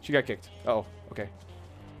 She got kicked. Uh-oh. Okay.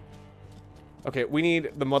 Okay, we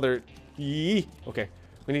need the mother... Yee! Okay.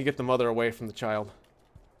 We need to get the mother away from the child.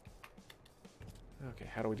 Okay,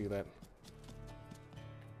 how do we do that?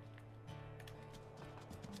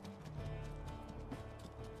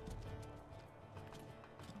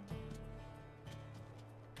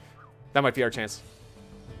 That might be our chance.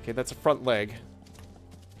 Okay, that's a front leg.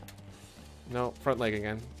 No, front leg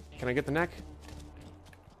again. Can I get the neck?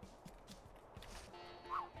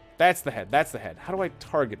 That's the head. That's the head. How do I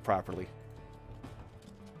target properly?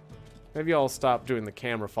 Maybe I'll stop doing the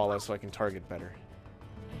camera follow so I can target better.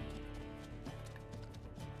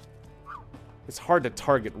 It's hard to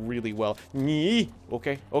target really well.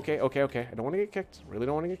 Okay, okay, okay, okay. I don't want to get kicked. Really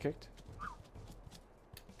don't want to get kicked.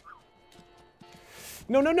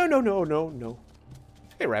 No, no, no, no, no, no, no.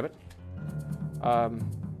 Hey, rabbit.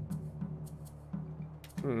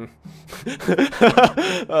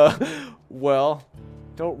 Well,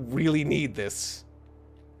 don't really need this.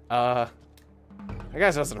 I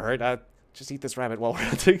guess it doesn't hurt. Just eat this rabbit while we're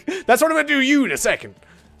hunting. That's what I'm gonna do you in a second.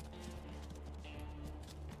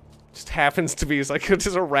 Just happens to be, it's like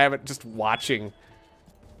just a rabbit just watching.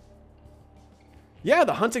 Yeah,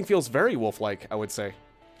 the hunting feels very wolf-like, I would say.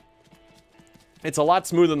 It's a lot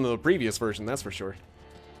smoother than the previous version, that's for sure.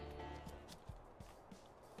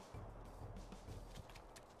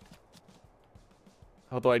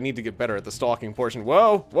 Although I need to get better at the stalking portion.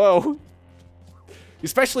 Whoa, whoa.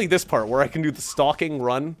 Especially this part where I can do the stalking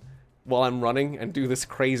run while I'm running and do this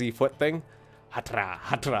crazy foot thing. Hatra,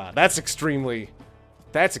 hatra. That's extremely...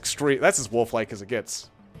 That's extreme. That's as wolf-like as it gets.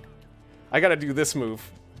 I gotta do this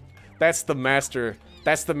move. That's the master...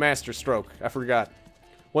 That's the master stroke. I forgot.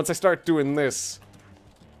 Once I start doing this,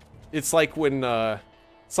 it's like when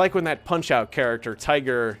It's like when that Punch-Out character,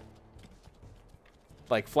 Tiger,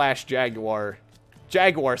 like Flash Jaguar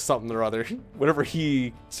something or other, whenever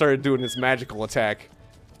he started doing his magical attack.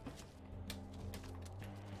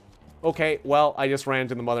 Okay, well, I just ran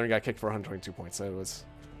into the mother and got kicked for 122 points. That was...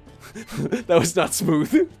 that was not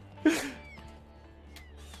smooth.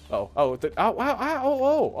 Oh.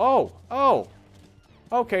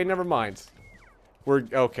 Okay, never mind. We're...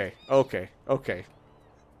 Okay.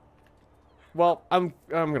 Well, I'm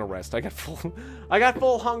gonna rest. I got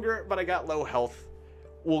full hunger, but I got low health.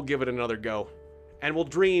 We'll give it another go. And we'll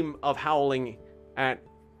dream of howling at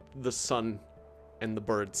the sun and the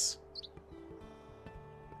birds.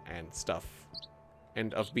 And stuff.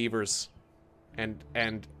 And of beavers. And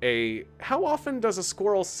a... How often does a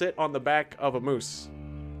squirrel sit on the back of a moose?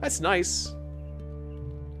 That's nice.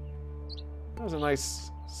 That was a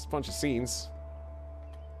nice bunch of scenes.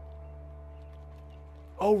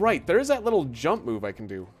 Oh, right. There is that little jump move I can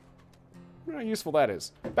do. I wonder how useful that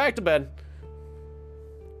is. Back to bed.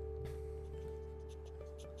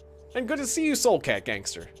 And good to see you, Soul Cat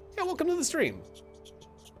Gangster. Yeah, welcome to the stream.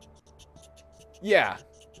 Yeah,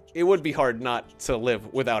 it would be hard not to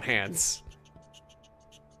live without hands.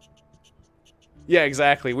 Yeah,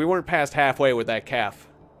 exactly. We weren't past halfway with that calf.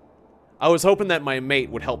 I was hoping that my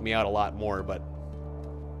mate would help me out a lot more, but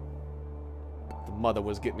the mother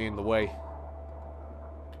was getting in the way.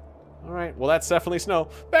 Alright, well that's definitely snow.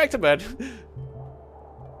 Back to bed.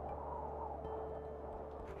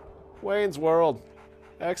 Wayne's World.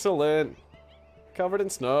 Excellent. Covered in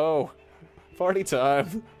snow. Party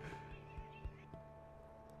time.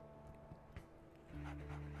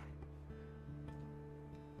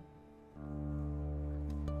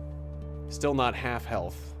 Still not half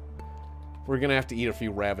health. We're gonna have to eat a few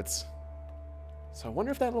rabbits. So I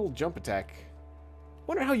wonder if that little jump attack...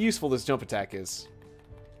 wonder how useful this jump attack is.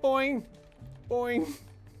 Boing! Boing!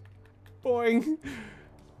 Boing!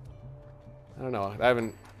 I don't know, I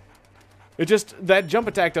haven't... It just... that jump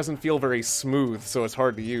attack doesn't feel very smooth, so it's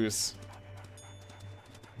hard to use.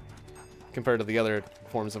 Compared to the other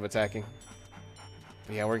forms of attacking.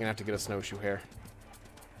 But yeah, we're gonna have to get a snowshoe hare.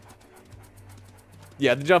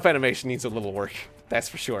 Yeah, the jump animation needs a little work. That's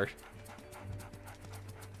for sure.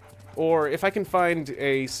 Or if I can find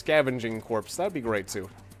a scavenging corpse, that'd be great too.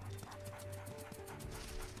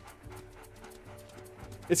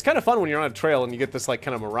 It's kind of fun when you're on a trail and you get this like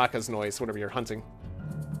kind of maracas noise whenever you're hunting.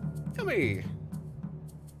 Yummy!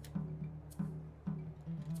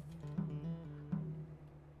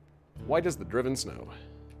 Why does the driven snow?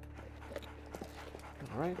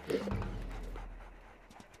 Alright.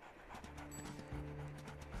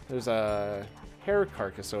 There's a hare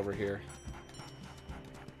carcass over here.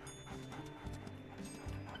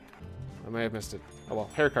 I may have missed it. Oh well,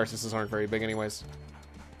 hare carcasses aren't very big anyways.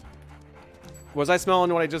 Was I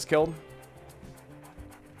smelling what I just killed?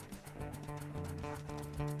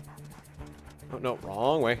 Oh no,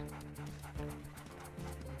 wrong way.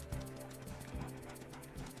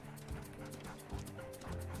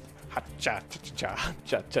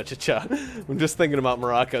 Ha-cha-cha-cha-cha-cha-cha-cha. I'm just thinking about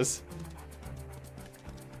maracas.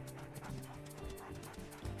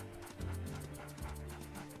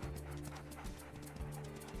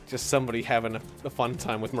 Just somebody having a fun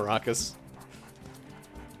time with maracas.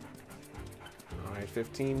 Alright,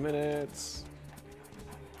 15 minutes.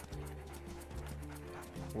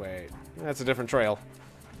 Wait, that's a different trail.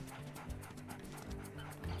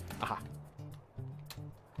 Aha.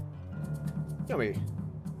 Yummy.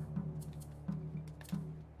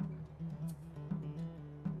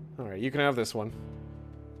 Alright, you can have this one.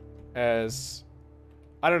 As...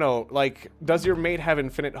 I don't know, like, does your mate have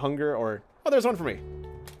infinite hunger, or... Oh, there's one for me.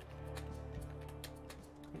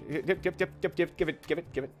 Yep, give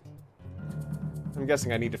it. I'm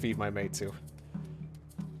guessing I need to feed my mate, too.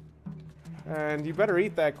 And you better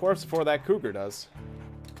eat that corpse before that cougar does.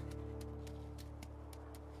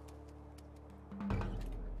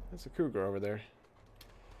 There's a cougar over there.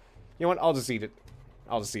 You know what? I'll just eat it.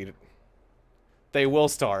 They will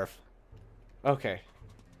starve. Okay.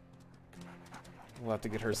 We'll have to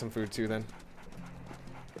get her some food, too, then.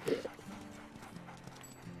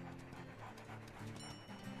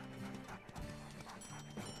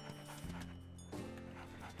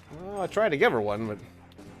 Well, I tried to give her one, but...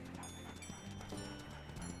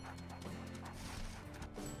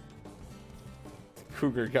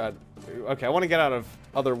 Cougar got... Okay, I want to get out of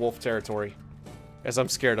other wolf territory, as I'm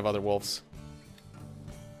scared of other wolves.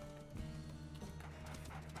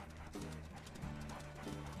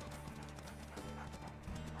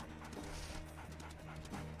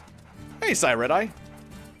 Hey, Red Eye.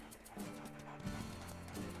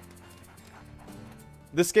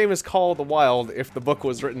 this game is called The Wild if the book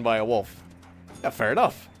was written by a wolf. Yeah, fair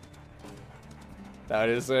enough. That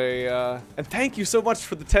is a, and thank you so much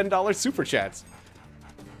for the $10 super chats.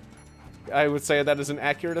 I would say that is an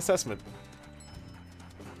accurate assessment.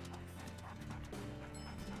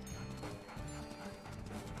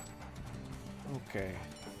 Okay.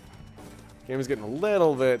 Game is getting a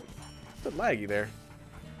little bit laggy there.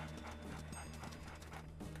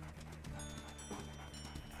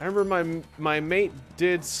 I remember my mate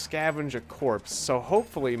did scavenge a corpse, so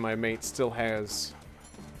hopefully my mate still has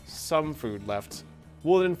some food left.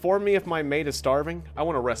 Will it inform me if my mate is starving? I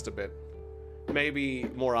want to rest a bit. Maybe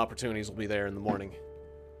more opportunities will be there in the morning.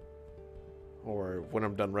 Or when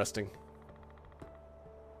I'm done resting.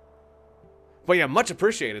 But yeah, much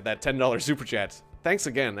appreciated, that $10 super chat. Thanks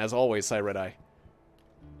again, as always, Red Eye.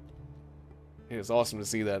 It is awesome to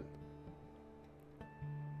see that.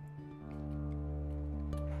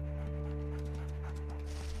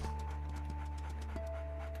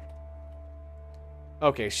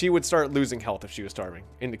 Okay, she would start losing health if she was starving,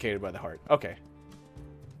 indicated by the heart. Okay.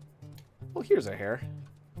 Well, here's a hair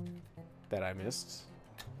that I missed.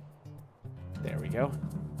 There we go.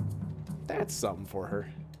 That's something for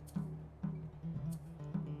her.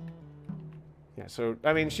 Yeah, so,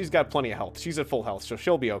 I mean, she's got plenty of health. She's at full health, so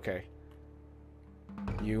she'll be okay.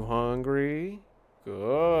 You hungry?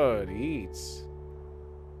 Good, eats.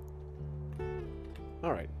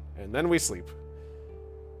 Alright, and then we sleep.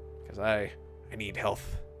 Because I need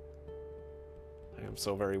health. I am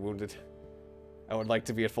so very wounded. I would like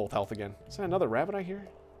to be at full health again. Is that another rabbit I hear?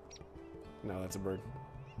 No, that's a bird.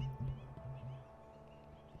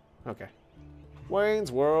 Okay.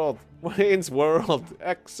 Wayne's World. Wayne's World.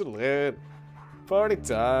 Excellent. Party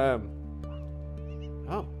time.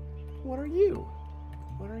 Oh. What are you?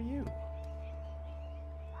 What are you?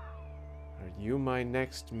 Are you my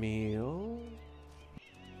next meal?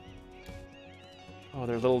 Oh,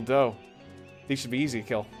 they're little doe. These should be easy to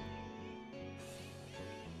kill.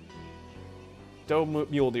 Doe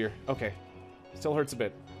mule deer. Okay. Still hurts a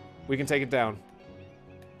bit. We can take it down.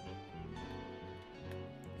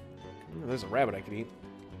 Ooh, there's a rabbit I could eat.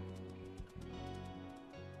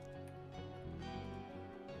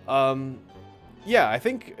 Yeah, I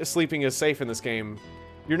think sleeping is safe in this game.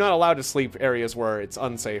 You're not allowed to sleep areas where it's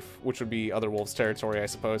unsafe, which would be other wolves' territory, I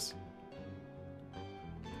suppose.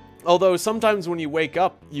 Although, sometimes when you wake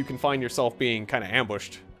up, you can find yourself being kind of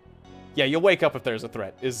ambushed. Yeah, you'll wake up if there's a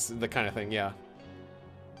threat, is the kind of thing, yeah.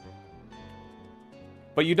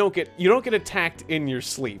 But you don't get attacked in your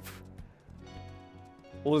sleep.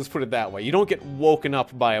 We'll just put it that way. You don't get woken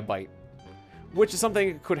up by a bite. Which is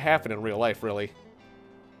something that could happen in real life, really.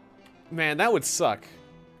 Man, that would suck.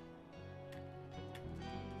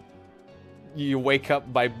 You wake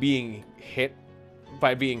up by being hit,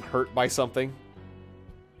 by being hurt by something.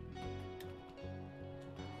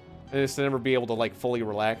 And just to never be able to, like, fully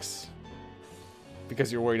relax.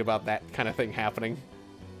 Because you're worried about that kind of thing happening.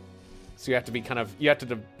 So you have to be you have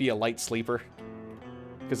to be a light sleeper.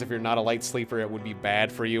 Because if you're not a light sleeper, it would be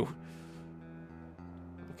bad for you.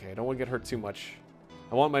 Okay, I don't want to get hurt too much.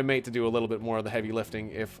 I want my mate to do a little bit more of the heavy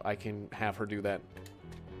lifting if I can have her do that.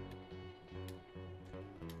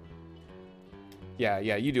 Yeah,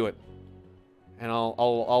 you do it. And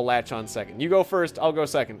I'll latch on second. You go first, I'll go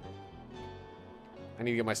second. I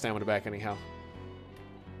need to get my stamina back anyhow.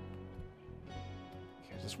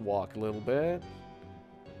 Okay, just walk a little bit.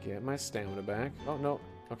 Get my stamina back. Oh, no.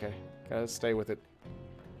 Okay, gotta stay with it.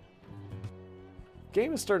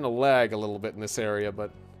 Game is starting to lag a little bit in this area,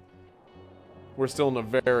 but we're still in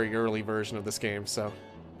a very early version of this game, so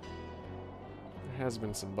there has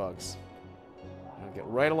been some bugs. I'll get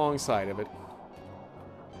right alongside of it.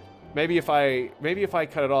 Maybe if I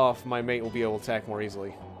cut it off, my mate will be able to attack more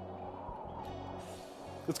easily.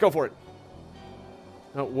 Let's go for it.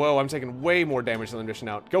 Oh, whoa, I'm taking way more damage than I'm dishing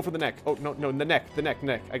out. Go for the neck. Oh, no, the neck. I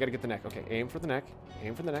gotta get the neck. Okay, aim for the neck.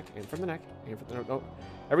 Aim for the neck. Aim for the neck. Aim for the neck. Oh.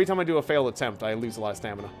 Every time I do a failed attempt, I lose a lot of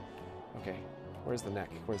stamina. Okay, where's the neck?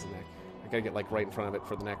 Where's the neck? I gotta get, like, right in front of it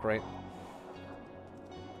for the neck, right?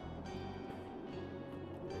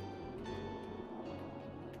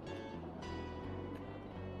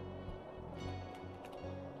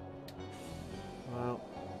 Well,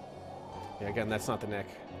 yeah, again, that's not the neck.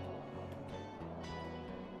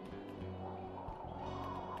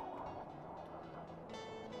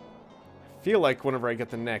 I feel like whenever I get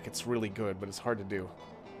the neck, it's really good, but it's hard to do.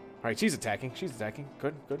 All right, she's attacking. She's attacking.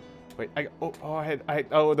 Good, good. Wait,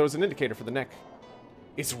 oh, there was an indicator for the neck.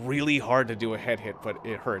 It's really hard to do a head hit, but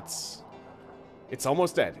it hurts. It's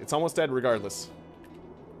almost dead. It's almost dead regardless.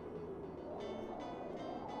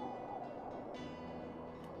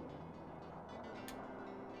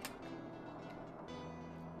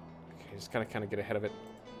 Okay, just kind of get ahead of it.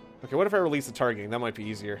 Okay, what if I release the targeting? That might be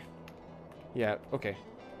easier. Yeah, okay.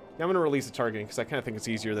 Yeah, I'm going to release the targeting because I kind of think it's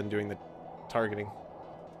easier than doing the targeting.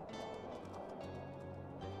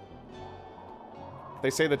 They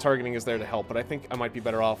say the targeting is there to help, but I think I might be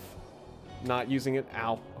better off not using it.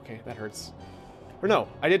 Ow. Okay, that hurts. Or no,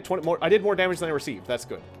 I did 20 more. I did more damage than I received. That's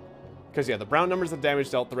good. Because yeah, the brown number's the damage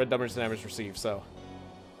dealt, the red number's the damage received. So,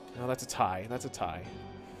 no, that's a tie. That's a tie.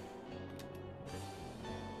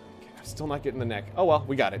 Okay, I'm still not getting the neck. Oh well,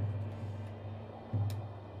 we got it.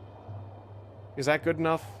 Is that good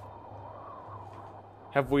enough?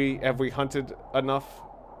 Have we hunted enough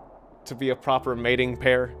to be a proper mating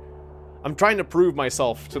pair? I'm trying to prove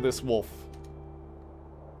myself to this wolf.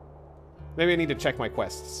 Maybe I need to check my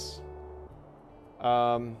quests.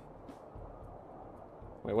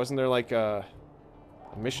 Wait, wasn't there like a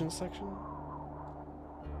mission section?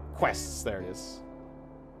 Quests, there it is.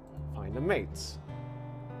 Find a mate.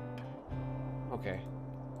 Okay.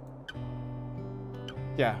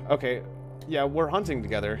 Yeah, okay. Yeah, we're hunting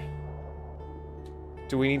together.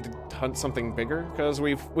 Do we need to hunt something bigger? Because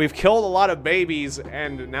we've killed a lot of babies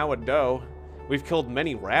and now a doe. We've killed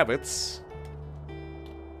many rabbits.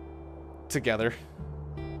 Together.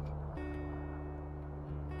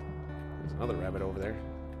 There's another rabbit over there.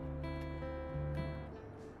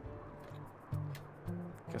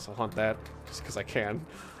 Guess I'll hunt that, just because I can.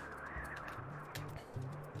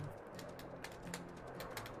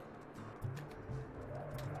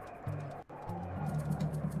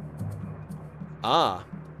 Ah,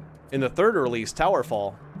 in the third release,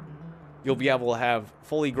 Towerfall, you'll be able to have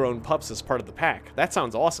fully grown pups as part of the pack. That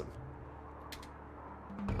sounds awesome.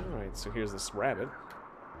 Alright, so here's this rabbit.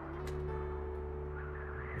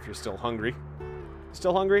 If you're still hungry.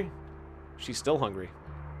 Still hungry? She's still hungry.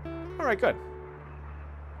 Alright, good.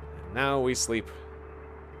 And now we sleep.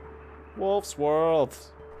 Wolf's World.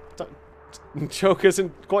 Choke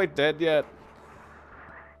isn't quite dead yet.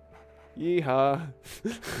 Yeehaw.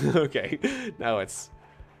 Okay, now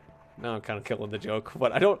I'm kind of killing the joke,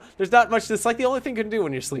 but there's not much, it's like the only thing you can do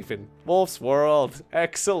when you're sleeping. Wolf's World.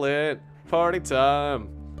 Excellent. Party time.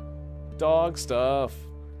 Dog stuff.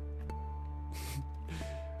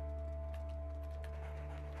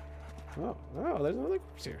 Oh, there's another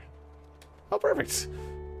corpse here. Oh, perfect.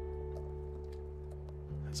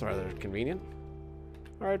 That's rather convenient.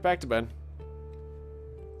 Alright, back to bed.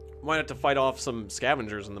 Might have to fight off some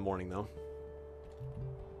scavengers in the morning, though.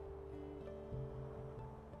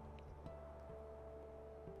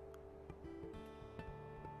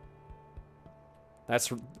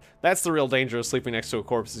 That's the real danger of sleeping next to a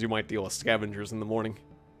corpse, is you might deal with scavengers in the morning.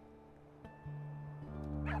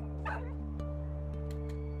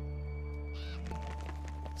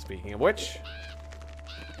 Speaking of which,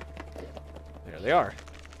 there they are.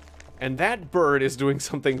 And that bird is doing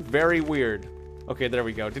something very weird. Okay, there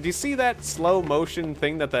we go. Did you see that slow motion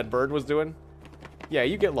thing that bird was doing? Yeah,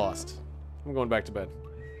 you get lost. I'm going back to bed.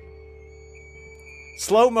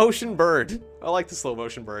 Slow motion bird. I like the slow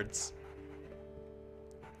motion birds.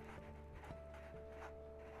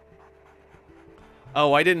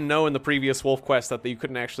 Oh, I didn't know in the previous WolfQuest that you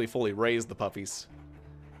couldn't actually fully raise the puppies.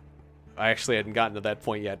 I actually hadn't gotten to that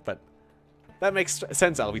point yet, but that makes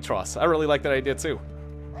sense, Albatross. I really like that idea too.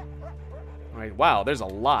 Alright, wow, there's a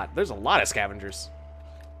lot of scavengers.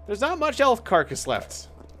 There's not much elk carcass left.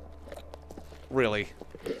 Really.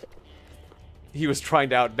 He was trying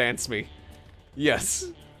to outdance me.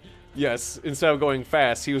 Yes. Yes, instead of going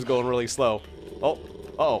fast, he was going really slow. Oh,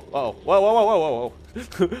 whoa, whoa.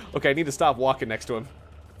 Okay, I need to stop walking next to him.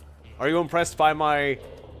 Are you impressed by my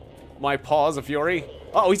paws of fury?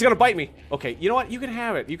 Oh, he's gonna bite me. Okay, you know what? You can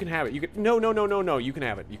have it. You can have it. No. You can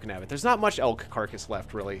have it. You can have it. There's not much elk carcass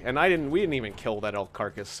left, really, and we didn't even kill that elk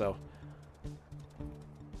carcass, so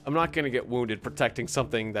I'm not gonna get wounded protecting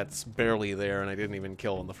something that's barely there and I didn't even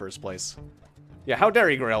kill in the first place. Yeah, how dare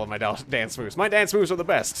you grail at my dance moves? My dance moves are the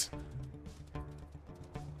best.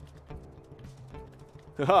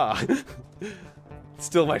 Haha.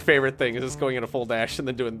 Still my favorite thing is just going in a full dash and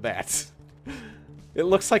then doing that. It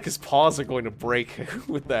looks like his paws are going to break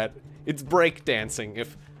with that. It's break dancing.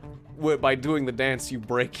 If by doing the dance you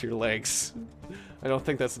break your legs. I don't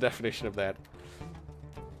think that's the definition of that.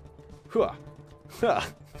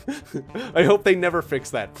 I hope they never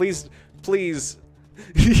fix that. Please.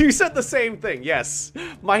 You said the same thing. Yes.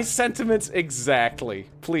 My sentiments exactly.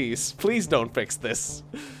 Please don't fix this.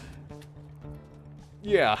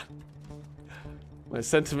 Yeah. My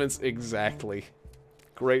sentiments exactly.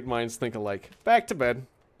 Great minds think alike. Back to bed.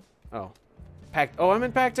 Oh. Pack. Oh, I'm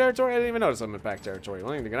in pack territory? I didn't even notice I'm in pack territory.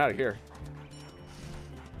 I need to get out of here.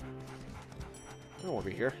 I don't want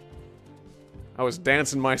to be here. I was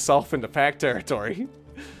dancing myself into pack territory.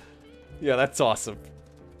 Yeah, that's awesome.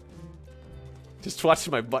 Just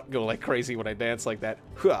watching my butt go like crazy when I dance like that.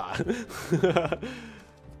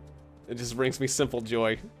 It just brings me simple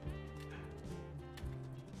joy.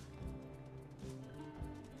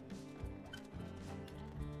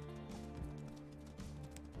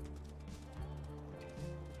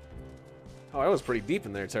 Oh, I was pretty deep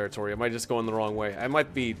in their territory. I might just go in the wrong way. I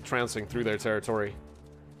might be trouncing through their territory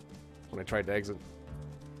when I tried to exit.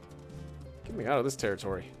 Get me out of this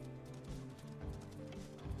territory.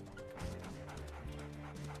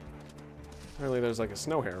 Apparently there's like a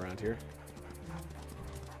snow hare around here.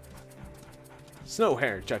 Snow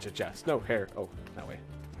hare, cha-cha-cha. Snow hare. Oh, that way.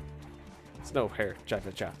 Snow hare,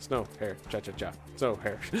 cha-cha-cha. Snow hare, cha-cha-cha. Snow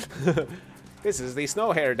hare. This is the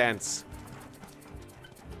snow hare dance.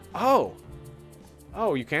 Oh.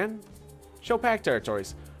 Oh, you can? Show pack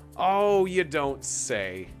territories. Oh, you don't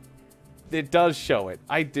say. It does show it.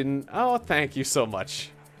 I didn't. Oh, thank you so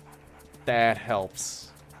much. That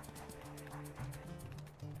helps.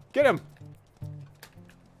 Get him.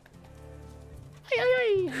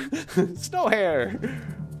 Snow hare.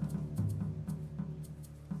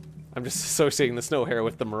 I'm just associating the snow hare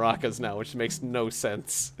with the maracas now, which makes no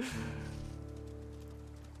sense.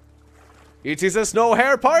 It is a snow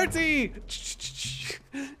hare party!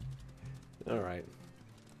 Alright.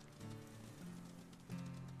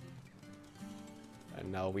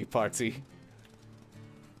 And now we party.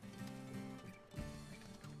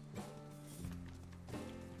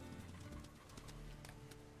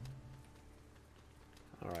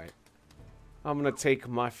 Alright. I'm gonna take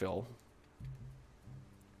my fill.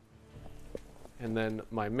 And then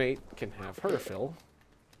my mate can have her fill.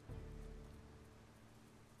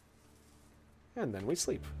 And then we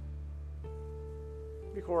sleep.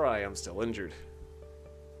 Before I am still injured.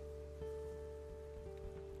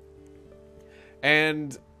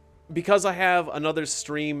 And because I have another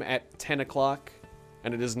stream at 10 o'clock,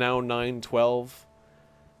 and it is now 9:12,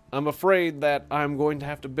 I'm afraid that I'm going to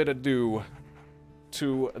have to bid adieu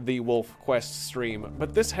to the WolfQuest stream.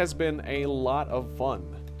 But this has been a lot of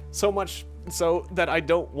fun. So much so that I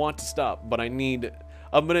don't want to stop, but I'm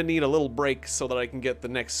gonna need a little break so that I can get the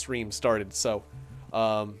next stream started. So,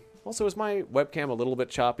 also, is my webcam a little bit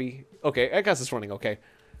choppy? Okay, I guess it's running okay.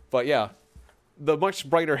 But yeah, the much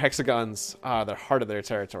brighter hexagons are the heart of their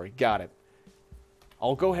territory. Got it.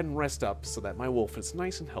 I'll go ahead and rest up so that my wolf is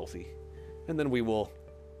nice and healthy. And then we will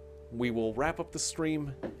wrap up the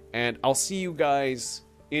stream, and I'll see you guys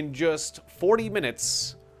in just 40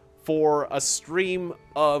 minutes for a stream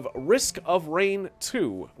of Risk of Rain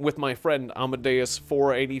 2 with my friend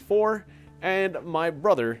Amadeus484 and my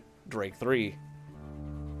brother Drake3.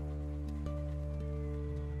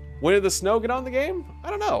 When did the snow get on the game?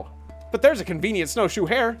 I don't know. But there's a convenient snowshoe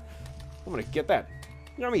hare. I'm gonna get that.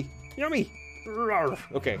 Yummy! Yummy!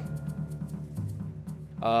 Okay.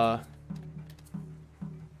 I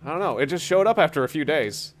don't know. It just showed up after a few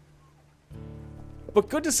days. But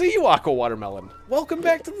good to see you, Aqua Watermelon. Welcome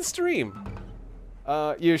back to the stream.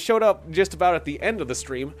 You showed up just about at the end of the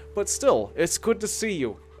stream, but still, it's good to see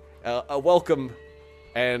you. Welcome,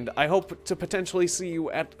 and I hope to potentially see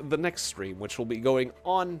you at the next stream, which will be going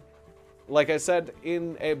on, like I said,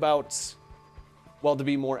 in about, well, to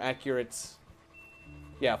be more accurate,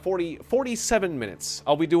 yeah, 47 minutes.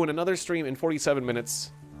 I'll be doing another stream in 47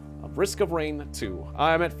 minutes of Risk of Rain 2.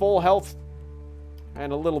 I'm at full health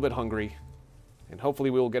and a little bit hungry. And hopefully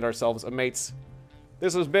we will get ourselves a mate.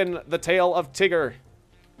 This has been the tale of Tigger.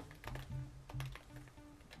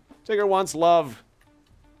 Tigger wants love.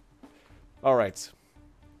 Alright.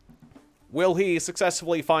 Will he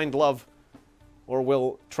successfully find love? Or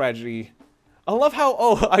will tragedy... I love how...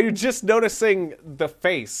 Oh, I'm just noticing the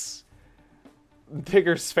face.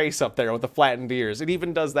 Tigger's face up there with the flattened ears. It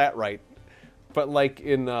even does that right. But like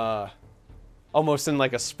in... almost in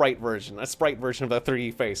like a sprite version. A sprite version of the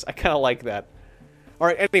 3D face. I kind of like that.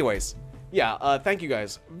 Alright, anyways, yeah, thank you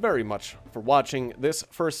guys very much for watching this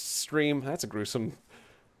first stream. That's a gruesome,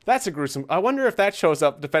 I wonder if that shows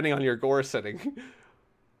up depending on your gore setting.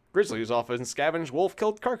 Grizzlies often scavenge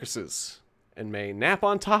wolf-killed carcasses, and may nap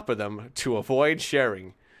on top of them to avoid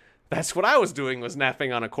sharing. That's what I was doing, was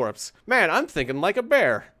napping on a corpse. Man, I'm thinking like a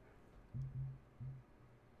bear.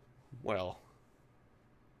 Well,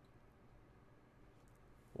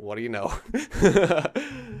 what do you know?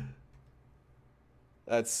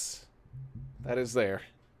 That is there.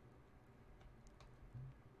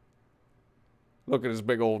 Look at his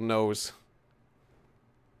big old nose.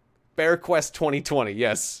 Bear Quest 2020,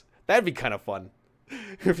 yes. That'd be kind of fun.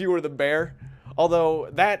 If you were the bear. Although,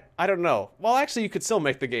 that, I don't know. Well, actually, you could still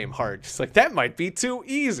make the game hard. Just like, that might be too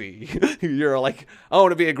easy. You're like, I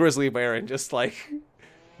want to be a grizzly bear and just, like,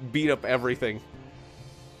 beat up everything.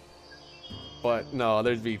 But, no,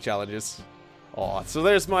 there'd be challenges. Aw, so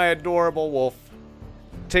there's my adorable wolf.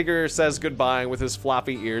 Tigger says goodbye with his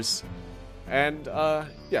floppy ears. And,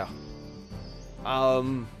 yeah.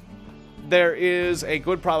 There is a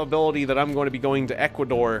good probability that I'm going to be going to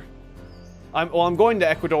Ecuador. I'm going to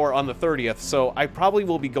Ecuador on the 30th, so I probably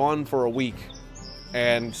will be gone for a week.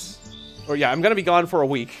 I'm gonna be gone for a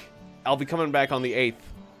week. I'll be coming back on the 8th.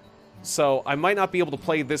 So I might not be able to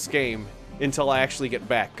play this game until I actually get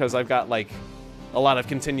back, because I've got, like, a lot of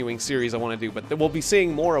continuing series I want to do. But we'll be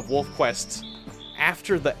seeing more of WolfQuest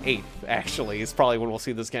after the 8th, actually, is probably when we'll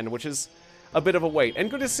see this again, which is a bit of a wait.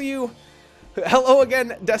 And good to see you. Hello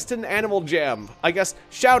again, Destin Animal Jam. I guess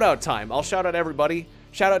shout-out time. I'll shout out everybody.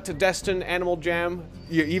 Shout out to Destin Animal Jam.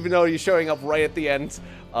 Even though you're showing up right at the end,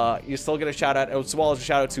 you still get a shout out, as well as a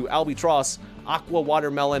shout out to Albatross, Aqua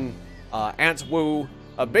Watermelon, Ant Woo.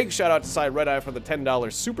 A big shout out to Side Red Eye for the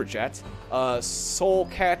 $10 super chat. Soul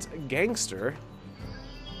Cat Gangster,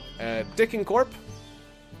 Dick and Corp,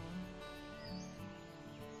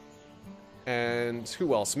 and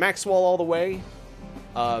who else? Maxwell all the way.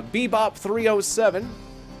 Bebop 307,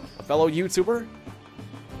 a fellow YouTuber.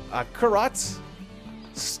 Kurat.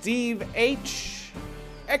 Steve H,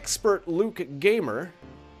 Expert Luke Gamer,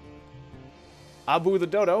 Abu the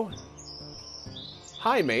Dodo,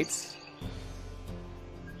 Hi Mate,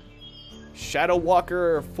 Shadow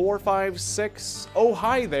Walker 456, oh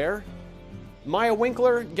hi there, Maya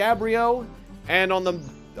Winkler, Gabrielle, and on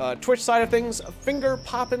the Twitch side of things, Finger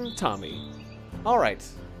Poppin' Tommy. Alright,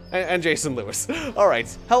 and Jason Lewis.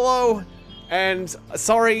 Alright, hello. And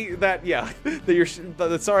sorry that,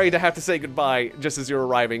 sorry to have to say goodbye just as you're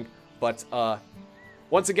arriving. But,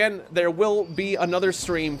 once again, there will be another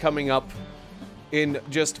stream coming up in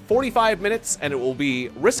just 45 minutes, and it will be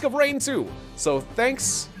Risk of Rain 2. So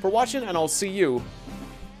thanks for watching, and I'll see you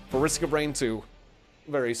for Risk of Rain 2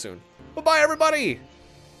 very soon. Bye-bye, everybody!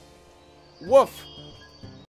 Woof!